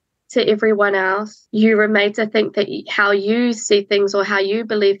views to everyone else, you were made to think that how you see things or how you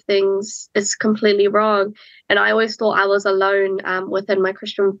believe things is completely wrong. And I always thought I was alone within my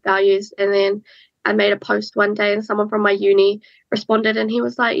Christian values. And then I made a post one day and someone from my uni responded, and he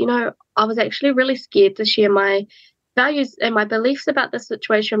was like, I was actually really scared to share my values and my beliefs about this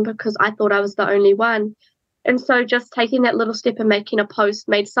situation because I thought I was the only one. And so just taking that little step and making a post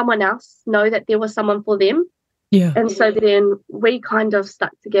made someone else know that there was someone for them. Yeah. And so then we kind of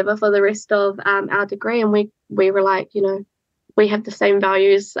stuck together for the rest of our degree, and we were like, we have the same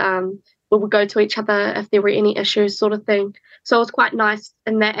values. We would go to each other if there were any issues, sort of thing. So it was quite nice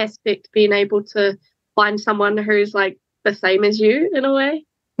in that aspect, being able to find someone who's like the same as you in a way.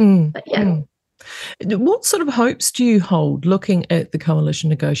 But yeah. What sort of hopes do you hold looking at the coalition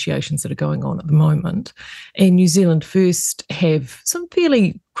negotiations that are going on at the moment? And New Zealand First have some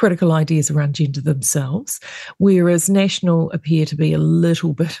fairly critical ideas around gender themselves, whereas National appear to be a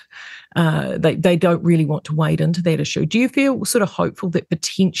little bit, they don't really want to wade into that issue. Do you feel sort of hopeful that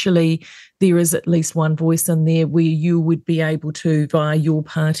potentially there is at least one voice in there where you would be able to, via your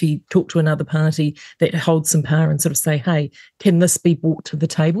party, talk to another party that holds some power and sort of say, hey, can this be brought to the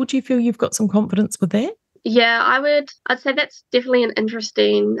table? Do you feel you've got some confidence with that? Yeah, I'd say that's definitely an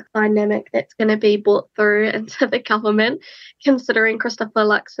interesting dynamic that's going to be brought through into the government, considering Christopher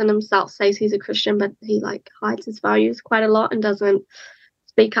Luxon himself says he's a Christian, but he hides his values quite a lot and doesn't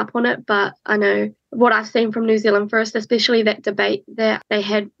speak up on it. But I know what I've seen from New Zealand First, especially that debate that they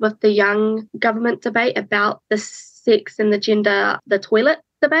had with the young government debate about the sex and the gender, the toilet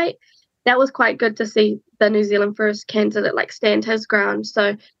debate, that was quite good to see the New Zealand First candidate stand his ground.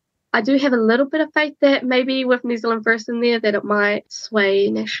 So I do have a little bit of faith that maybe with New Zealand First in there that it might sway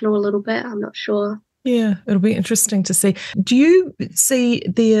National a little bit. I'm not sure. Yeah, it'll be interesting to see. Do you see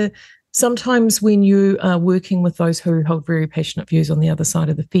there sometimes when you are working with those who hold very passionate views on the other side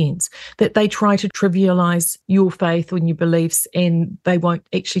of the fence, that they try to trivialise your faith and your beliefs and they won't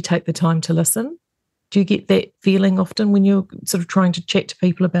actually take the time to listen? Do you get that feeling often when you're sort of trying to chat to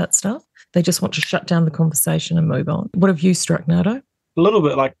people about stuff? They just want to shut down the conversation and move on. What have you struck, Nardo? A little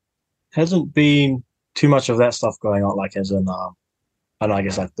bit, hasn't been too much of that stuff going on, as in, I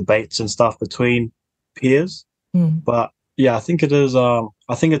guess debates and stuff between peers. But yeah, I think it is. I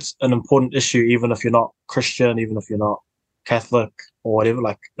think it's an important issue, even if you're not Christian, even if you're not Catholic or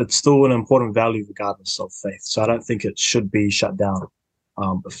whatever. It's still an important value regardless of faith. So I don't think it should be shut down.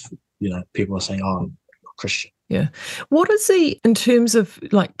 If people are saying, "Oh, I'm not Christian." Yeah. What is in terms of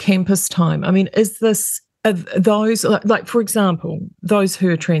like campus time? I mean, is this those, like for example, those who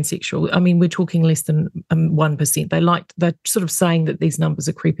are transsexual? I mean, we're talking less than 1%. They're sort of saying that these numbers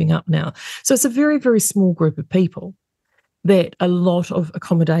are creeping up now. So it's a very, very small group of people that a lot of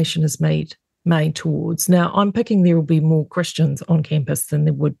accommodation is made towards. Now, I'm picking there will be more Christians on campus than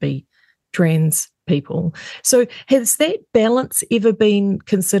there would be trans people. So has that balance ever been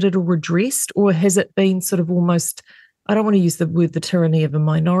considered or addressed, or has it been sort of almost, I don't want to use the word the tyranny of a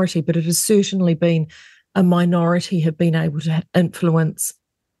minority, but it has certainly been a minority have been able to influence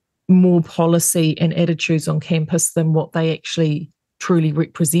more policy and attitudes on campus than what they actually truly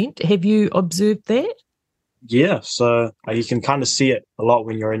represent? Have you observed that? Yeah, so you can kind of see it a lot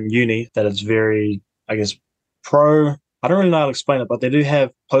when you're in uni, that it's very, I guess, pro. I don't really know how to explain it, but they do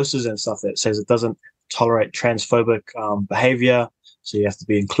have posters and stuff that says it doesn't tolerate transphobic behavior, so you have to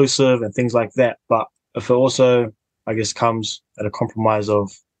be inclusive and things like that. But if it also, I guess, comes at a compromise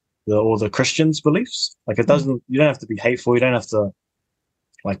of all the Christians' beliefs, like it doesn't, you don't have to be hateful, you don't have to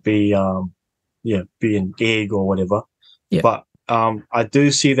like be an egg or whatever. Yeah. But I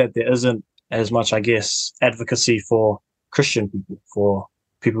do see that there isn't as much, I guess, advocacy for Christian people, for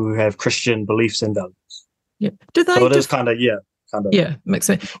people who have Christian beliefs and values. Yeah. Do they? So it is kind of. Yeah, makes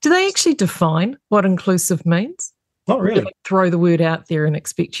sense. Do they actually define what inclusive means? Not really. Throw the word out there and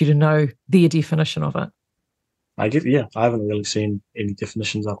expect you to know their definition of it. I haven't really seen any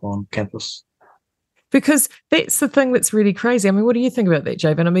definitions up on campus. Because that's the thing that's really crazy. I mean, what do you think about that,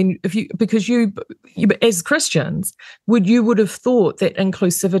 Javen? I mean, because you as Christians, you would have thought that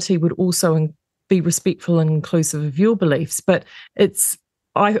inclusivity would also be respectful and inclusive of your beliefs, but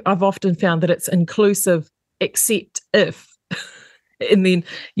I've often found that it's inclusive except if, and then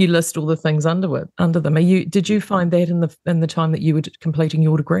you list all the things under them. Did you find that in the time that you were completing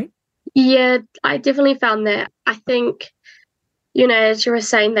your degree? Yeah, I definitely found that. I think, as you were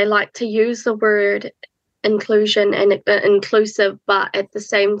saying, they like to use the word inclusion and inclusive, but at the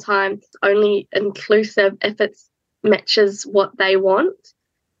same time, it's only inclusive if it matches what they want.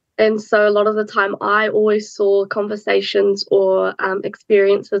 And so a lot of the time, I always saw conversations or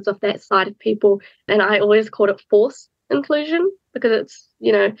experiences of that side of people, and I always called it forced inclusion, because it's,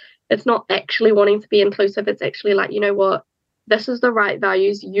 it's not actually wanting to be inclusive. It's actually like, what? This is the right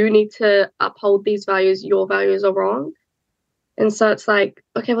values. You need to uphold these values. Your values are wrong. And so it's like,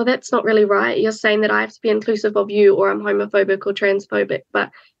 okay, well, that's not really right. You're saying that I have to be inclusive of you, or I'm homophobic or transphobic,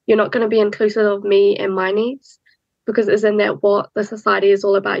 but you're not going to be inclusive of me and my needs, because isn't that what the society is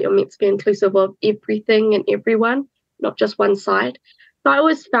all about? You're meant to be inclusive of everything and everyone, not just one side. So I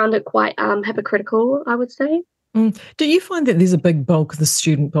always found it quite hypocritical, I would say. Do you find that there's a big bulk of the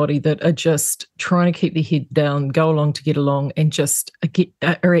student body that are just trying to keep their head down, go along to get along, and just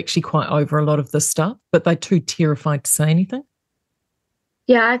are actually quite over a lot of this stuff, but they're too terrified to say anything?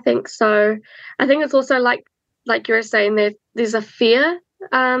 Yeah, I think so. I think it's also like you were saying, there's a fear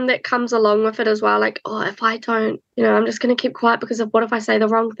that comes along with it as well. Like, if I don't, I'm just going to keep quiet because of what if I say the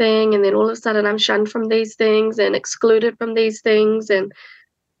wrong thing, and then all of a sudden I'm shunned from these things and excluded from these things. And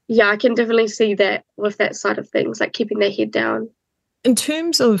yeah, I can definitely see that with that side of things, like keeping their head down. In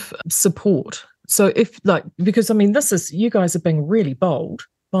terms of support, so because I mean, you guys are being really bold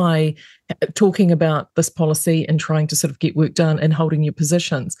by talking about this policy and trying to sort of get work done and holding your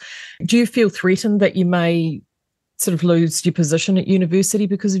positions. Do you feel threatened that you may sort of lose your position at university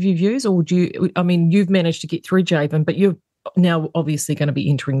because of your views, or you've managed to get through, Javen, but you're now obviously going to be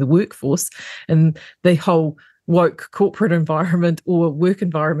entering the workforce, and the whole woke corporate environment or work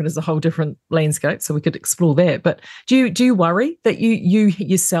environment is a whole different landscape, so we could explore that. But do you worry that you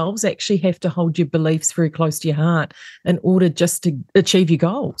yourselves actually have to hold your beliefs very close to your heart in order just to achieve your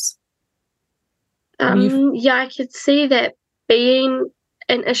goals? Yeah, I could see that being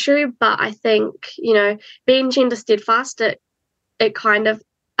an issue, but I think, being gender steadfast, it kind of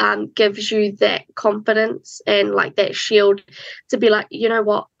gives you that confidence and like that shield to be like,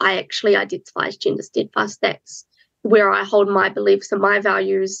 what, I actually identify as gender steadfast. That's where I hold my beliefs and my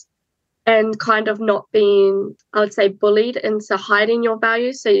values, and kind of not being, I would say, bullied into hiding your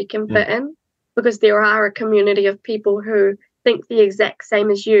values so you can fit in, because there are a community of people who think the exact same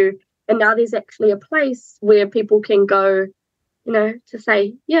as you. And now there's actually a place where people can go, to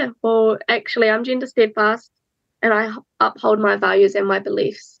say, yeah, well, actually, I'm gender steadfast and I uphold my values and my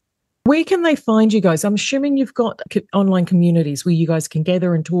beliefs. Where can they find you guys? I'm assuming you've got online communities where you guys can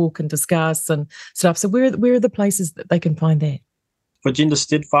gather and talk and discuss and stuff. So where are the places that they can find that? For Gender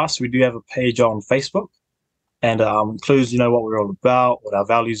Steadfast, we do have a page on Facebook, and includes, what we're all about, what our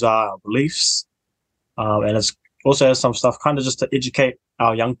values are, our beliefs. And it's also has some stuff kind of just to educate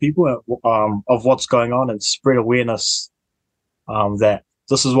our young people of what's going on and spread awareness that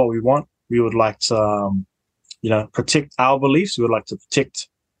this is what we want. We would like to, protect our beliefs. We would like to protect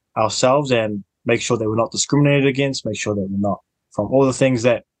ourselves and make sure that we're not discriminated against, make sure that we're not from all the things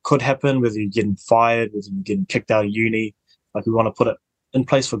that could happen, whether you're getting fired, whether you're getting kicked out of uni. Like, we want to put it in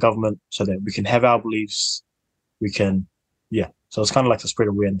place for government so that we can have our beliefs. We can, So it's kind of like to spread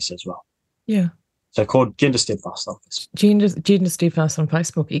awareness as well. Yeah. So called Gender Steadfast on Facebook. Gender Steadfast on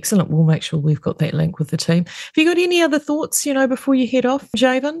Facebook. Excellent. We'll make sure we've got that link with the team. Have you got any other thoughts, before you head off,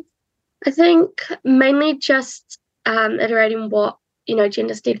 Javen? I think mainly just iterating what,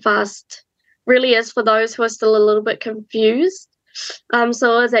 Gender Steadfast really is for those who are still a little bit confused. So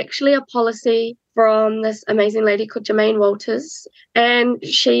it was actually a policy from this amazing lady called Jermaine Walters, and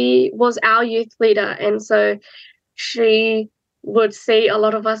she was our youth leader. And so she would see a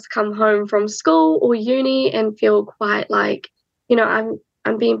lot of us come home from school or uni and feel quite like,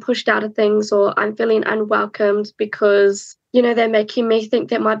 I'm being pushed out of things, or I'm feeling unwelcomed because, they're making me think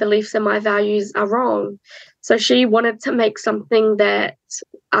that my beliefs and my values are wrong. So she wanted to make something that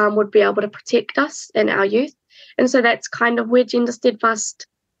would be able to protect us and our youth. And so that's kind of where Gender Steadfast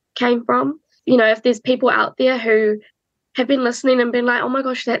came from. If there's people out there who have been listening and been like, oh my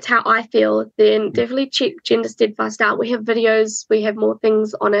gosh, that's how I feel, then definitely check Gender Steadfast out. We have videos, we have more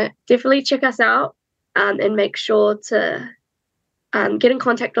things on it. Definitely check us out and make sure to get in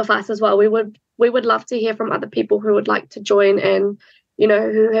contact with us as well. We would love to hear from other people who would like to join and,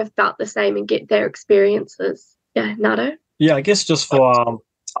 who have felt the same and get their experiences. Yeah, Nardo? Yeah, I guess just for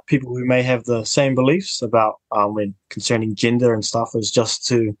people who may have the same beliefs about when concerning gender and stuff, is just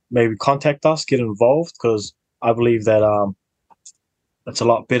to maybe contact us, get involved, because I believe that it's a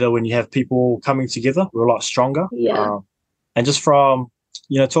lot better when you have people coming together. We're a lot stronger. Yeah. And just from,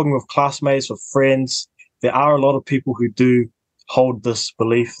 talking with classmates, with friends, there are a lot of people who do hold this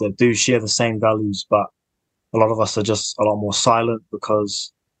belief, that do share the same values, but a lot of us are just a lot more silent,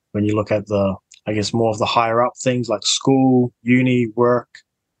 because when you look at more of the higher up things like school, uni, work,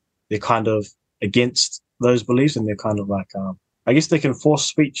 they're kind of against those beliefs, and they're kind of like, they can force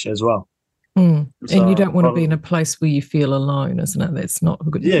speech as well. And you don't want to be in a place where you feel alone, isn't it? That's not a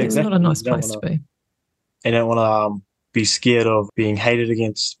good. Yeah, it's not a nice place to be. And don't want to be scared of being hated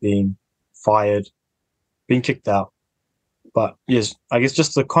against, being fired, being kicked out. But yes, I guess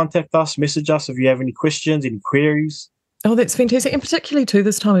just to contact us, message us if you have any questions, any queries. Oh, that's fantastic. And particularly too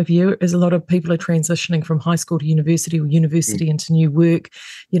this time of year, as a lot of people are transitioning from high school to university, or university into new work,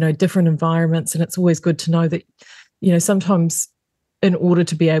 different environments. And it's always good to know that, sometimes in order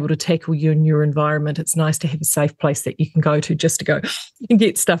to be able to tackle you in your environment, it's nice to have a safe place that you can go to just to go and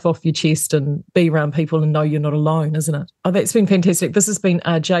get stuff off your chest and be around people and know you're not alone, isn't it? Oh, that's been fantastic. This has been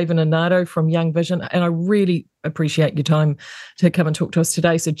Javen and Nardo from Young Vision, and I really appreciate your time to come and talk to us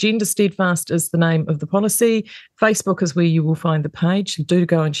today. So Gender Steadfast is the name of the policy. Facebook is where you will find the page. So do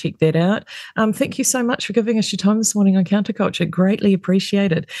go and check that out. Thank you so much for giving us your time this morning on Counterculture. Greatly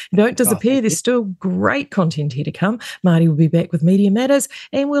appreciated. Don't disappear. There's still great content here to come. Marty will be back with Media Matters,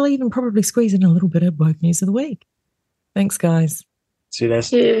 and we'll even probably squeeze in a little bit of woke news of the week. Thanks, guys. See you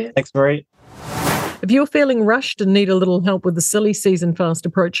there. Thanks, Marie. If you're feeling rushed and need a little help with the silly season fast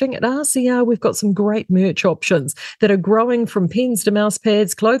approaching, at RCR we've got some great merch options that are growing, from pens to mouse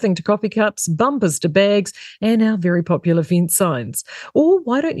pads, clothing to coffee cups, bumpers to bags, and our very popular fence signs. Or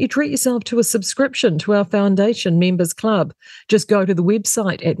why don't you treat yourself to a subscription to our Foundation Members Club? Just go to the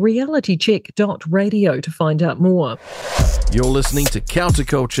website at realitycheck.radio to find out more. You're listening to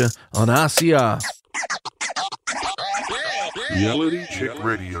Counterculture on RCR. Reality Check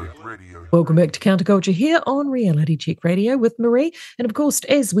Radio. Welcome back to Counterculture here on Reality Check Radio with Marie. And of course,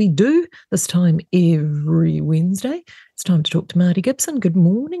 as we do this time every Wednesday, it's time to talk to Marty Gibson. Good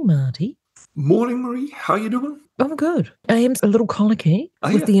morning, Marty. Morning, Marie. How you doing? I'm good. I am a little colicky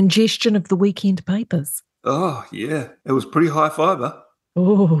with the ingestion of the weekend papers. Oh, yeah. It was pretty high fibre.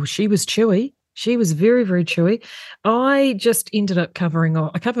 Oh, she was chewy. She was very, very chewy. I just ended up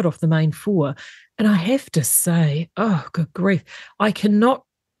I covered off the main four. And I have to say, oh, good grief, I cannot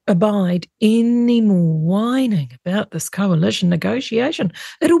abide any more whining about this coalition negotiation.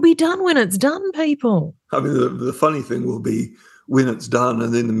 It'll be done when it's done, people. I mean, the funny thing will be when it's done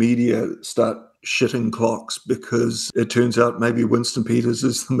and then the media start shitting clocks because it turns out maybe Winston Peters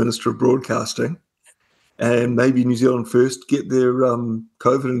is the Minister of Broadcasting, and maybe New Zealand First get their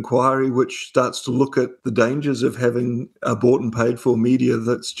COVID inquiry, which starts to look at the dangers of having a bought and paid for media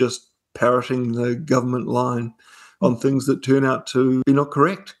that's just parroting the government line on things that turn out to be not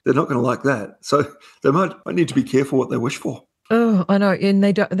correct. They're not going to like that. So they might need to be careful what they wish for. Oh, I know, and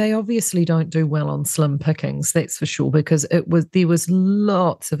they obviously don't do well on slim pickings, that's for sure, because there was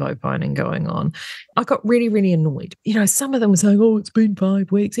lots of opining going on. I got really, really annoyed. Some of them were saying, "Oh, it's been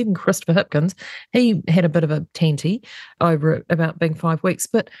 5 weeks." Even Christopher Hipkins, he had a bit of a tanty over it about being 5 weeks.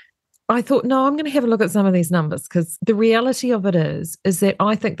 But I thought, no, I'm going to have a look at some of these numbers, because the reality of it is that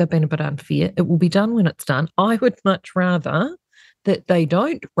I think they've been a bit unfair. It will be done when it's done. I would much rather that they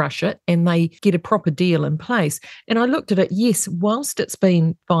don't rush it and they get a proper deal in place. And I looked at it, yes, whilst it's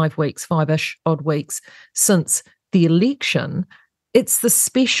been 5 weeks, 5-ish odd weeks since the election, it's the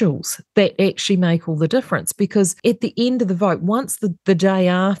specials that actually make all the difference, because at the end of the vote, once the day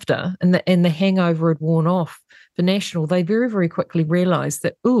after and the hangover had worn off for National, they very, very quickly realised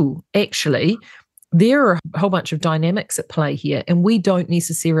that, actually, there are a whole bunch of dynamics at play here, and we don't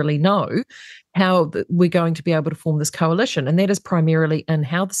necessarily know how we're going to be able to form this coalition. And that is primarily in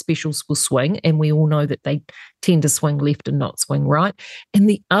how the specials will swing. And we all know that they tend to swing left and not swing right. And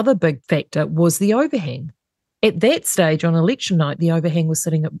the other big factor was the overhang. At that stage on election night, the overhang was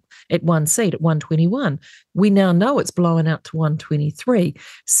sitting at one seat at 121. We now know it's blowing out to 123.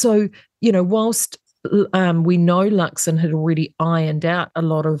 So, whilst we know Luxon had already ironed out a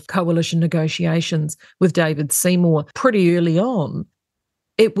lot of coalition negotiations with David Seymour pretty early on,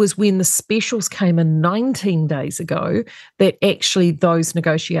 it was when the specials came in 19 days ago that actually those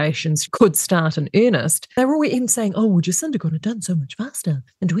negotiations could start in earnest. They were already saying, "Oh, well, Jacinda could have done so much faster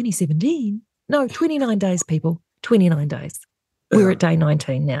in 2017. No, 29 days, people. 29 days. We're at day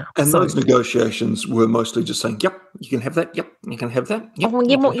 19 now. And those negotiations were mostly just saying, "Yep, you can have that. Yep, you can have that. Yep,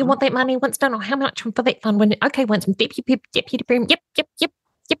 you want that money once done, or how much for that fund? Okay, once deputy premium. Yep.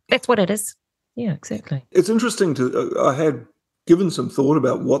 That's what it is." Yeah, exactly. It's interesting I had given some thought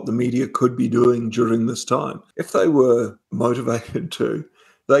about what the media could be doing during this time. If they were motivated to,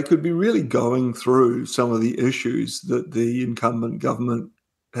 they could be really going through some of the issues that the incumbent government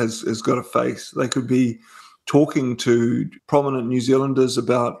has got to face. They could be talking to prominent New Zealanders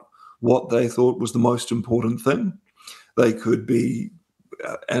about what they thought was the most important thing. They could be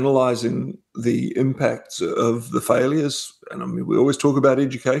analysing the impacts of the failures. And I mean, we always talk about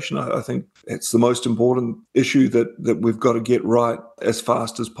education. I think it's the most important issue that we've got to get right as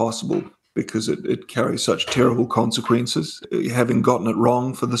fast as possible, because it carries such terrible consequences, having gotten it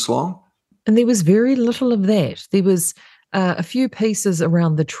wrong for this long. And there was very little of that. There was a few pieces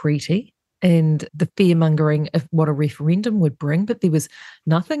around the treaty and the fear-mongering of what a referendum would bring, but there was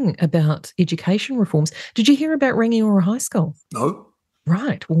nothing about education reforms. Did you hear about Rangiora High School? No.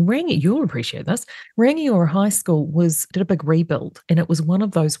 Right. Well, you'll appreciate this. Rangiora High School did a big rebuild, and it was one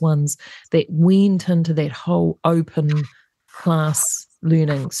of those ones that went into that whole open class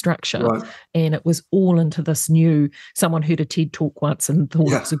learning structure. Right. And it was all into this new, someone heard a TED talk once and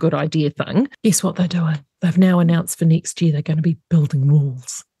thought it was a good idea thing. Guess what they're doing? They've now announced for next year they're going to be building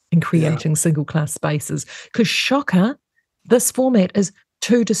walls and creating single class spaces. Because shocker, this format is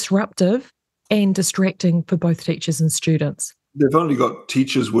too disruptive and distracting for both teachers and students. They've only got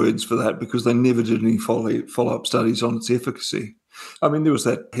teachers' words for that because they never did any follow-up studies on its efficacy. I mean, there was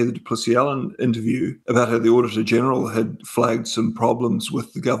that Heather du Plessis-Allen interview about how the Auditor General had flagged some problems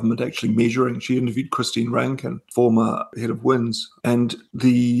with the government actually measuring. She interviewed Christine Rankin, former head of WINS, and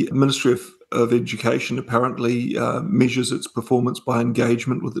the Ministry of Education apparently measures its performance by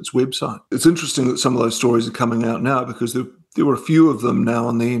engagement with its website. It's interesting that some of those stories are coming out now, because there were a few of them now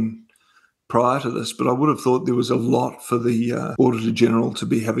and then prior to this, but I would have thought there was a lot for the Auditor General to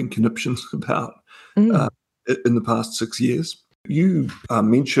be having conniptions about in the past 6 years. You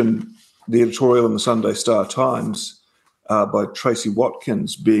mentioned the editorial in the Sunday Star Times by Tracy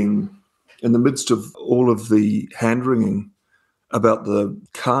Watkins being in the midst of all of the hand-wringing about the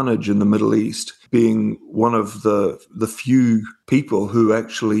carnage in the Middle East, being one of the few people who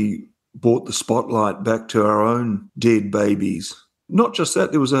actually brought the spotlight back to our own dead babies. Not just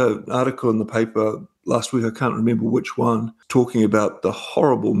that, there was an article in the paper last week, I can't remember which one, talking about the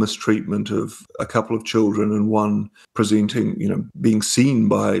horrible mistreatment of a couple of children, and one presenting, being seen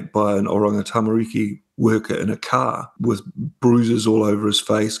by an Oranga Tamariki worker in a car with bruises all over his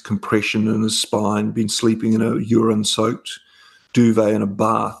face, compression in his spine, been sleeping in a urine-soaked duvet in a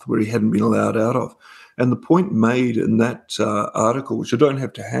bath where he hadn't been allowed out of. And the point made in that article, which I don't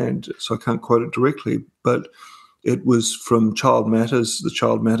have to hand, so I can't quote it directly, but it was from Child Matters, the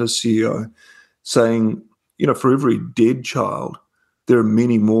Child Matters CEO, saying, for every dead child, there are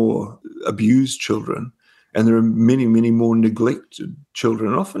many more abused children, and there are many, many more neglected children.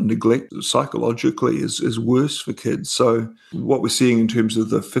 And often neglect psychologically is worse for kids. So what we're seeing in terms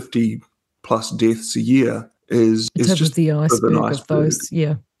of the 50-plus deaths a year is just the iceberg of those,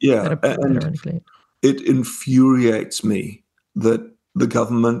 Yeah, and it infuriates me that the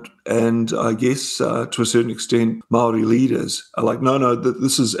government and I guess to a certain extent Māori leaders are like, no,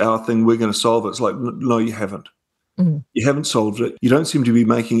 this is our thing, we're going to solve it. It's like, no, you haven't. You haven't solved it. You don't seem to be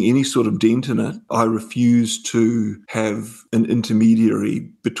making any sort of dent in it. I refuse to have an intermediary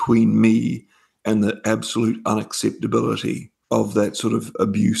between me and the absolute unacceptability of that sort of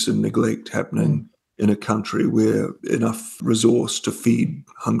abuse and neglect happening in a country where enough resource to feed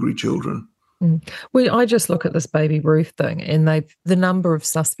hungry children. Well, I just look at this Baby Ruth thing, and the number of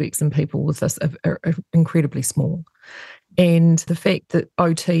suspects and people with this are incredibly small. And the fact that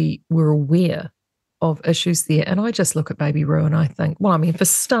OT were aware of issues there, and I just look at Baby Ru and I think, well, I mean, for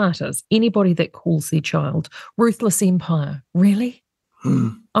starters, anybody that calls their child Ruthless Empire, really?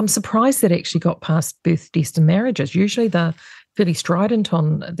 I'm surprised that actually got past birth, destined marriages. Usually they're fairly strident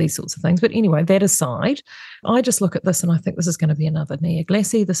on these sorts of things. But anyway, that aside, I just look at this and I think this is going to be another Nia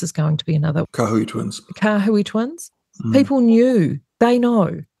Glassie. This is going to be another Kahui twins. People knew, they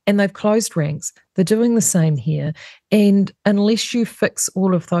know, and they've closed ranks. They're doing the same here. And unless you fix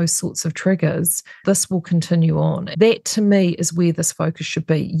all of those sorts of triggers, this will continue on. That, to me, is where this focus should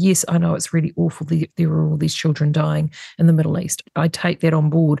be. Yes, I know it's really awful that there are all these children dying in the Middle East. I take that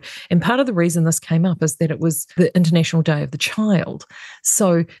on board. And part of the reason this came up is that it was the International Day of the Child.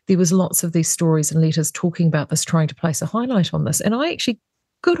 So there was lots of these stories and letters talking about this, trying to place a highlight on this. And I actually,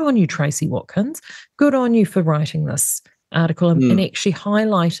 good on you, Tracy Watkins. Good on you for writing this article and actually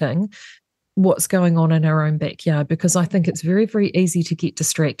highlighting what's going on in our own backyard, because I think it's very, very easy to get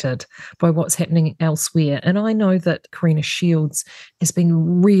distracted by what's happening elsewhere. And I know that Karina Shields has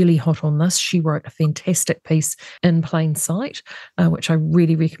been really hot on this. She wrote a fantastic piece in Plain Sight, which I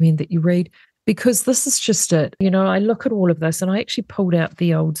really recommend that you read, because this is just it. You know, I look at all of this and I actually pulled out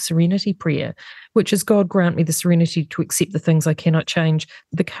the old serenity prayer, which is, God grant me the serenity to accept the things I cannot change,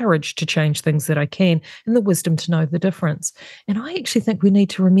 the courage to change things that I can, and the wisdom to know the difference. And I actually think we need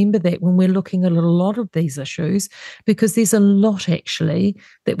to remember that when we're looking at a lot of these issues, because there's a lot actually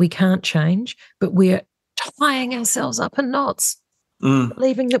that we can't change, but we're tying ourselves up in knots,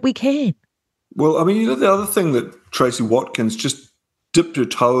 believing that we can. Well, I mean, you know, the other thing that Tracy Watkins just dipped her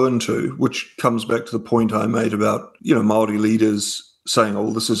toe into, which comes back to the point I made about, you know, Māori leaders saying,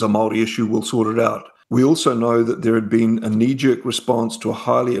 oh, this is a Māori issue, we'll sort it out. We also know that there had been a knee-jerk response to a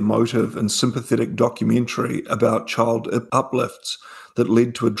highly emotive and sympathetic documentary about child uplifts that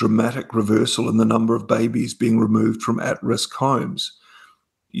led to a dramatic reversal in the number of babies being removed from at-risk homes.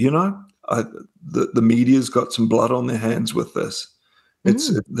 You know, the media's got some blood on their hands with this. It's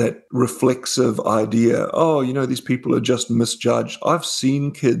that reflexive idea, oh, you know, these people are just misjudged. I've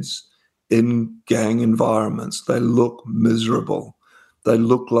seen kids in gang environments. They look miserable. They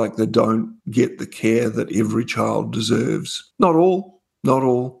look like they don't get the care that every child deserves. Not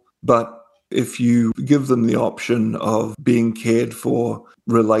all, but if you give them the option of being cared for,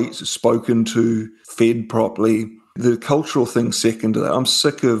 spoken to, fed properly, the cultural thing second to that. I'm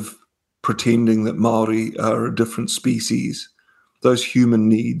sick of pretending that Māori are a different species. Those human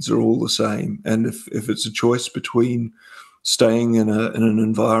needs are all the same. And if it's a choice between staying in an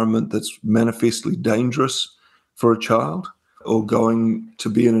environment that's manifestly dangerous for a child or going to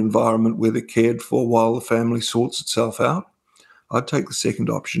be an environment where they're cared for while the family sorts itself out, I'd take the second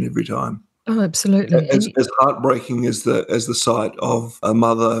option every time. Oh, absolutely. As heartbreaking as the sight of a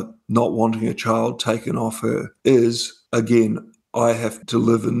mother not wanting a child taken off her is, again, I have to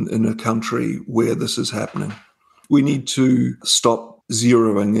live in a country where this is happening. We need to stop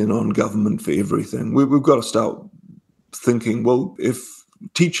zeroing in on government for everything. We've got to start thinking, well, if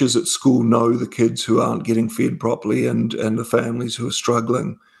teachers at school know the kids who aren't getting fed properly and the families who are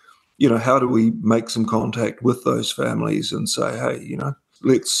struggling, you know, how do we make some contact with those families and say, hey, you know,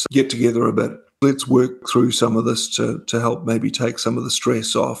 let's get together a bit. Let's work through some of this to help maybe take some of the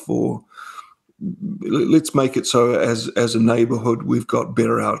stress off, or let's make it so as a neighbourhood we've got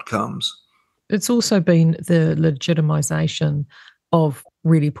better outcomes. It's also been the legitimisation of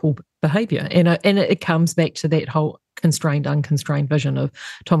really poor behaviour. And it comes back to that whole constrained, unconstrained vision of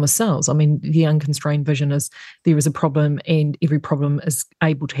Thomas Sowell. I mean, the unconstrained vision is there is a problem and every problem is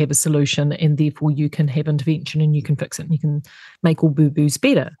able to have a solution, and therefore you can have intervention and you can fix it and you can make all boo-boos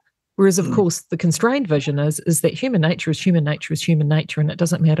better. Whereas, of course, the constrained vision is that human nature is human nature is human nature, and it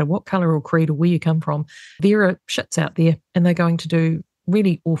doesn't matter what colour or creed or where you come from. There are shits out there and they're going to do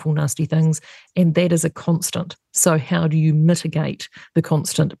really awful, nasty things, and that is a constant. So how do you mitigate the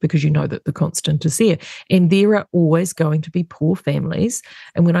constant? Because you know that the constant is there. And there are always going to be poor families.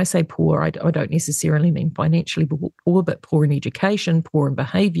 And when I say poor, I don't necessarily mean financially poor, but poor in education, poor in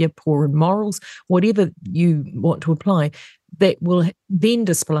behaviour, poor in morals, whatever you want to apply, that will then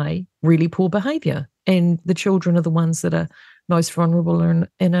display really poor behaviour. And the children are the ones that are most vulnerable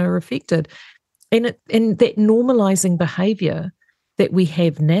and are affected. And that normalising behaviour that we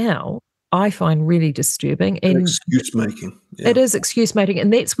have now, I find really disturbing. And excuse making. Yeah. It is excuse making.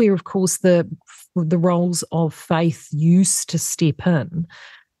 And that's where, of course, the roles of faith used to step in.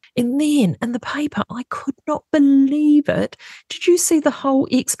 And then in the paper, I could not believe it. Did you see the whole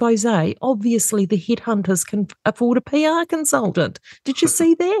expose? Obviously, the headhunters can afford a PR consultant. Did you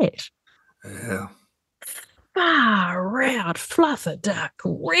see that? Yeah. Far out, fluff a duck,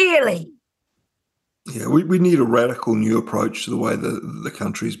 really? Yeah, we need a radical new approach to the way the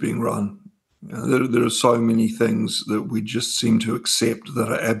country is being run. You know, there are so many things that we just seem to accept that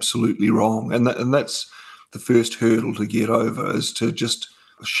are absolutely wrong. And that's the first hurdle to get over, is to just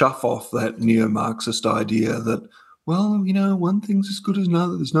shove off that neo-Marxist idea that, well, you know, one thing's as good as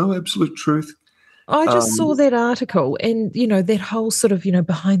another. There's no absolute truth. I just saw that article and, you know, that whole sort of, you know,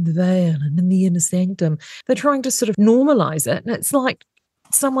 behind the veil and in the inner sanctum. They're trying to sort of normalise it. And it's like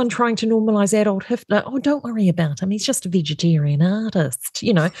someone trying to normalise Adolf Hitler. Oh, don't worry about him. He's just a vegetarian artist.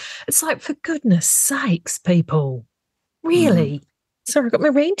 You know, it's like, for goodness sakes, people. Really? Sorry, I've got my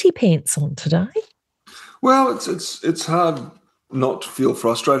ranty pants on today. Well, it's hard not to feel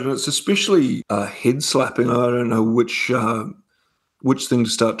frustrated. And it's especially head slapping. I don't know which thing to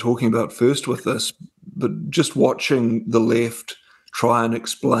start talking about first with this, but just watching the left try and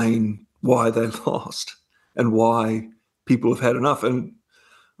explain why they lost and why people have had enough. And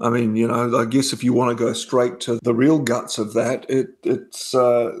I mean, you know, I guess if you want to go straight to the real guts of that, it's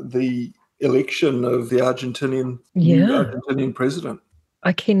the election of the Argentinian president.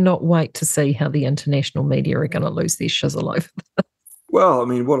 I cannot wait to see how the international media are going to lose their shizzle over this. Well, I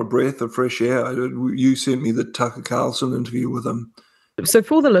mean, what a breath of fresh air. You sent me the Tucker Carlson interview with him. So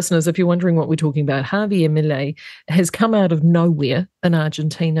for the listeners, if you're wondering what we're talking about, Javier Milei has come out of nowhere in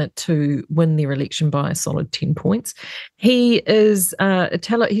Argentina to win their election by a solid 10 points. He is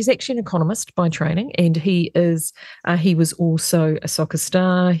he's actually an economist by training, and he was also a soccer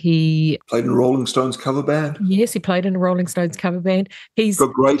star. He played in a Rolling Stones cover band. Yes, he played in a Rolling Stones cover band. He's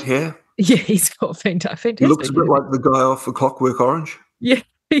got great hair. Yeah, he's got fantastic. He looks a bit like the guy off A Clockwork Orange. Yeah.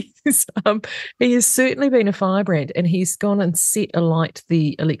 He has certainly been a firebrand, and he's gone and set alight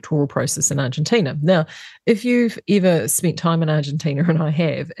the electoral process in Argentina. Now, if you've ever spent time in Argentina, and I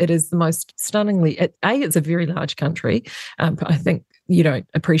have, it is the most stunningly, it's a very large country, but I think you don't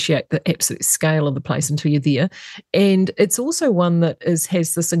appreciate the absolute scale of the place until you're there. And it's also one that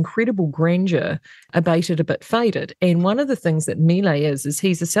has this incredible grandeur, abated, a bit faded. And one of the things that Milei is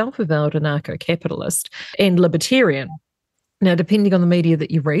he's a self-avowed anarcho-capitalist and libertarian. Now, depending on the media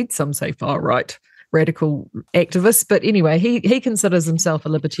that you read, some say far-right radical activist, but anyway, he considers himself a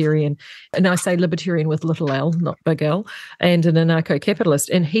libertarian, and I say libertarian with little L, not big L, and an anarcho-capitalist,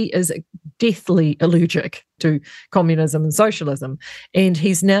 and he is deathly allergic to communism and socialism, and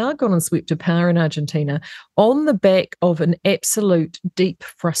he's now gone and swept to power in Argentina on the back of an absolute deep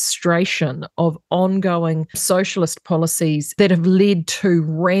frustration of ongoing socialist policies that have led to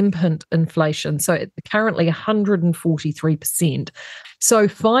rampant inflation. So currently 143%. So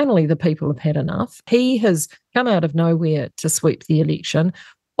finally, the people have had enough. He has come out of nowhere to sweep the election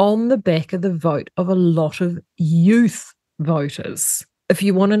on the back of the vote of a lot of youth voters. If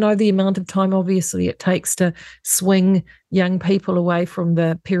you want to know the amount of time, obviously, it takes to swing young people away from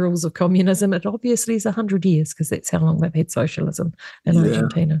the perils of communism, it obviously is 100 years, because that's how long they've had socialism in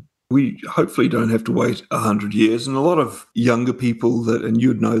Argentina. We hopefully don't have to wait 100 years. And a lot of younger people and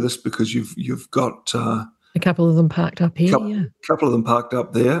you'd know this because you've got a couple of them parked up here, couple of them parked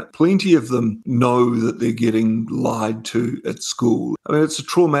up there. Plenty of them know that they're getting lied to at school. I mean, it's a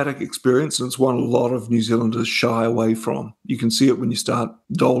traumatic experience, and it's one a lot of New Zealanders shy away from. You can see it when you start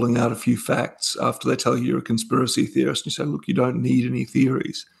doling out a few facts after they tell you you're a conspiracy theorist. You say, look, you don't need any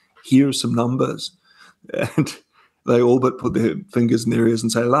theories. Here are some numbers. And they all but put their fingers in their ears and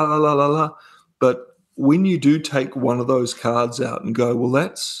say, la, la, la, la, la. But when you do take one of those cards out and go, well,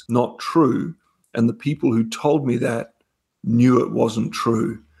 that's not true, and the people who told me that knew it wasn't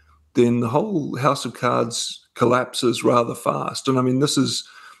true, then the whole house of cards collapses rather fast. And I mean, this is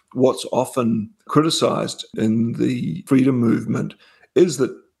what's often criticized in the freedom movement, is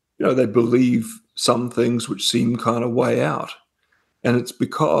that, you know, they believe some things which seem kind of way out. And it's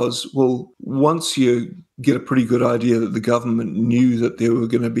because, well, once you get a pretty good idea that the government knew that there were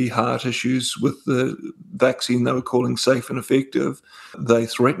going to be heart issues with the vaccine they were calling safe and effective, they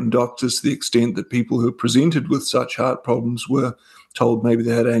threatened doctors to the extent that people who presented with such heart problems were told maybe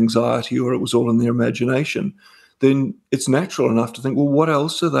they had anxiety or it was all in their imagination, then it's natural enough to think, well, what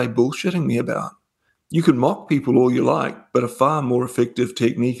else are they bullshitting me about? You can mock people all you like, but a far more effective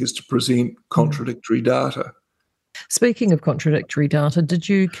technique is to present contradictory data. Speaking of contradictory data, did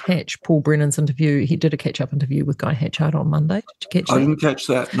you catch Paul Brennan's interview? He did a catch-up interview with Guy Hatchard on Monday. Did you catch that? I didn't catch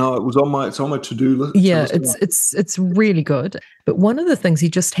that. No, it's on my to-do list. Yeah, it's really good. But one of the things he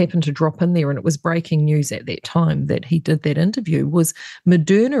just happened to drop in there, and it was breaking news at that time that he did that interview, was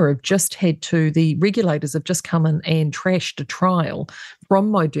Moderna have just the regulators have just come in and trashed a trial from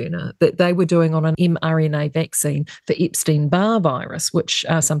Moderna that they were doing on an mRNA vaccine for Epstein-Barr virus, which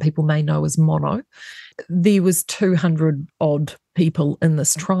some people may know as mono. There was 200 odd people in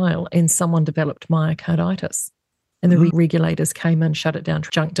this trial, and someone developed myocarditis. And the regulators came in, shut it down,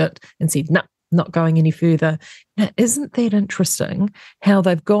 junked it, and said, no, not going any further. Now, isn't that interesting how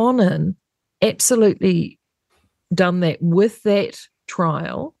they've gone in, absolutely done that with that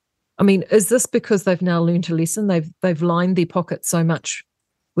trial? I mean, is this because they've now learned a lesson? They've lined their pockets so much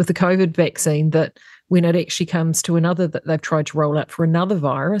with the COVID vaccine that when it actually comes to another that they've tried to roll out for another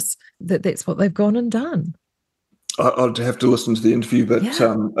virus, that's what they've gone and done. I'd have to listen to the interview, but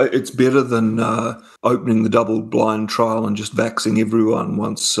it's better than opening the double-blind trial and just vaxing everyone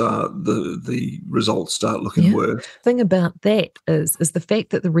once the results start looking worse. The thing about that is the fact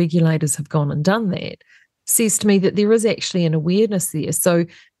that the regulators have gone and done that says to me that there is actually an awareness there. So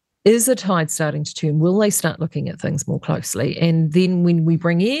is the tide starting to turn? Will they start looking at things more closely? And then when we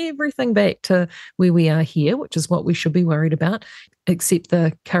bring everything back to where we are here, which is what we should be worried about, accept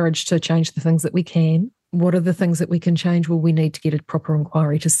the courage to change the things that we can. What are the things that we can change? Well, we need to get a proper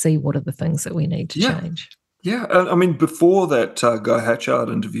inquiry to see what are the things that we need to change. Yeah, I mean, before that Guy Hatchard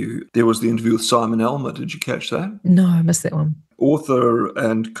interview, there was the interview with Simon Elmer. Did you catch that? No, I missed that one. Author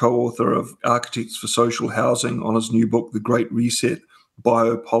and co-author of Architects for Social Housing on his new book, The Great Reset,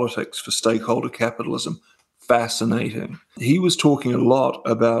 Biopolitics for Stakeholder Capitalism. Fascinating. He was talking a lot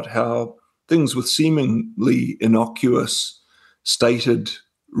about how things with seemingly innocuous stated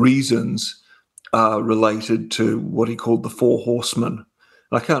reasons are related to what he called the four horsemen.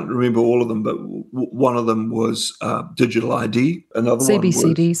 I can't remember all of them, but one of them was digital ID. Another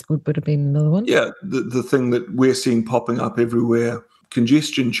CBCDs one would have been another one. Yeah, the thing that we're seeing popping up everywhere,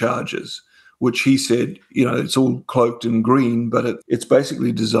 congestion charges, which he said, it's all cloaked in green, but it's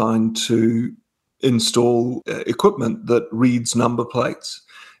basically designed to install equipment that reads number plates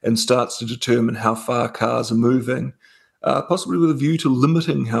and starts to determine how far cars are moving, possibly with a view to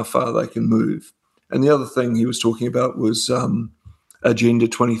limiting how far they can move. And the other thing he was talking about was Agenda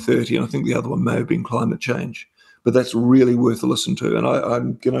 2030, and I think the other one may have been climate change. But that's really worth a listen to, and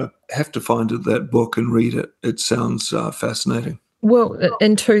I'm going to have to find that book and read it. It sounds fascinating. Well,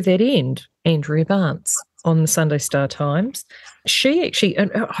 and to that end, Andrea Barnes on the Sunday Star Times, she actually,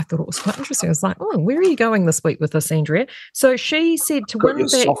 and I thought it was quite interesting. I was like, where are you going this week with this, Andrea? So she said to win back...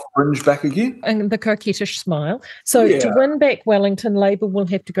 soft fringe back again? And the coquettish smile. So to win back Wellington, Labour will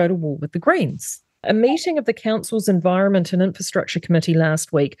have to go to war with the Greens. A meeting of the Council's Environment and Infrastructure Committee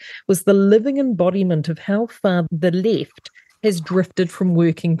last week was the living embodiment of how far the left has drifted from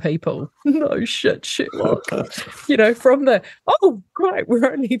working people. No shit, Sherlock. From the, great,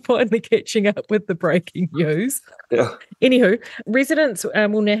 we're only finally catching up with the breaking news. Yeah. Anywho, residents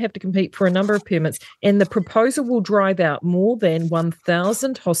will now have to compete for a number of permits, and the proposal will drive out more than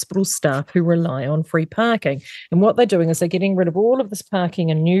 1,000 hospital staff who rely on free parking. And what they're doing is they're getting rid of all of this parking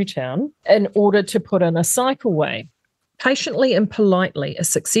in Newtown in order to put in a cycleway. Patiently and politely, a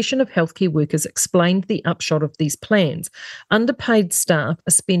succession of healthcare workers explained the upshot of these plans. Underpaid staff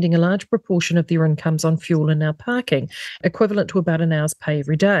are spending a large proportion of their incomes on fuel and now parking, equivalent to about an hour's pay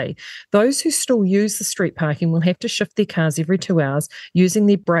every day. Those who still use the street parking will have to shift their cars every 2 hours, using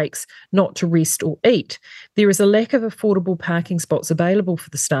their breaks not to rest or eat. There is a lack of affordable parking spots available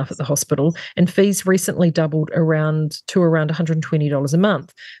for the staff at the hospital, and fees recently doubled to around $120 a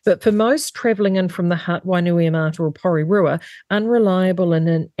month. But for most travelling in from the Hutt, Wainuiomata or Porirua, unreliable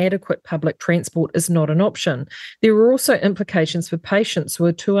and inadequate public transport is not an option. There are also implications for patients who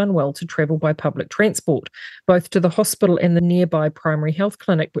are too unwell to travel by public transport, both to the hospital and the nearby primary health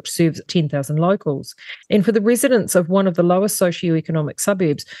clinic, which serves 10,000 locals. And for the residents of one of the lowest socioeconomic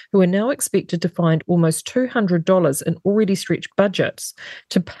suburbs, who are now expected to find almost $200 in already stretched budgets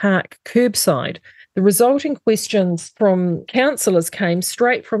to park curbside. The resulting questions from councillors came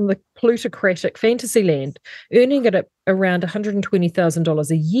straight from the plutocratic Fantasyland, earning it at around $120,000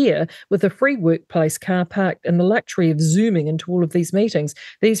 a year with a free workplace car park and the luxury of zooming into all of these meetings.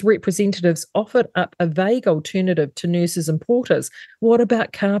 These representatives offered up a vague alternative to nurses and porters. What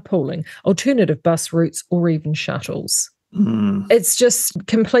about carpooling, alternative bus routes, or even shuttles? It's just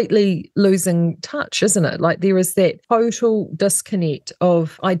completely losing touch, isn't it? Like there is that total disconnect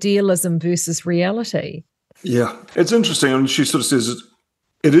of idealism versus reality. Yeah, it's interesting. And she sort of says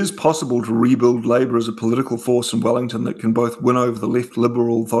It is possible to rebuild Labour as a political force in Wellington that can both win over the left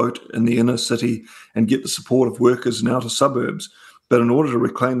Liberal vote in the inner city and get the support of workers in outer suburbs. But in order to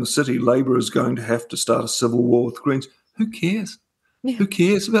reclaim the city, Labour is going to have to start a civil war with Greens. Who cares? Yeah. Who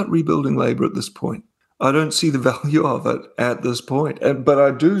cares about rebuilding Labour at this point? I don't see the value of it at this point. But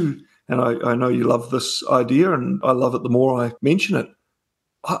I do, and I know you love this idea, and I love it the more I mention it.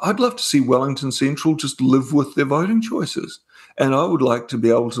 I'd love to see Wellington Central just live with their voting choices. And I would like to be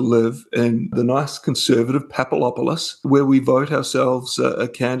able to live in the nice conservative Papalopolis where we vote ourselves a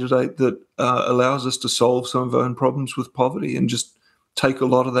candidate that allows us to solve some of our own problems with poverty and just take a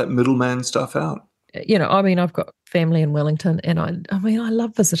lot of that middleman stuff out. You know, I mean, I've got family in Wellington, and I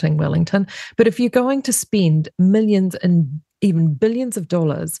love visiting Wellington. But if you're going to spend millions and even billions of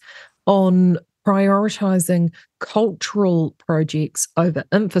dollars on prioritising cultural projects over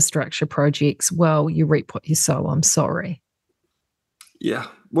infrastructure projects, well, you reap what you sow. I'm sorry. Yeah.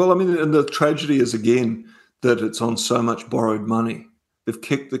 Well, I mean, and the tragedy is, again, that it's on so much borrowed money. They've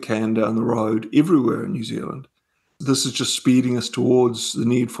kicked the can down the road everywhere in New Zealand. This is just speeding us towards the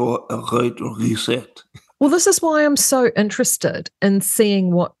need for a great reset. Well, this is why I'm so interested in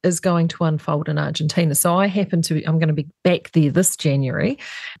seeing what is going to unfold in Argentina. So I'm going to be back there this January.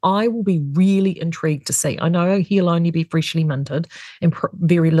 I will be really intrigued to see. I know he'll only be freshly minted and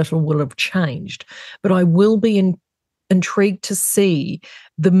very little will have changed, but I will be intrigued to see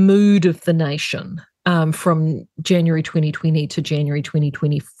the mood of the nation from January 2020 to January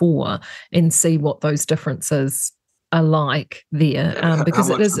 2024 and see what those differences are like there. Because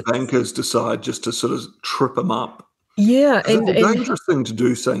how much the bankers decide just to sort of trip them up. Yeah. And it's a dangerous thing to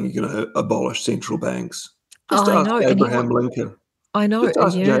do, saying you're going to abolish central banks. Just ask Abraham Lincoln. I know. Just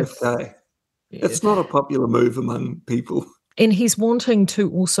ask JFK. Yeah. It's not a popular move among people. And he's wanting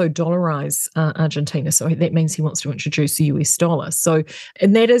to also dollarize Argentina. So that means he wants to introduce the US dollar. So,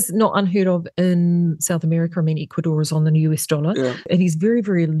 and that is not unheard of in South America. I mean, Ecuador is on the US dollar. Yeah. And he's very,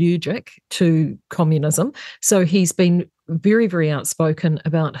 very allergic to communism. So he's been very, very outspoken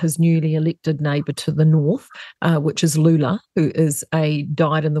about his newly elected neighbour to the north, which is Lula, who is a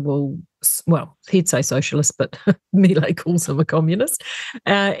dyed-in-the-wool, well, he'd say socialist, but Milei calls him a communist.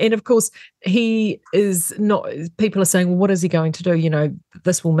 And of course, he is not, people are saying, well, what is he going to do? You know,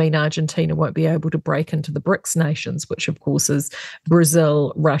 this will mean Argentina won't be able to break into the BRICS nations, which of course is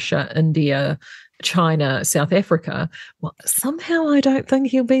Brazil, Russia, India, China, South Africa. Well, somehow I don't think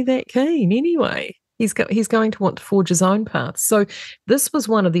he'll be that keen anyway. He's going to want to forge his own path. So this was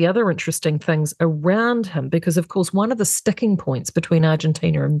one of the other interesting things around him, because, of course, one of the sticking points between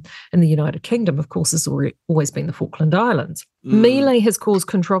Argentina and the United Kingdom, of course, has always been the Falkland Islands. Milei has caused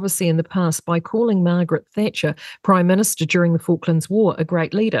controversy in the past by calling Margaret Thatcher Prime Minister during the Falklands War a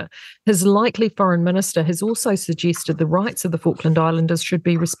great leader. His likely foreign minister has also suggested the rights of the Falkland Islanders should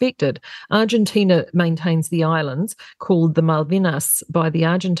be respected. Argentina maintains the islands, called the Malvinas by the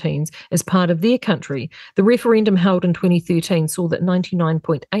Argentines, as part of their country. The referendum held in 2013 saw that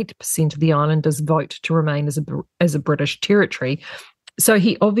 99.8% of the islanders vote to remain as a British territory. So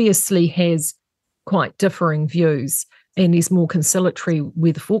he obviously has quite differing views, and he's more conciliatory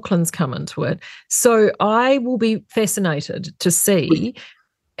where the Falklands come into it. So I will be fascinated to see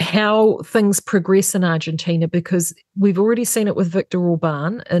how things progress in Argentina, because we've already seen it with Viktor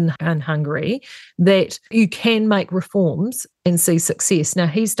Orban in Hungary, that you can make reforms and see success. Now,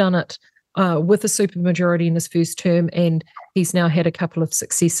 he's done it with a supermajority in his first term, and he's now had a couple of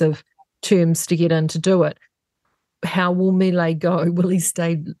successive terms to get in to do it. How will Milei go? Will he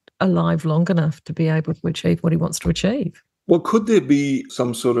stay alive long enough to be able to achieve what he wants to achieve? Well, could there be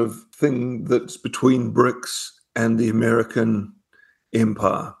some sort of thing that's between BRICS and the American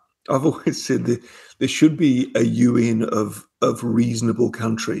empire? I've always said that there should be a UN of reasonable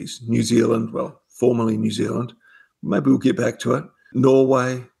countries. New Zealand, well, formerly New Zealand. Maybe we'll get back to it.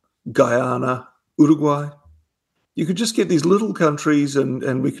 Norway, Guyana, Uruguay. You could just get these little countries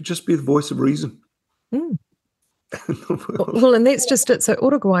and we could just be the voice of reason. Mm. Well, and that's just it. So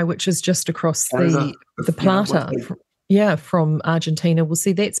Uruguay, which is just across the Plata, from Argentina. Well,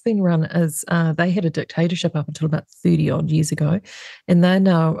 see, that's been run as they had a dictatorship up until about 30-odd years ago, and they're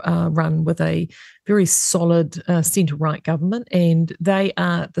now run with a very solid centre-right government, and they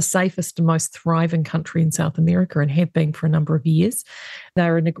are the safest and most thriving country in South America and have been for a number of years.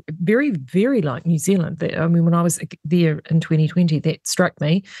 They're in a very, very like New Zealand. I mean, when I was there in 2020, that struck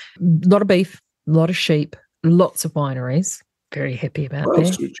me. A lot of beef, a lot of sheep, lots of wineries. Very happy about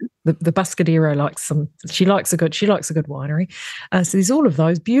that. The Buscadero likes some. She likes a good winery. So there's all of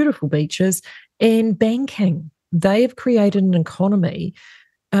those beautiful beaches and banking. They have created an economy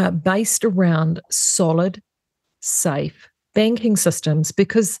based around solid, safe banking systems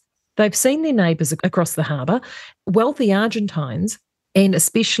because they've seen their neighbours across the harbour, wealthy Argentines, and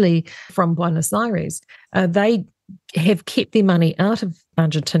especially from Buenos Aires, they have kept their money out of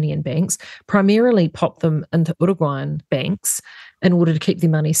Argentinian banks, primarily popped them into Uruguayan banks in order to keep their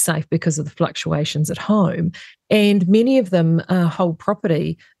money safe because of the fluctuations at home. And many of them hold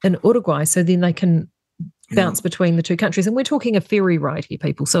property in Uruguay, so then they can bounce between the two countries. And we're talking a ferry ride here,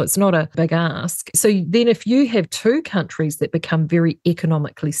 people, so it's not a big ask. So then if you have two countries that become very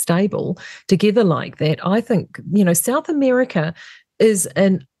economically stable together like that, I think, South America is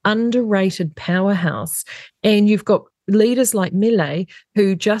an underrated powerhouse. And you've got leaders like Milei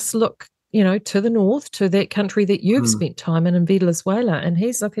who just look, to the north, to that country that you've spent time in Venezuela. And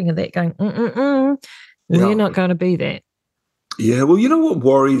he's looking at that going, we're not going to be that. Yeah, well, what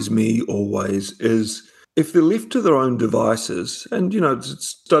worries me always is if they're left to their own devices, and,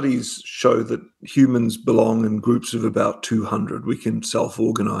 studies show that humans belong in groups of about 200. We can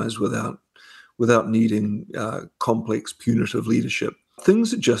self-organize without needing complex punitive leadership.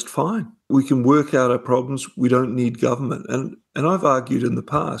 Things are just fine. We can work out our problems. We don't need government. And I've argued in the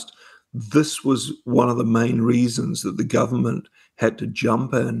past, this was one of the main reasons that the government had to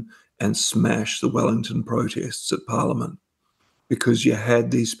jump in and smash the Wellington protests at Parliament, because you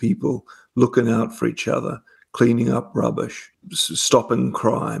had these people looking out for each other, cleaning up rubbish, stopping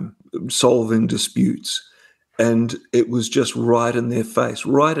crime, solving disputes. And it was just right in their face,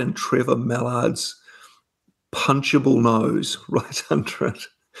 right in Trevor Mallard's punchable nose, right under it,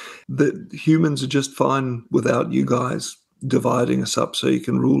 that humans are just fine without you guys dividing us up so you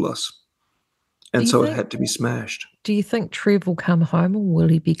can rule us. And so it had to be smashed. Do you think Trev will come home, or will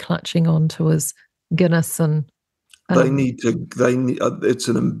he be clutching on to his Guinness and... it's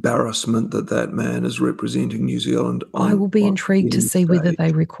an embarrassment that man is representing New Zealand. I will be intrigued to see whether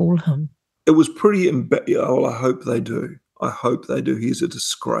they recall him. It was pretty well, I hope they do. I hope they do. He's a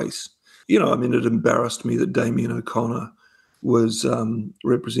disgrace. It embarrassed me that Damien O'Connor was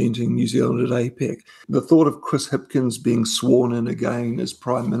representing New Zealand at APEC. The thought of Chris Hipkins being sworn in again as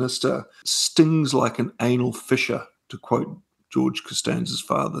Prime Minister stings like an anal fissure, to quote George Costanza's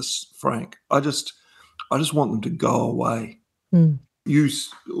father, Frank. I just want them to go away. You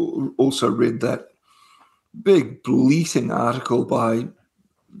also read that big bleating article by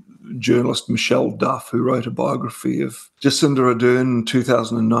journalist Michelle Duff, who wrote a biography of Jacinda Ardern in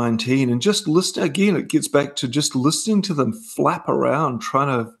 2019. And just listen, again, it gets back to just listening to them flap around,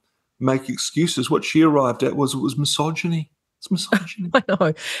 trying to make excuses. What she arrived at was misogyny. It's misogyny. I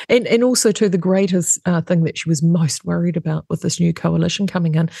know. And also, too, the greatest thing that she was most worried about with this new coalition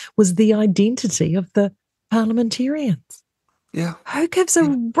coming in was the identity of the parliamentarians. Yeah. Who gives a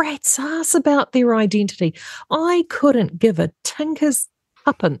rat's ass about their identity? I couldn't give a tinker's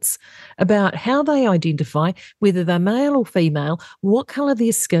tuppence about how they identify, whether they're male or female, what colour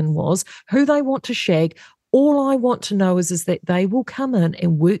their skin was, who they want to shag. All I want to know is that they will come in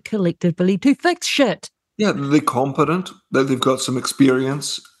and work collectively to fix shit. Yeah, they're competent, that they've got some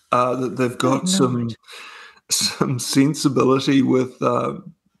experience, that they've got some sensibility with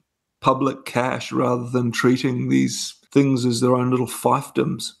public cash rather than treating these things as their own little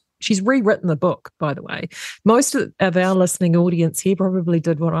fiefdoms. She's rewritten the book, by the way. Most of our listening audience here probably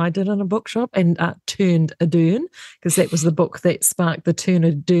did what I did in a bookshop and turned Ardern, because that was the book that sparked the turn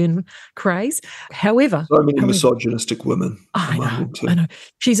Ardern craze. However... So many misogynistic women. I know.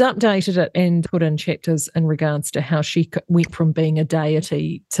 She's updated it and put in chapters in regards to how she went from being a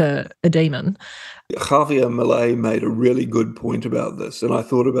deity to a demon. Javier Milei made a really good point about this, and I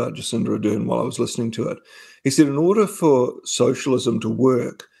thought about Jacinda Ardern while I was listening to it. He said, in order for socialism to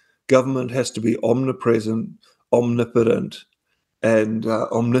work, government has to be omnipresent, omnipotent, and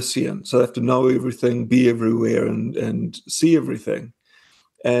omniscient. So they have to know everything, be everywhere, and see everything.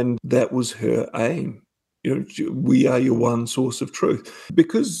 And that was her aim. We are your one source of truth.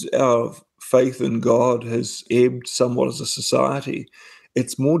 Because our faith in God has ebbed somewhat as a society,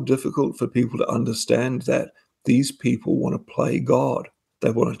 it's more difficult for people to understand that these people want to play God.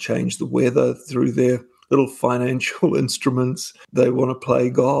 They want to change the weather through their little financial instruments. They want to play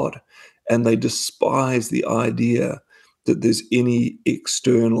God, and they despise the idea that there's any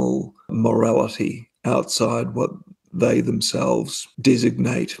external morality outside what they themselves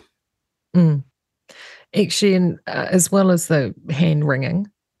designate. Actually, and as well as the hand-wringing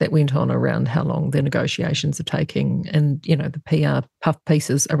that went on around how long the negotiations are taking, and, the PR puff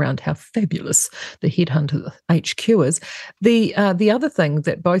pieces around how fabulous the headhunter HQ is, the other thing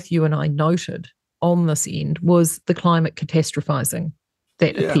that both you and I noted on this end was the climate catastrophizing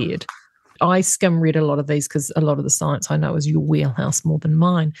that appeared. I skim read a lot of these because a lot of the science I know is your wheelhouse more than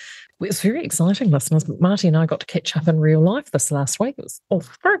mine. It was very exciting, listeners. Marty and I got to catch up in real life this last week. It was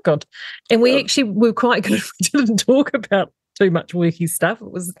very good. And we were quite good if we didn't talk about too much worky stuff.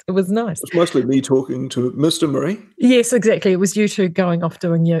 It was nice. It's mostly me talking to Mr. Marie. Yes, exactly. It was you two going off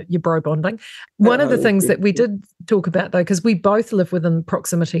doing your bro bonding. One of the things that we did talk about, though, because we both live within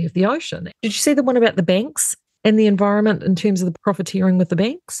proximity of the ocean. Did you see the one about the banks and the environment in terms of the profiteering with the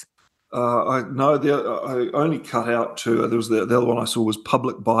banks? I only cut out to, there was the other one I saw was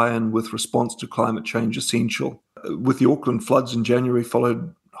public buy-in with response to climate change essential. With the Auckland floods in January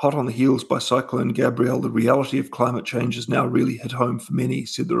followed hot on the heels by Cyclone Gabrielle, the reality of climate change has now really hit home for many,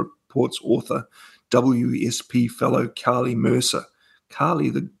 said the report's author, WSP fellow Carly Mercer. Carly,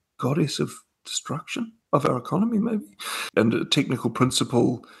 the goddess of destruction of our economy, maybe? And a technical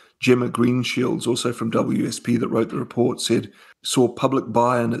principal, Gemma Greenshields, also from WSP, that wrote the report, saw public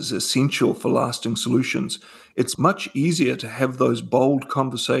buy-in as essential for lasting solutions. It's much easier to have those bold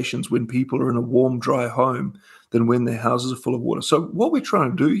conversations when people are in a warm, dry home than when their houses are full of water. So what we're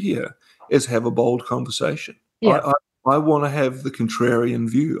trying to do here is have a bold conversation. Yeah. I want to have the contrarian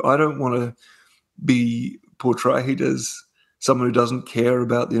view. I don't want to be portrayed as someone who doesn't care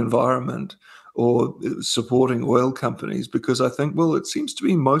about the environment or supporting oil companies, because I think, well, it seems to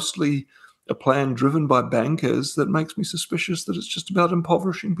be mostly a plan driven by bankers that makes me suspicious that it's just about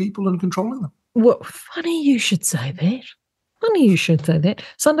impoverishing people and controlling them. Well, funny you should say that. Funny you should say that.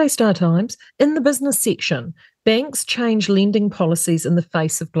 Sunday Star Times, in the business section, banks change lending policies in the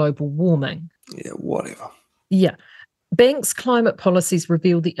face of global warming. Yeah, whatever. Yeah. Banks' climate policies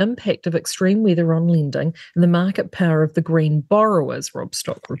reveal the impact of extreme weather on lending and the market power of the green borrowers, Rob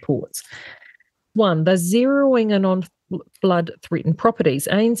Stock reports. One, they're zeroing in on flood-threatened properties.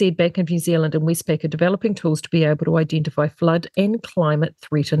 ANZ, Bank of New Zealand and Westpac are developing tools to be able to identify flood and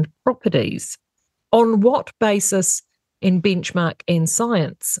climate-threatened properties. On what basis in benchmark and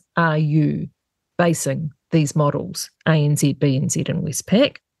science are you basing these models, ANZ, BNZ and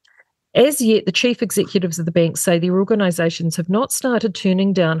Westpac? As yet, the chief executives of the banks say their organisations have not started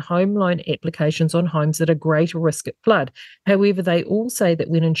turning down home loan applications on homes at a greater risk at flood. However, they all say that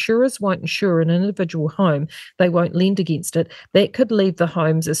when insurers won't insure an individual home, they won't lend against it. That could leave the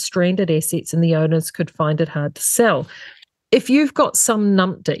homes as stranded assets and the owners could find it hard to sell. If you've got some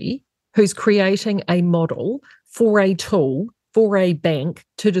numpty who's creating a model for a tool for a bank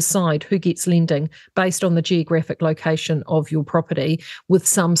to decide who gets lending based on the geographic location of your property with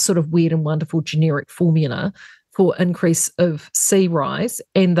some sort of weird and wonderful generic formula for increase of sea rise,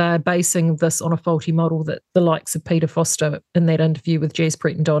 and they're basing this on a faulty model that the likes of Peter Foster in that interview with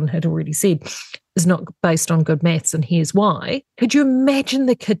Jaspreet and Don had already said is not based on good maths, and here's why. Could you imagine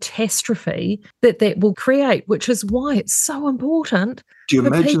the catastrophe that will create, which is why it's so important? Do you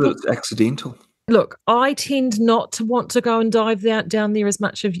imagine that it's accidental? Look, I tend not to want to go and dive down there as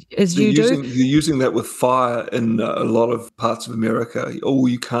much as you do. You're using that with fire in a lot of parts of America. Oh,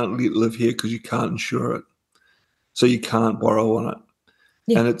 you can't live here because you can't insure it. So you can't borrow on it.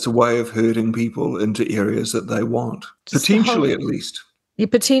 Yeah. And it's a way of herding people into areas that they want, potentially at least. Yeah,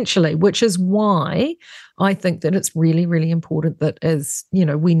 potentially, which is why I think that it's really, really important that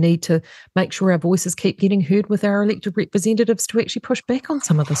we need to make sure our voices keep getting heard with our elected representatives to actually push back on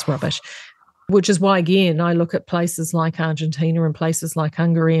some of this rubbish. Which is why, again, I look at places like Argentina and places like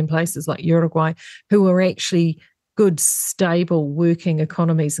Hungary and places like Uruguay, who are actually good, stable, working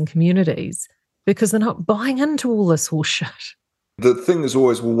economies and communities, because they're not buying into all this horse shit. The thing is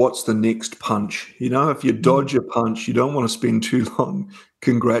always, well, what's the next punch? If you dodge a punch, you don't want to spend too long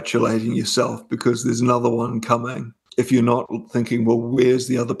congratulating yourself because there's another one coming. If you're not thinking, well, where's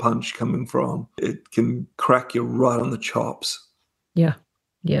the other punch coming from? It can crack you right on the chops.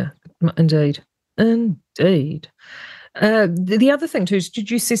 Yeah, indeed. The other thing too is, did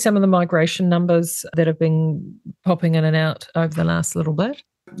you see some of the migration numbers that have been popping in and out over the last little bit?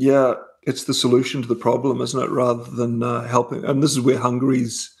 Yeah, it's the solution to the problem, isn't it, rather than helping? And this is where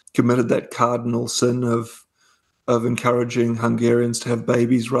Hungary's committed that cardinal sin of encouraging Hungarians to have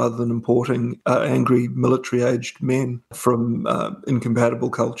babies rather than importing angry military-aged men from incompatible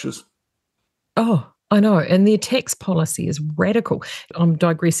cultures. Oh, I know, and their tax policy is radical. I'm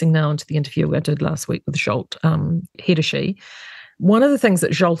digressing now into the interview I did last week with Zsolt Hedershy. One of the things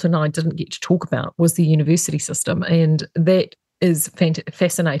that Zsolt and I didn't get to talk about was the university system, and that is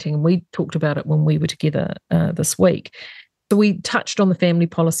fascinating. And we talked about it when we were together this week. So we touched on the family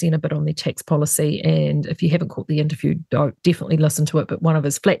policy and a bit on their tax policy. And if you haven't caught the interview, definitely listen to it. But one of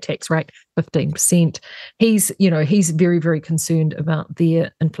his flat tax rate, 15%. He's very, very concerned about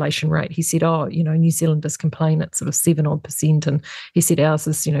their inflation rate. He said, New Zealanders complain it's sort of 7% and he said ours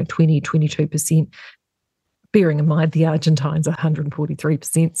is, 20, 22%. Bearing in mind the Argentines are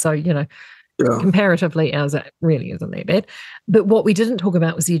 143%. So, comparatively, ours really isn't that bad. But what we didn't talk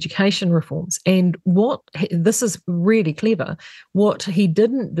about was the education reforms. And this is really clever. What he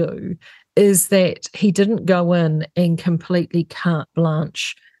didn't do is that he didn't go in and completely carte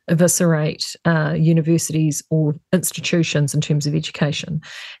blanche eviscerate universities or institutions in terms of education.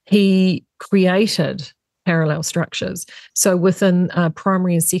 He created parallel structures. So within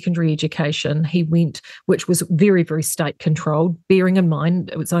primary and secondary education, he went, which was very, very state controlled, bearing in mind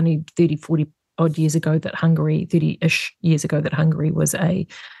it was only 30-40 odd years ago that Hungary, 30-ish years ago that Hungary was a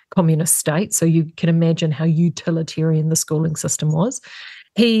communist state. So you can imagine how utilitarian the schooling system was.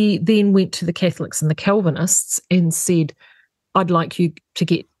 He then went to the Catholics and the Calvinists and said, I'd like you to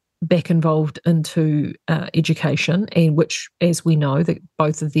get back involved into education, and which, as we know, that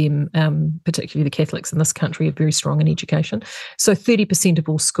both of them, particularly the Catholics in this country, are very strong in education. So 30% of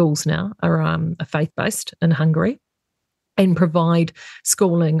all schools now are faith-based in Hungary and provide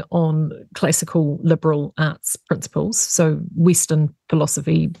schooling on classical liberal arts principles, so Western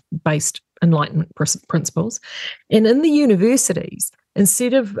philosophy-based Enlightenment principles. And in the universities,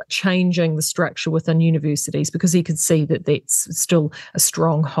 instead of changing the structure within universities, because he could see that that's still a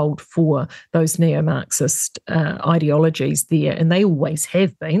stronghold for those neo-Marxist ideologies there, and they always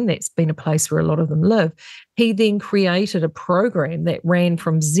have been, that's been a place where a lot of them live, he then created a program that ran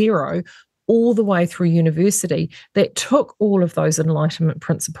from zero all the way through university that took all of those Enlightenment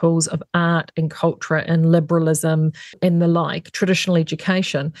principles of art and culture and liberalism and the like, traditional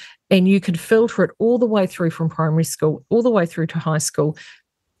education, and you could filter it all the way through from primary school, all the way through to high school,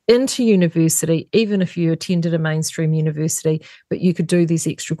 into university, even if you attended a mainstream university, but you could do these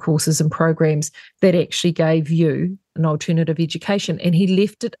extra courses and programs that actually gave you an alternative education. And he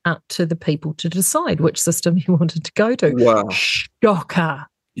left it up to the people to decide which system he wanted to go to. Wow. Shocker.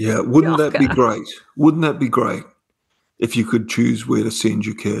 Yeah, wouldn't that be great? Wouldn't that be great if you could choose where to send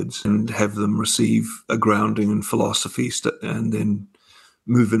your kids and have them receive a grounding in philosophy and then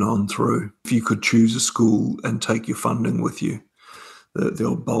moving on through? If you could choose a school and take your funding with you, the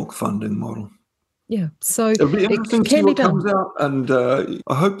old bulk funding model. Yeah, so it'll be interesting to see what comes out, and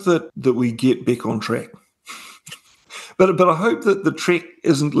I hope that we get back on track. But I hope that the trek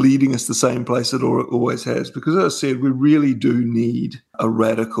isn't leading us the same place it always has, because as I said, we really do need a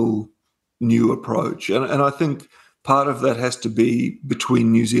radical new approach. And I think part of that has to be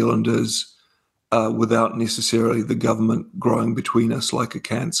between New Zealanders without necessarily the government growing between us like a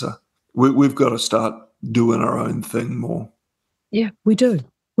cancer. We've got to start doing our own thing more. Yeah, we do.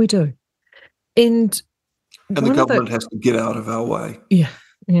 We do. And the government has to get out of our way.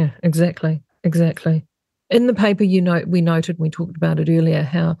 Yeah, exactly. In the paper, we noted, we talked about it earlier,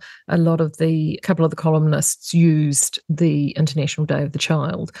 how a couple of the columnists used the International Day of the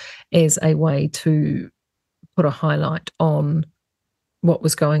Child as a way to put a highlight on what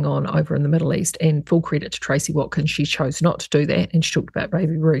was going on over in the Middle East, and full credit to Tracy Watkins. She chose not to do that, and she talked about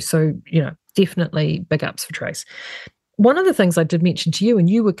Baby Ruth. So, definitely big ups for Trace. One of the things I did mention to you, and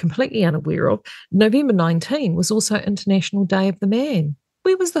you were completely unaware of, November 19 was also International Day of the Man.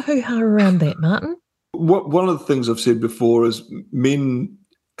 Where was the hoo-ha around that, Martin? One of the things I've said before is men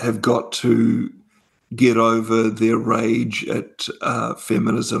have got to get over their rage at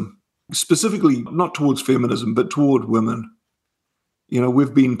feminism, specifically not towards feminism, but toward women.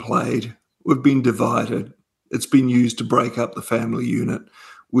 We've been played, we've been divided, it's been used to break up the family unit.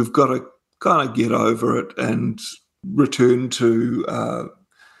 We've got to kind of get over it and return to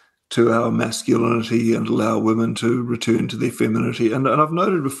our masculinity and allow women to return to their femininity. And I've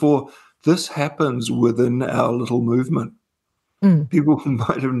noted before, this happens within our little movement. People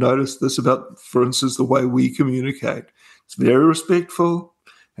might have noticed this about, for instance, the way we communicate. It's very respectful.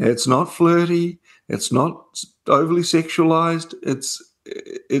 It's not flirty. It's not overly sexualized. It's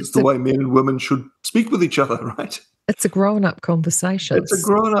the way men and women should speak with each other, right? It's a grown-up conversation. It's a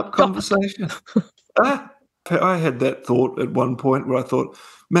grown-up conversation. I had that thought at one point where I thought,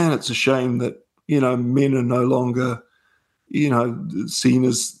 man, it's a shame that, men are no longer seen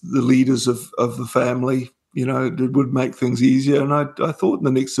as the leaders of the family. It would make things easier. And I thought in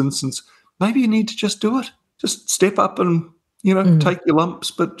the next instance, maybe you need to just do it. Just step up and, take your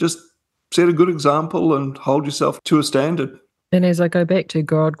lumps, but just set a good example and hold yourself to a standard. And as I go back to,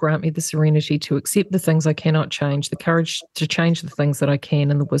 God grant me the serenity to accept the things I cannot change, the courage to change the things that I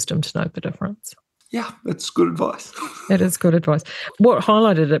can, and the wisdom to know the difference. Yeah, it's good advice. It is good advice. What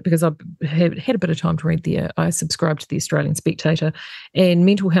highlighted it, because I had a bit of time to read there, I subscribed to the Australian Spectator and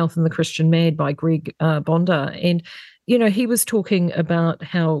Mental Health and the Christian Mad by Greg Bonder. And, he was talking about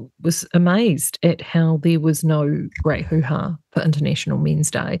how was amazed at how there was no great hoo-ha for International Men's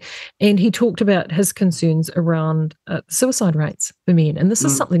Day. And he talked about his concerns around suicide rates for men. And this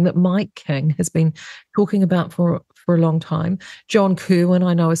is something that Mike King has been talking about for a long time. John Kerwin,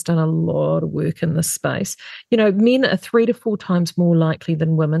 I know, has done a lot of work in this space. Men are 3 to 4 times more likely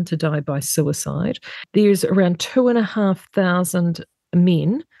than women to die by suicide. There's around 2,500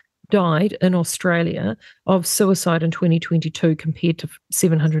 men died in Australia of suicide in 2022 compared to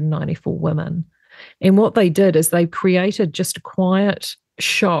 794 women. And what they did is they created just a quiet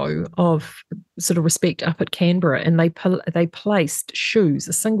show of sort of respect up at Canberra, and they placed shoes,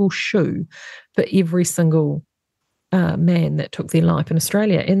 a single shoe for every single man that took their life in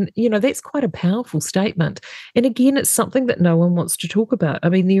Australia. And, that's quite a powerful statement. And again, it's something that no one wants to talk about. I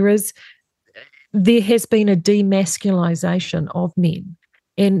mean, there has been a demasculisation of men.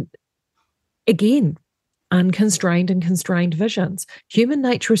 And again, unconstrained and constrained visions. Human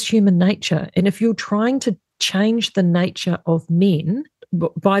nature is human nature. And if you're trying to change the nature of men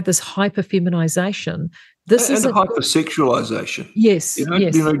by this hyperfeminisation, this is hypersexualisation. Yes,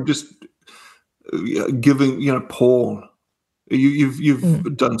 yes. Just giving, porn.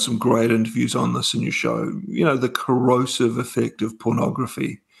 You've done some great interviews on this in your show. The corrosive effect of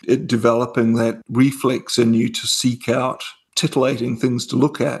pornography, it developing that reflex in you to seek out titillating things to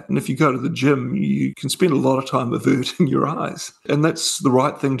look at. And if you go to the gym, you can spend a lot of time averting your eyes. And that's the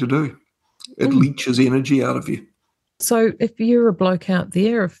right thing to do. It leaches energy out of you. So if you're a bloke out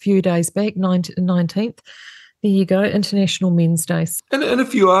there, a few days back, 19th, there you go, International Men's Day. And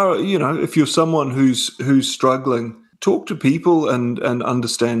if you are, if you're someone who's struggling, talk to people and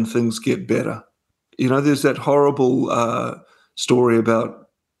understand things get better. There's that horrible story about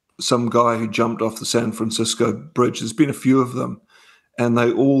some guy who jumped off the San Francisco bridge. There's been a few of them, and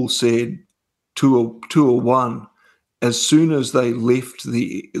they all said two or one, as soon as they left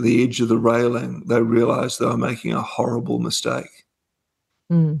the edge of the railing, they realized they were making a horrible mistake,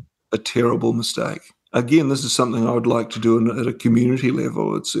 a terrible mistake. Again, this is something I would like to do at a community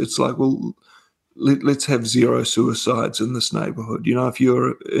level. It's like, well, let's have 0 suicides in this neighborhood. If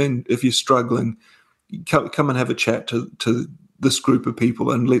you're struggling, come and have a chat to this group of people,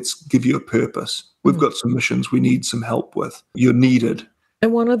 and let's give you a purpose. We've got some missions we need some help with. You're needed.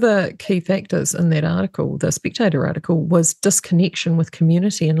 And one of the key factors in that article, the Spectator article, was disconnection with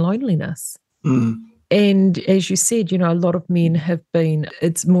community and loneliness. And as you said, a lot of men have been,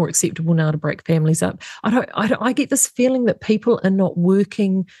 it's more acceptable now to break families up. I get this feeling that people are not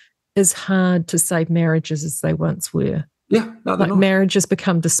working as hard to save marriages as they once were. Yeah. No, like marriages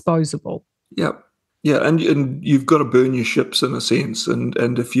become disposable. Yeah. Yeah, and you've got to burn your ships in a sense,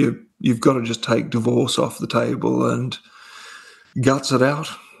 and if you've got to just take divorce off the table and guts it out.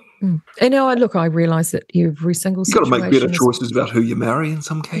 And now I realise that every single situation, you've got to make better choices about who you marry in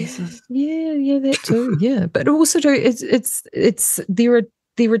some cases. Yeah, that too. Yeah, but also too, it's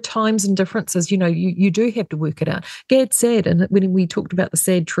there are times and differences. You do have to work it out. Gad said, and when we talked about the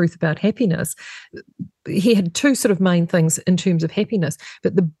sad truth about happiness, he had 2 sort of main things in terms of happiness,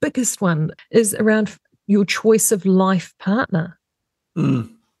 but the biggest one is around your choice of life partner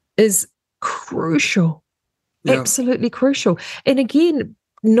is crucial, absolutely crucial. And again,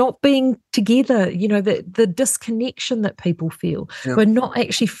 not being together, the disconnection that people feel by not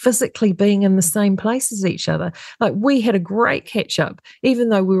actually physically being in the same place as each other. Like, we had a great catch up, even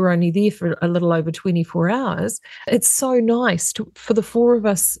though we were only there for a little over 24 hours. It's so nice for the 4 of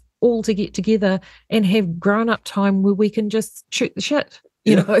us all to get together and have grown-up time where we can just shoot the shit,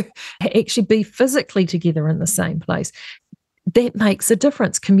 actually be physically together in the same place. That makes a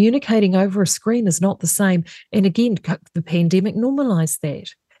difference. Communicating over a screen is not the same. And again, the pandemic normalised that.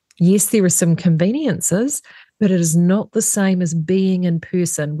 Yes, there are some conveniences, but it is not the same as being in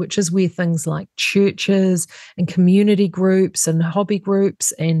person, which is where things like churches and community groups and hobby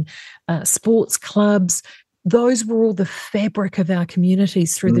groups and sports clubs, those were all the fabric of our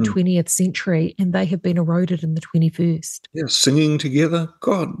communities through the 20th century, and they have been eroded in the 21st. Yeah, singing together.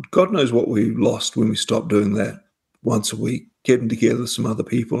 God knows what we lost when we stopped doing that once a week, getting together with some other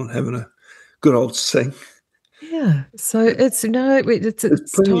people and having a good old sing. Yeah, so it's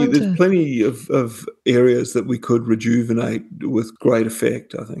there's plenty of areas that we could rejuvenate with great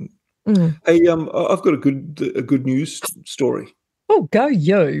effect, I think. Hey, I've got a good news story. Oh, go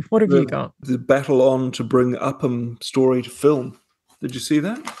you! What have you got? The battle on to bring Upham story to film. Did you see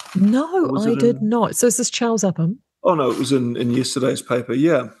that? No, I did not. So is this Charles Upham? Oh no, it was in yesterday's paper.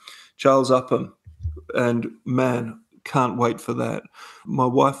 Yeah, Charles Upham. And man, can't wait for that. My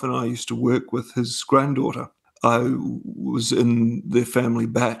wife and I used to work with his granddaughter. I was in their family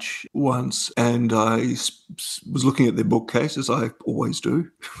batch once, and I was looking at their bookcase, as I always do,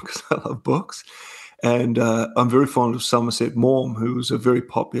 because I love books. And I'm very fond of Somerset Maugham, who was a very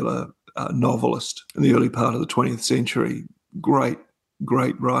popular novelist in the early part of the 20th century. Great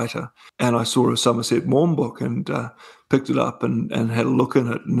writer. And I saw a Somerset Maugham book and picked it up and had a look in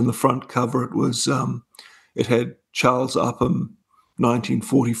it. And in the front cover, it was it had Charles Upham,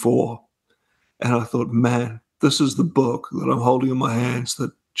 1944. And I thought, man, this is the book that I'm holding in my hands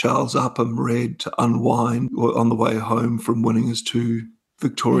that Charles Upham read to unwind on the way home from winning his 2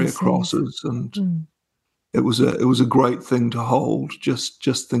 Victoria Crosses. And it was a great thing to hold,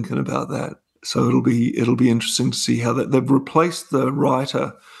 just thinking about that. So it'll be interesting to see how they've replaced the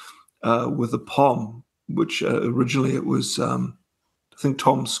writer with a POM, which originally it was I think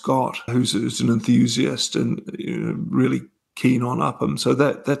Tom Scott, who's an enthusiast and really keen on Upham. So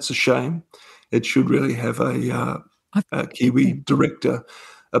that's a shame. It should really have a Kiwi director.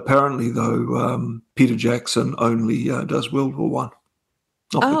 Apparently, though, Peter Jackson only does World War One.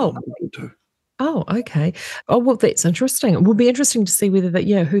 Not World War Two. Oh, okay. Oh, well, that's interesting. It will be interesting to see whether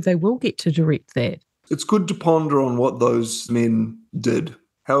who they will get to direct that. It's good to ponder on what those men did.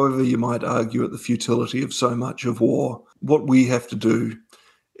 However, you might argue at the futility of so much of war. What we have to do,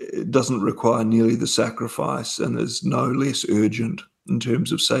 it doesn't require nearly the sacrifice and is no less urgent in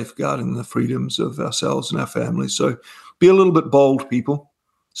terms of safeguarding the freedoms of ourselves and our families. So be a little bit bold, people.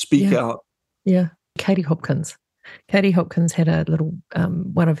 Speak out. Yeah. Katie Hopkins had a little,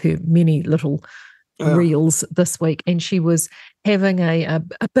 one of her many little reels this week, and she was having a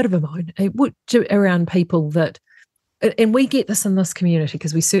bit of a moan around people that, and we get this in this community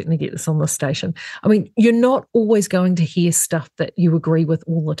because we certainly get this on this station. I mean, you're not always going to hear stuff that you agree with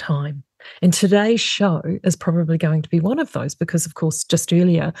all the time. And today's show is probably going to be one of those because, of course, just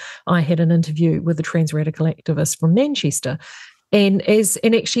earlier I had an interview with a trans radical activist from Manchester. And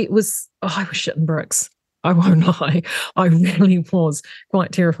actually it was, I was shitting bricks. I won't lie. I really was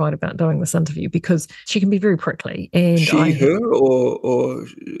quite terrified about doing this interview because she can be very prickly. And her or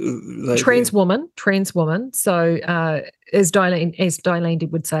trans woman. So as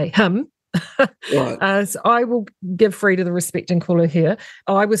Dylandy would say, him. Right. So I will give Frida the respect and call her here.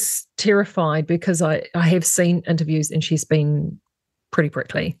 I was terrified because I have seen interviews and she's been pretty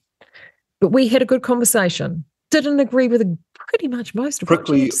prickly. But we had a good conversation. Didn't agree with pretty much most of what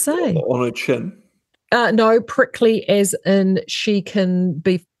she had to say. On her chin. No, prickly as in she can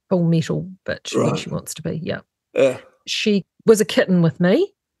be full metal bitch when she wants to be. Yeah. She was a kitten with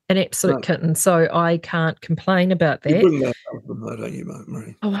me, an absolute kitten, so I can't complain about that. You bring that up, though, don't you,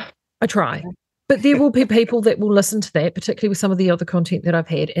 Marie? Oh, I try. But there will be people that will listen to that, particularly with some of the other content that I've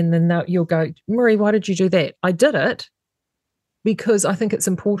had, and then you'll go, Marie, why did you do that? I did it because I think it's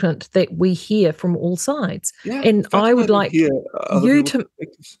important that we hear from all sides. Yeah, and I would like you to...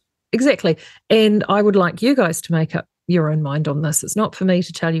 Exactly. And I would like you guys to make up your own mind on this. It's not for me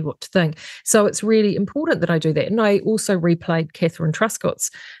to tell you what to think. So it's really important that I do that. And I also replayed Catherine Truscott's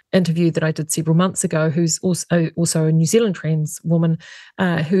interview that I did several months ago, who's also a New Zealand trans woman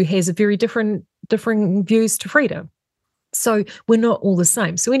who has a very different views to Frida. So we're not all the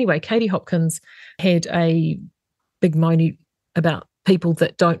same. So anyway, Katie Hopkins had a big moany about people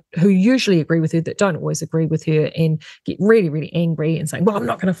who usually agree with her, that don't always agree with her, and get really, really angry and saying, well, I'm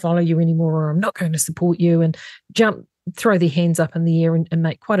not going to follow you anymore, or I'm not going to support you, and throw their hands up in the air and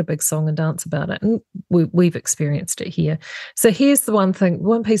make quite a big song and dance about it. And we've experienced it here. So here's the one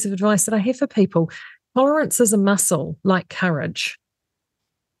piece of advice that I have for people. Tolerance is a muscle like courage.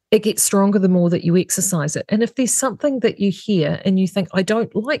 It gets stronger the more that you exercise it. And if there's something that you hear and you think, I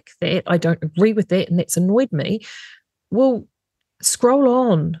don't like that, I don't agree with that, and that's annoyed me, well, scroll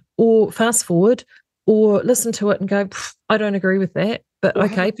on or fast forward or listen to it and go, I don't agree with that, but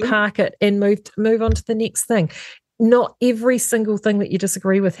okay, park it and move on to the next thing. Not every single thing that you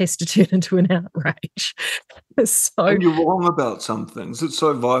disagree with has to turn into an outrage. And you're wrong about some things. It's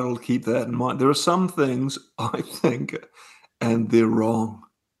so vital to keep that in mind. There are some things I think, and they're wrong.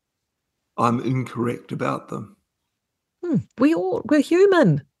 I'm incorrect about them. We're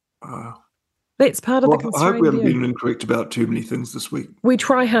human. That's part of the constraint. I hope we haven't been incorrect about too many things this week. We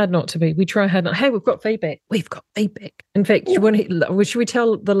try hard not to be. Hey, we've got feedback. In fact, should we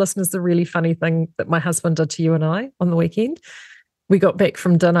tell the listeners the really funny thing that my husband did to you and I on the weekend? we got back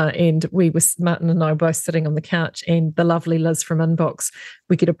from dinner and Martin and I were both sitting on the couch, and the lovely Liz from Inbox,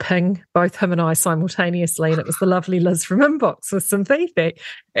 we get a ping, both him and I simultaneously, and it was the lovely Liz from Inbox with some feedback.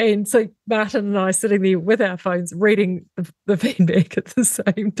 And so Martin and I sitting there with our phones reading the feedback at the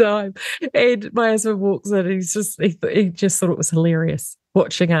same time. And my husband walks in and he just thought it was hilarious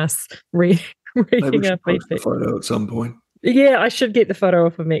watching us reading our feedback. The photo at some point. Yeah, I should get the photo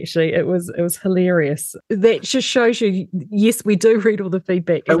of him, actually. It was hilarious. That just shows you, yes, we do read all the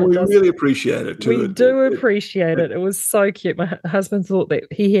feedback. And we really appreciate it, too. We do appreciate it. It was so cute. My husband thought that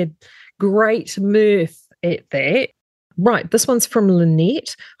he had great mirth at that. Right, this one's from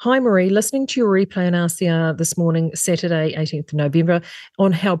Lynette. Hi, Marie. Listening to your replay on RCR this morning, Saturday, 18th of November,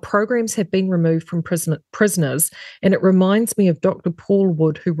 on how programs have been removed from prisoners, and it reminds me of Dr. Paul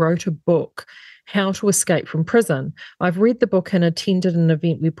Wood, who wrote a book, How to Escape from Prison. I've read the book and attended an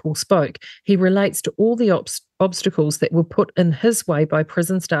event where Paul spoke. He relates to all the obstacles that were put in his way by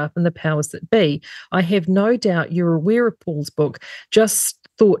prison staff and the powers that be. I have no doubt you're aware of Paul's book, just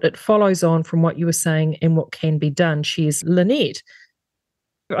thought it follows on from what you were saying and what can be done. She's Lynette.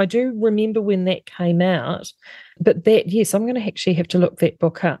 I do remember when that came out, but yes, I'm going to actually have to look that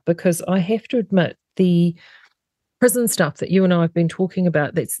book up, because I have to admit the prison stuff that you and I have been talking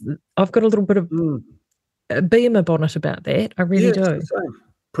about, I've got a little bit of a bee in my bonnet about that. I really do. It's the same.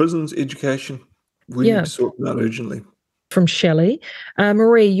 Prisons, education, we need to sort them out urgently. From Shelley.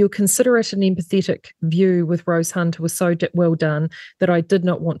 Marie, your considerate and empathetic view with Rose Hunter was so well done that I did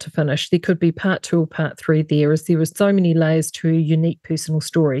not want to finish. There could be part 2 or part 3 there, as there were so many layers to a unique personal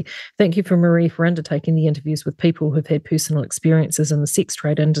story. Thank you, Marie, for undertaking the interviews with people who've had personal experiences in the sex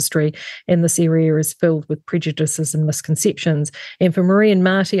trade industry, and this area is filled with prejudices and misconceptions. And for Marie and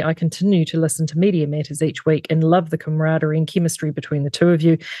Marty, I continue to listen to Media Matters each week and love the camaraderie and chemistry between the two of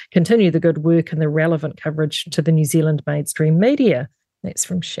you. Continue the good work and the relevant coverage to the New Zealand mainstream media. That's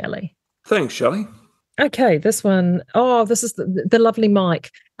from Shelley. Thanks, Shelley. Okay, this one. This is the lovely Mike.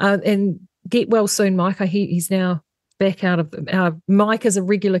 And get well soon, Mike. I hear he's now back out of Mike is a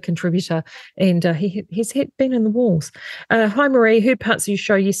regular contributor, and he's been in the walls. Hi, Marie. Heard parts of your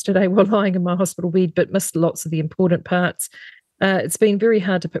show yesterday while lying in my hospital bed, but missed lots of the important parts. It's been very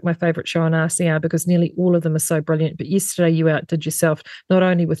hard to pick my favourite show on RCR because nearly all of them are so brilliant. But yesterday you outdid yourself, not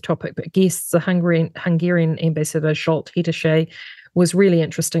only with topic, but guests. The Hungarian ambassador, Zsolt Hetaché, was really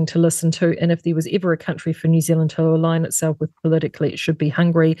interesting to listen to. And if there was ever a country for New Zealand to align itself with politically, it should be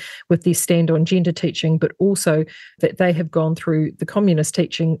Hungary, with their stand on gender teaching, but also that they have gone through the communist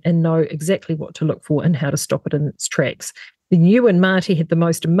teaching and know exactly what to look for and how to stop it in its tracks. Then you and Marty had the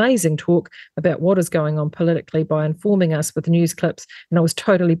most amazing talk about what is going on politically by informing us with news clips, and I was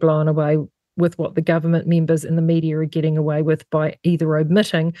totally blown away with what the government members and the media are getting away with by either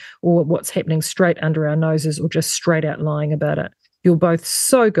omitting or what's happening straight under our noses or just straight out lying about it. You're both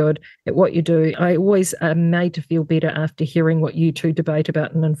so good at what you do. I always am made to feel better after hearing what you two debate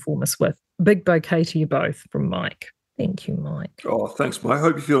about and inform us with. Big bouquet to you both, from Mike. Thank you, Mike. Oh, thanks, Mike.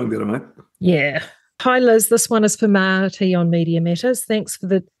 Hope you're feeling better, mate. Yeah. Hi, Liz. This one is for Marty on Media Matters. Thanks for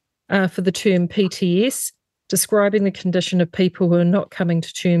the term PTS, describing the condition of people who are not coming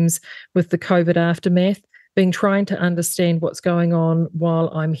to terms with the COVID aftermath. Been trying to understand what's going on while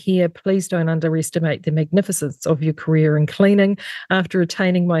I'm here. Please don't underestimate the magnificence of your career in cleaning. After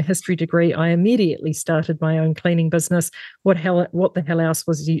attaining my history degree, I immediately started my own cleaning business. What the hell else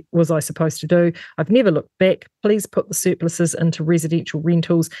was I supposed to do? I've never looked back. Please put the surpluses into residential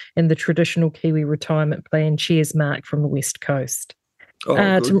rentals and the traditional Kiwi retirement plan. Cheers, Mark from the West Coast.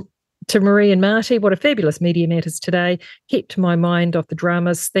 To Marie and Marty, what a fabulous Media Matters today. Kept my mind off the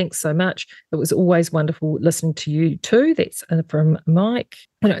dramas. Thanks so much. It was always wonderful listening to you too. That's from Mike.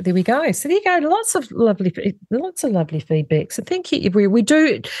 There we go. So there you go. Lots of lovely feedback. So thank you,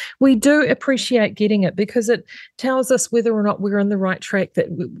 everyone. We do appreciate getting it, because it tells us whether or not we're on the right track, that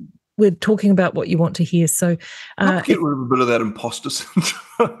we're talking about what you want to hear. So get rid of a bit of that imposter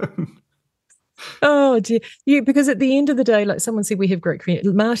syndrome. Oh dear, because at the end of the day, like someone said, we have great community.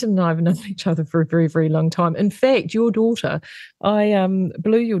 Martin and I have known each other for a very, very long time. In fact, your daughter, I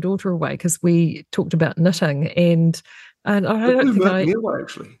blew your daughter away because we talked about knitting, and I don't think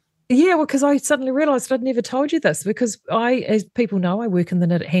actually. Yeah, well, because I suddenly realised I'd never told you this, because as people know, I work in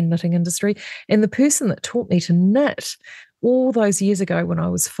the hand knitting industry, and the person that taught me to knit all those years ago when I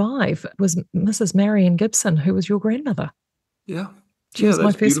was 5 was Mrs. Marion Gibson, who was your grandmother. Yeah. She was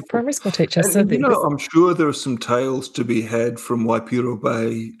my first primary school teacher. And I'm sure there are some tales to be had from Waipiro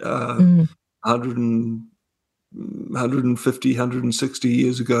Bay 150, 160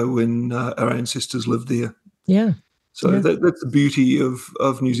 years ago when our ancestors lived there. Yeah. So that's the beauty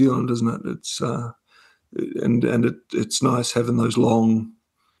of New Zealand, isn't it? It's it's nice having those long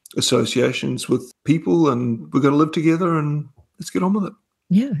associations with people, and we've got to live together, and let's get on with it.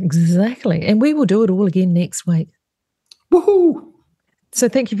 Yeah, exactly. And we will do it all again next week. Woohoo! So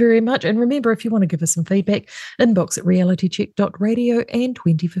thank you very much. And remember, if you want to give us some feedback, inbox at realitycheck.radio, and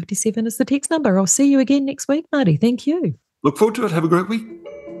 2057 is the text number. I'll see you again next week, Marty. Thank you. Look forward to it. Have a great week.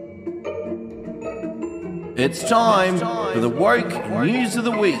 It's time for the Woke News of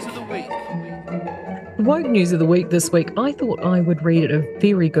the Week. The Woke News of the Week this week, I thought I would read a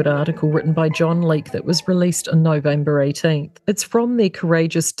very good article written by John Leake that was released on November 18th. It's from their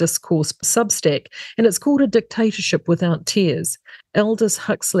Courageous Discourse Substack, and it's called A Dictatorship Without Tears, Aldous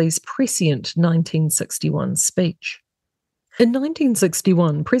Huxley's prescient 1961 speech. In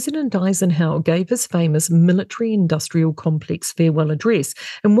 1961, President Eisenhower gave his famous military-industrial complex farewell address,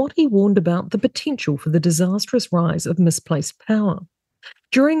 and what he warned about the potential for the disastrous rise of misplaced power.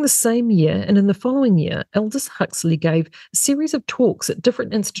 During the same year and in the following year, Aldous Huxley gave a series of talks at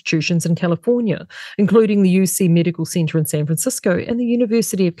different institutions in California, including the UC Medical Center in San Francisco and the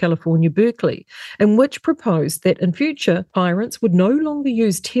University of California, Berkeley, in which proposed that in future, tyrants would no longer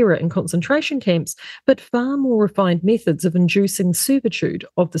use terror in concentration camps, but far more refined methods of inducing servitude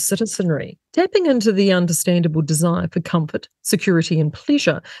of the citizenry. Tapping into the understandable desire for comfort, security, and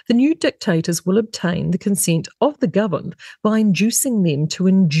pleasure, the new dictators will obtain the consent of the governed by inducing them to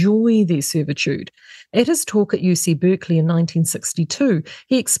enjoy their servitude. At his talk at UC Berkeley in 1962,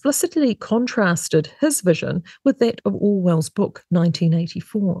 he explicitly contrasted his vision with that of Orwell's book,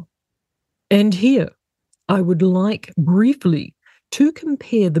 1984. And here, I would like briefly to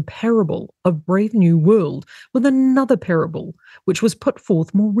compare the parable of Brave New World with another parable, which was put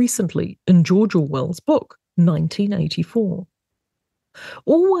forth more recently in George Orwell's book, 1984.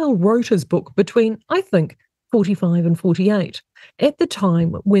 Orwell wrote his book between, I think, 45 and 48, at the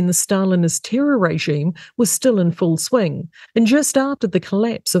time when the Stalinist terror regime was still in full swing, and just after the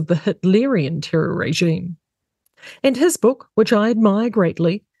collapse of the Hitlerian terror regime. And his book, which I admire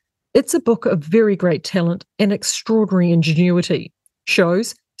greatly, it's a book of very great talent and extraordinary ingenuity,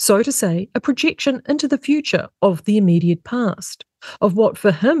 shows, so to say, a projection into the future of the immediate past, of what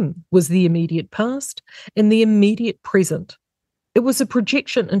for him was the immediate past and the immediate present. It was a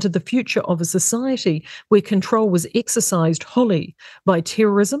projection into the future of a society where control was exercised wholly by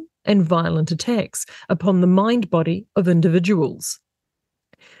terrorism and violent attacks upon the mind-body of individuals.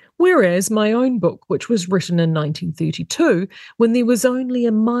 Whereas my own book, which was written in 1932, when there was only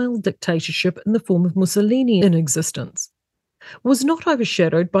a mild dictatorship in the form of Mussolini in existence, was not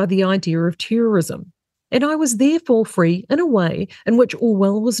overshadowed by the idea of terrorism. And I was therefore free in a way in which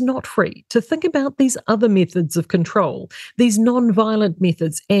Orwell was not free to think about these other methods of control, these non-violent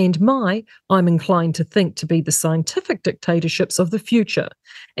methods, and I'm inclined to think, to be the scientific dictatorships of the future.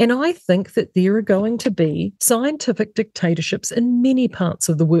 And I think that there are going to be scientific dictatorships in many parts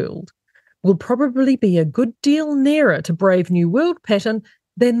of the world. Will probably be a good deal nearer to Brave New World pattern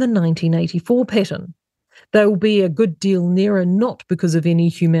than the 1984 pattern. They will be a good deal nearer not because of any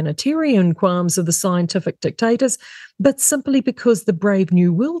humanitarian qualms of the scientific dictators, but simply because the Brave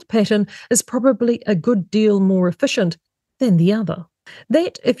New World pattern is probably a good deal more efficient than the other.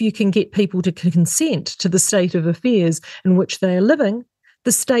 That if you can get people to consent to the state of affairs in which they are living,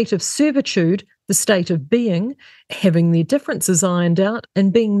 the state of servitude, the state of being, having their differences ironed out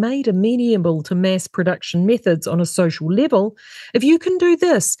and being made amenable to mass production methods on a social level, if you can do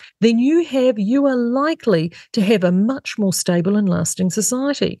this, then you are likely to have a much more stable and lasting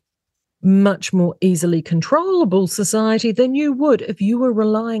society, much more easily controllable society than you would if you were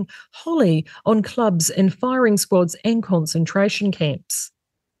relying wholly on clubs and firing squads and concentration camps.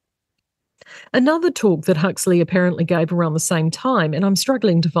 Another talk that Huxley apparently gave around the same time, and I'm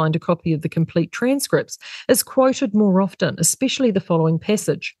struggling to find a copy of the complete transcripts, is quoted more often, especially the following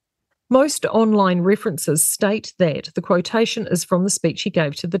passage. Most online references state that the quotation is from the speech he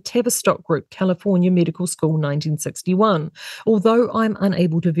gave to the Tavistock Group, California Medical School, 1961, although I'm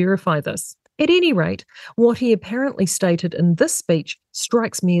unable to verify this. At any rate, what he apparently stated in this speech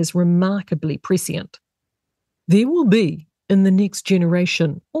strikes me as remarkably prescient. There will be, in the next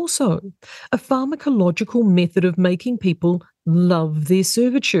generation, also, a pharmacological method of making people love their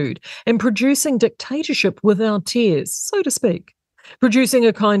servitude and producing dictatorship without tears, so to speak, producing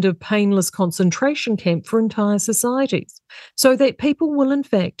a kind of painless concentration camp for entire societies, so that people will in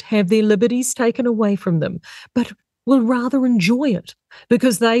fact have their liberties taken away from them, but will rather enjoy it,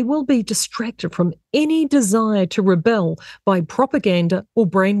 because they will be distracted from any desire to rebel by propaganda or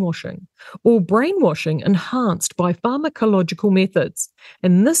brainwashing enhanced by pharmacological methods,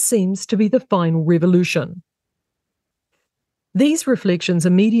 and this seems to be the final revolution. These reflections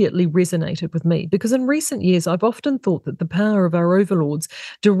immediately resonated with me because in recent years I've often thought that the power of our overlords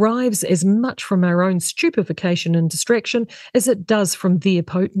derives as much from our own stupefaction and distraction as it does from their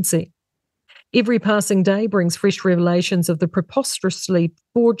potency. Every passing day brings fresh revelations of the preposterously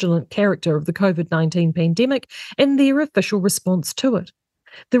fraudulent character of the COVID-19 pandemic and their official response to it.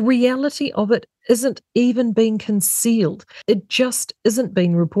 The reality of it isn't even being concealed. It just isn't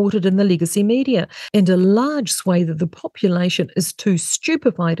being reported in the legacy media, and a large swathe of the population is too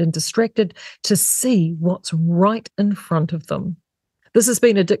stupefied and distracted to see what's right in front of them. This has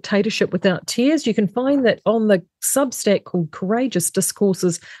been a dictatorship without tears. You can find that on the Substack called Courageous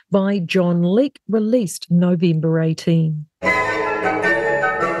Discourses by John Leake, released November 18.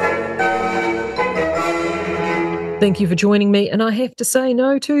 Thank you for joining me, and I have to say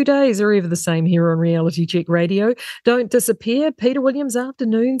no 2 days are ever the same here on Reality Check Radio. Don't disappear. Peter Williams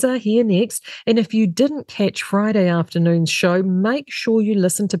Afternoons are here next, and if you didn't catch Friday afternoon's show, make sure you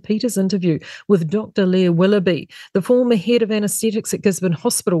listen to Peter's interview with Dr. Leah Willoughby, the former head of anaesthetics at Gisborne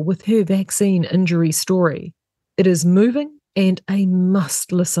Hospital, with her vaccine injury story. It is moving and a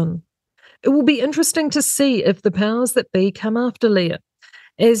must listen. It will be interesting to see if the powers that be come after Leah,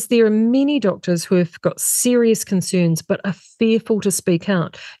 as there are many doctors who have got serious concerns but are fearful to speak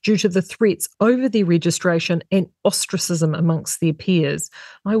out due to the threats over their registration and ostracism amongst their peers.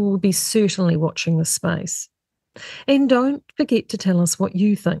 I will be certainly watching this space. And don't forget to tell us what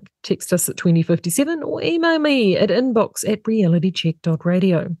you think. Text us at 2057 or email me at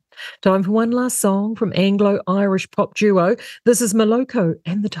inbox@realitycheck.radio. Time for one last song from Anglo-Irish pop duo. This is Moloko,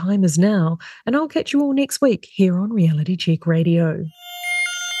 and the time is now. And I'll catch you all next week here on Reality Check Radio.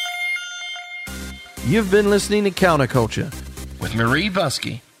 You've been listening to Counterculture with Marie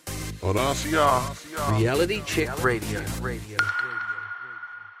Busky on RCR Reality Check Radio.